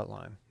dropped the cut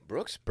line.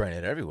 Brooks spraying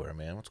it everywhere,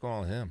 man. What's going on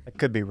with him? I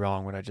could be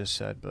wrong what I just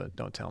said, but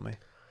don't tell me.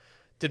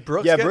 Did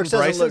Brooks Yeah, get Brooks in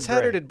doesn't Bryson's look head,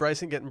 or great. did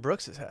Bryson get in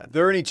Brooks's head?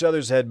 They're in each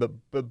other's head,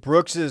 but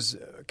Brooks is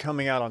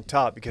coming out on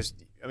top because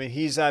I mean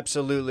he's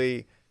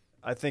absolutely.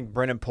 I think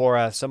Brendan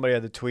Porath. Somebody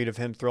had the tweet of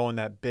him throwing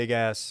that big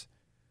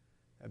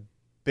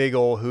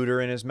old hooter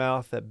in his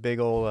mouth. That big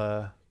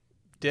old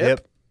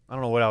Dip? I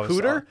don't know what I was.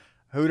 Hooter?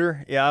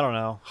 Hooter? Yeah, I don't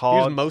know. He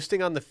was Hog.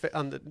 mosting on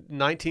the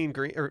 19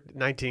 green or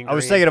 19. I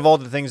was thinking of all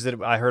the things that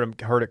I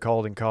heard it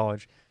called in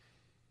college,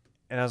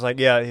 and I was like,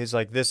 yeah. He's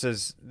like, this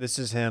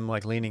is him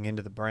like leaning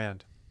into the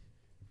brand.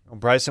 Well,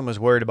 Bryson was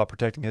worried about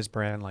protecting his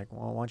brand. Like,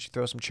 well, why don't you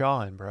throw some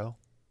chaw in, bro?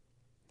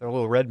 Throw a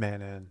little Red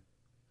Man in.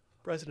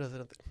 President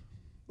of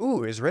the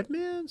Ooh, is Red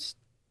Man's?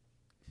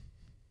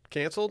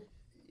 canceled.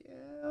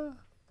 Yeah.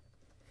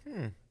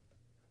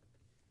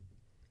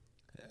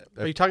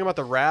 Are you talking about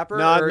the rapper,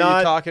 Not- or are not-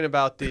 you talking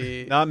about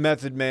the? Not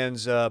Method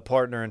Man's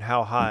partner in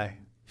How High.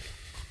 I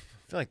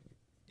feel like,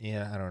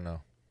 yeah, I don't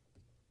know.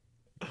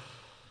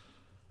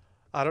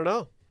 I don't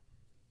know.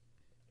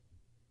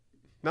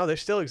 No, they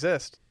still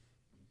exist.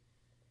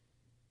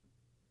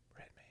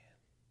 Red Man.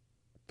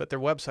 But their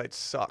website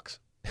sucks.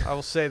 I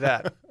will say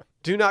that.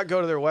 Do not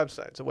go to their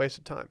website. It's a waste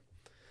of time.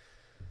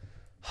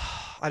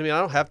 I mean, I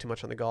don't have too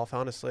much on the golf,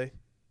 honestly.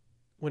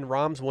 When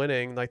Rahm's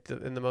winning,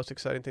 and the most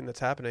exciting thing that's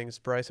happening is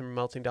Bryson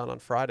melting down on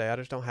Friday. I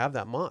just don't have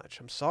that much.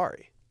 I'm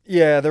sorry.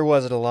 Yeah, there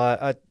wasn't a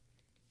lot.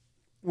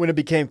 When it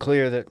became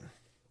clear that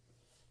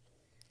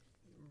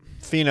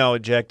Finau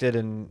ejected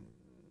and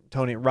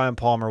Ryan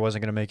Palmer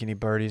wasn't going to make any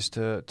birdies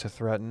to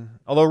threaten.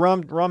 Although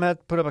Rahm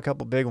had put up a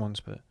couple big ones,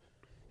 but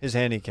his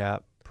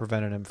handicap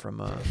prevented him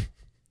from.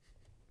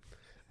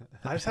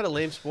 I just had a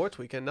lame sports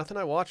weekend. Nothing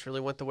I watched really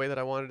went the way that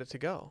I wanted it to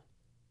go.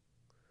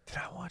 Did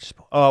I watch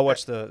sport? Oh, I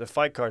watched the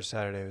fight card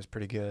Saturday. It was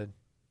pretty good.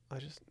 I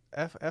just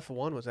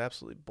F1 was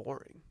absolutely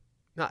boring.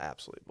 Not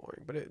absolutely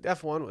boring, but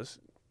F1 was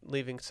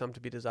leaving some to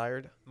be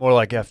desired. More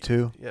like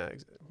F2. Yeah,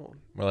 well,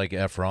 More like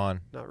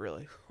Efron. not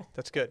really.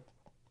 That's good.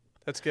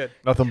 That's good.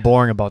 Nothing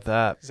boring about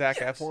that. Zach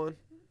F1.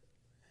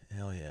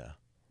 Hell yeah.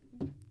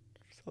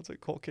 Sounds like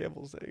Cole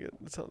Campbell saying it.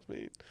 That sounds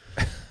mean.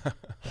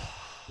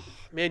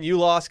 Man, you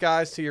lost,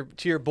 guys, to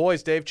your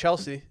boys, Dave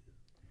Chelsea.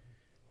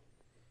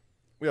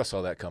 We all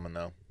saw that coming,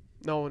 though.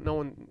 No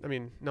one. I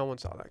mean, no one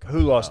saw that Who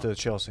coming. lost to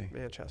Chelsea?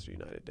 Manchester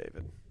United,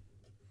 David.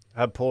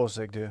 How'd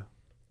Pulisic do?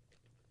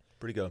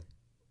 Pretty good.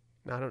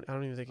 No, I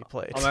don't even think he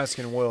played. I'm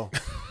asking Will.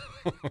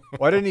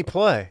 Why didn't he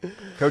play?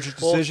 Coach's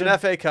Well, it's decision? an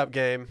FA Cup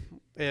game,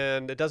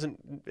 and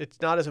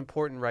it's not as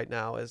important right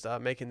now as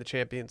making the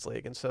Champions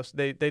League, and so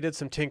they did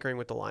some tinkering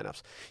with the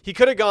lineups. He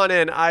could have gone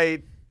in.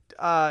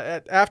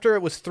 After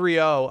it was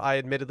 3-0, I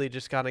admittedly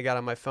just kind of got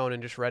on my phone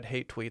and just read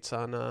hate tweets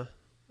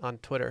on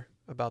Twitter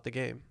about the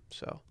game.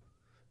 So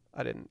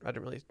I didn't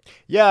really.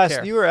 Yeah,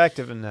 care. you were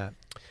active in that.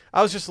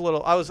 I was just a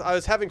little. I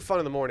was having fun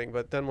in the morning,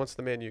 but then once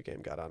the Man U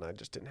game got on, I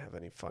just didn't have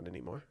any fun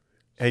anymore.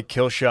 Hey,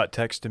 Killshot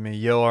texted me,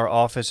 yo, our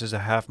office is a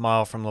half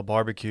mile from La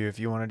Barbecue if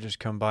you want to just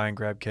come by and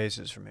grab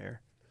cases from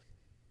here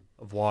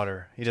of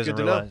water. He doesn't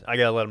good to know. realize. I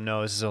got to let him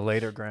know this is a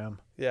later gram.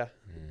 Yeah.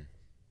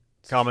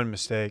 Common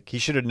mistake. He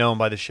should have known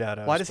by the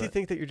shadows. Why does he but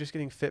think that you're just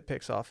getting fit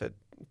pics off at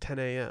 10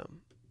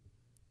 a.m.?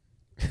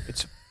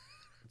 It's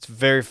a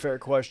very fair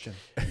question.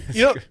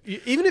 You know,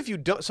 even if you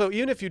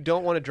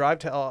don't want to drive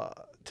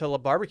to La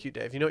Barbecue,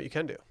 Dave, you know what you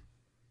can do?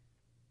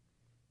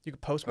 You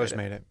could Postmate it.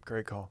 Postmate it.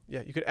 Great call.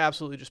 Yeah, you could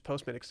absolutely just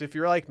Postmate it. Because if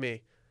you're like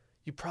me,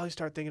 you probably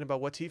start thinking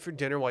about what to eat for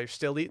dinner while you're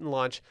still eating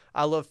lunch.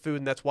 I love food,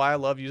 and that's why I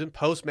love using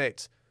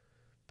Postmates.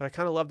 But I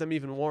kind of love them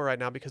even more right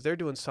now because they're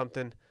doing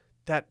something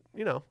that,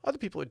 other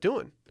people are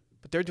doing,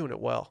 but they're doing it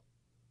well.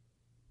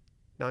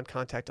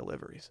 Non-contact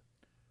deliveries.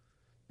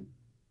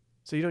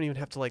 So you don't even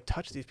have to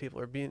touch these people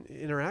or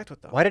interact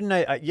with them. Why didn't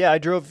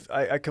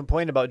I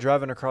complained about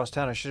driving across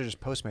town. I should have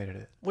just Postmated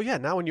it. Well, yeah,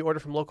 now when you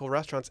order from local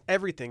restaurants,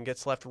 everything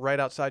gets left right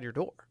outside your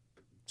door.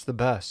 It's the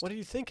best. What are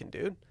you thinking,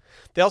 dude?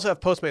 They also have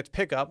Postmates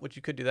Pickup, which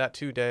you could do that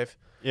too, Dave.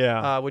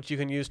 Yeah. Which you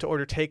can use to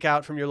order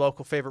takeout from your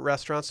local favorite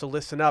restaurants. So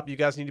listen up. You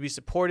guys need to be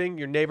supporting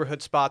your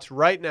neighborhood spots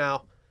right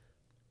now.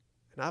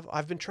 And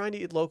I've been trying to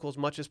eat local as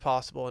much as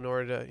possible in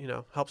order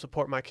to, help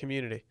support my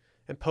community.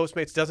 And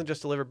Postmates doesn't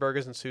just deliver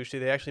burgers and sushi.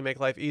 They actually make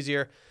life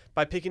easier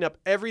by picking up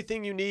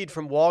everything you need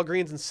from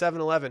Walgreens and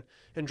 7-Eleven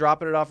and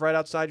dropping it off right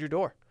outside your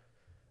door.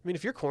 I mean,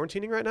 if you're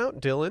quarantining right now,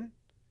 Dylan,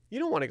 you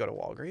don't want to go to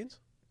Walgreens.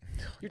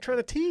 You're trying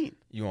to teen.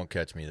 You won't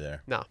catch me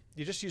there. No,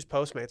 you just use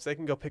Postmates. They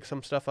can go pick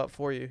some stuff up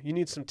for you. You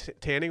need some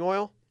tanning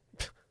oil?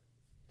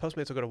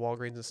 Postmates will go to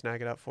Walgreens and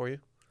snag it out for you.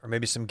 Or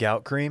maybe some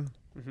gout cream.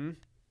 Mm-hmm.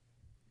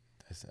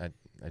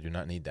 I do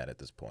not need that at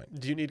this point.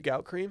 Do you need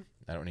gout cream?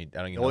 I don't even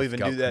We'll know if even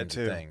gout do that cream's a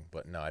too. thing,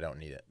 but no, I don't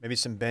need it. Maybe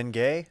some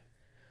Bengay.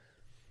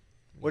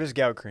 What is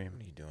gout cream?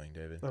 What are you doing,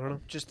 David? I don't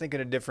know. Just thinking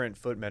of different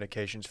foot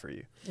medications for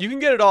you. You can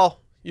get it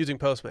all using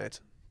Postmates.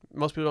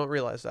 Most people don't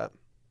realize that.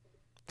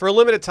 For a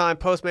limited time,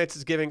 Postmates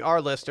is giving our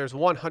listeners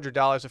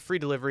 $100 of free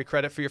delivery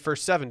credit for your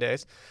first 7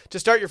 days. To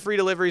start your free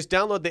deliveries,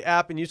 download the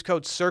app and use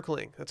code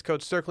CIRCLING. That's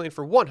code CIRCLING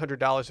for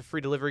 $100 of free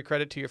delivery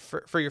credit to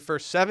for your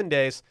first 7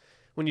 days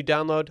when you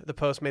download the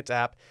Postmates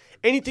app.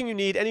 Anything you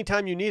need,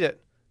 anytime you need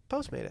it,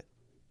 Postmate it.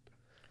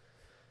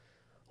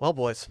 Well,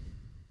 boys,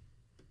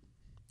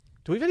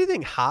 do we have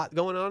anything hot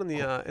going on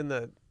in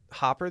the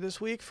hopper this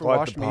week for Quite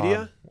Washed the pod.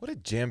 Media? What a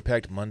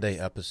jam-packed Monday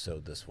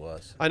episode this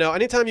was. I know.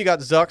 Anytime you got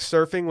Zuck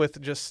surfing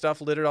with just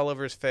stuff littered all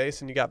over his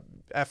face, and you got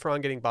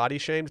Efron getting body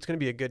shamed. It's going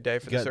to be a good day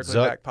for the You got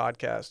Circling Back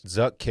podcast.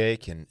 Zuck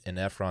Cake and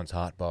Efron's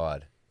hot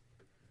bod.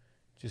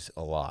 Just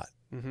a lot.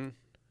 Mm-hmm.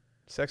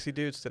 Sexy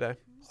dudes today.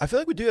 I feel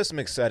like we do have some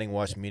exciting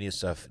Watch Media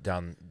stuff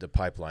down the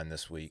pipeline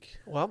this week.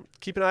 Well,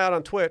 keep an eye out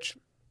on Twitch.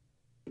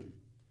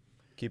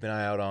 Keep an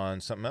eye out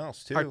on something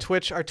else too. Our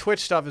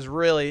Twitch stuff is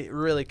really,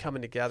 really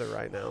coming together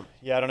right now.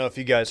 Yeah, I don't know if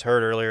you guys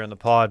heard earlier in the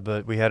pod,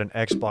 but we had an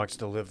Xbox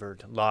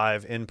delivered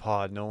live in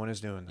pod. No one is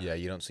doing that. Yeah,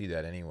 you don't see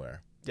that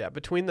anywhere. Yeah,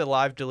 between the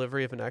live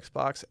delivery of an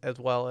Xbox as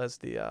well as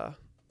the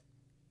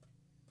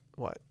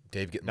what?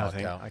 Dave getting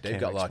Nothing. locked I out. Dave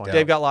can't got locked explain. out.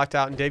 Dave got locked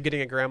out, and Dave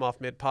getting a gram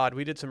off mid-pod.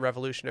 We did some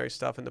revolutionary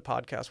stuff in the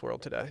podcast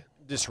world today.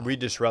 We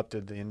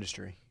disrupted the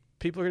industry.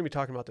 People are going to be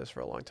talking about this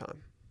for a long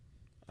time.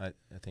 I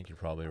think you're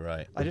probably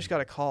right. I just got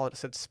a call. It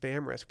said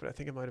spam risk, but I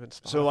think it might have been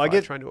Spotify So I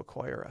get- trying to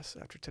acquire us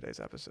after today's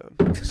episode.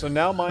 So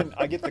now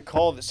I get the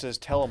call that says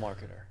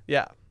telemarketer,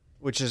 Yeah.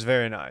 which is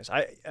very nice.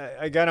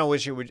 I kind of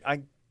wish it would.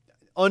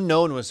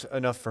 Unknown was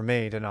enough for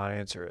me to not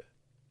answer it.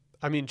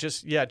 I mean,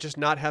 just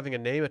not having a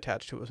name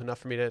attached to it was enough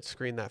for me to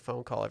screen that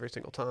phone call every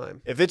single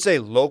time. If it's a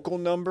local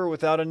number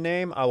without a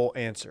name, I will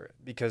answer it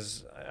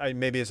because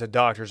maybe it's a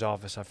doctor's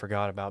office I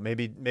forgot about.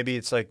 Maybe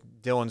it's like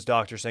Dylan's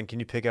doctor saying, "Can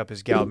you pick up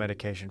his gout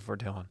medication for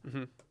Dylan?"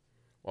 Mm-hmm.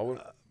 Why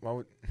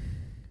would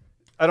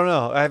I don't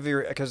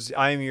know. Because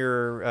I am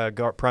your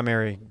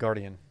primary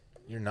guardian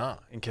you're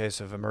not? in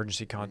case of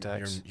emergency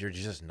contacts. You're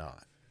just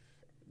not.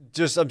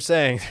 I'm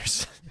saying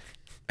there's.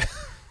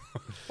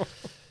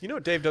 You know,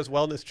 Dave does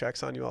wellness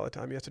checks on you all the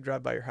time. He has to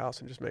drive by your house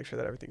and just make sure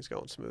that everything's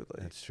going smoothly.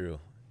 That's true.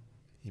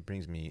 He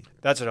brings me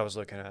That's what I was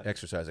looking at.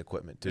 exercise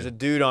equipment too. There's a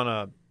dude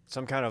on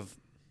some kind of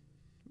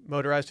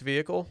Motorized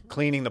vehicle.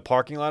 cleaning the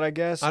parking lot, I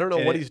guess. I don't know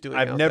And what he's doing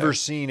I've out never there.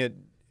 seen it.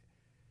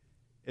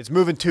 It's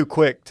moving too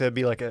quick to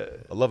be like I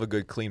love a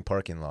good clean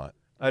parking lot.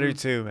 I do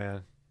too,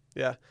 man.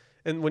 Yeah.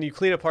 And when you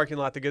clean a parking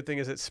lot, the good thing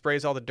is it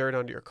sprays all the dirt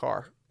onto your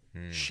car.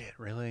 Hmm. Shit,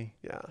 really?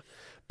 Yeah.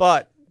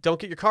 But don't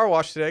get your car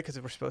washed today because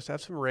we're supposed to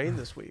have some rain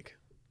this week.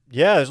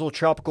 Yeah, there's a little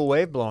tropical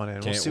wave blowing in.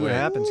 We'll Can't see what wait.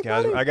 happens,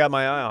 guys. I got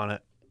my eye on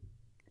it.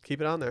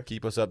 Keep it on there.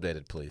 Keep us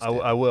updated, please.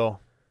 I will.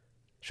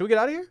 Should we get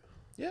out of here?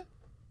 Yeah.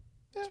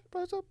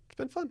 It's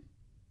been fun.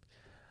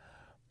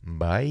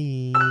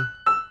 Bye.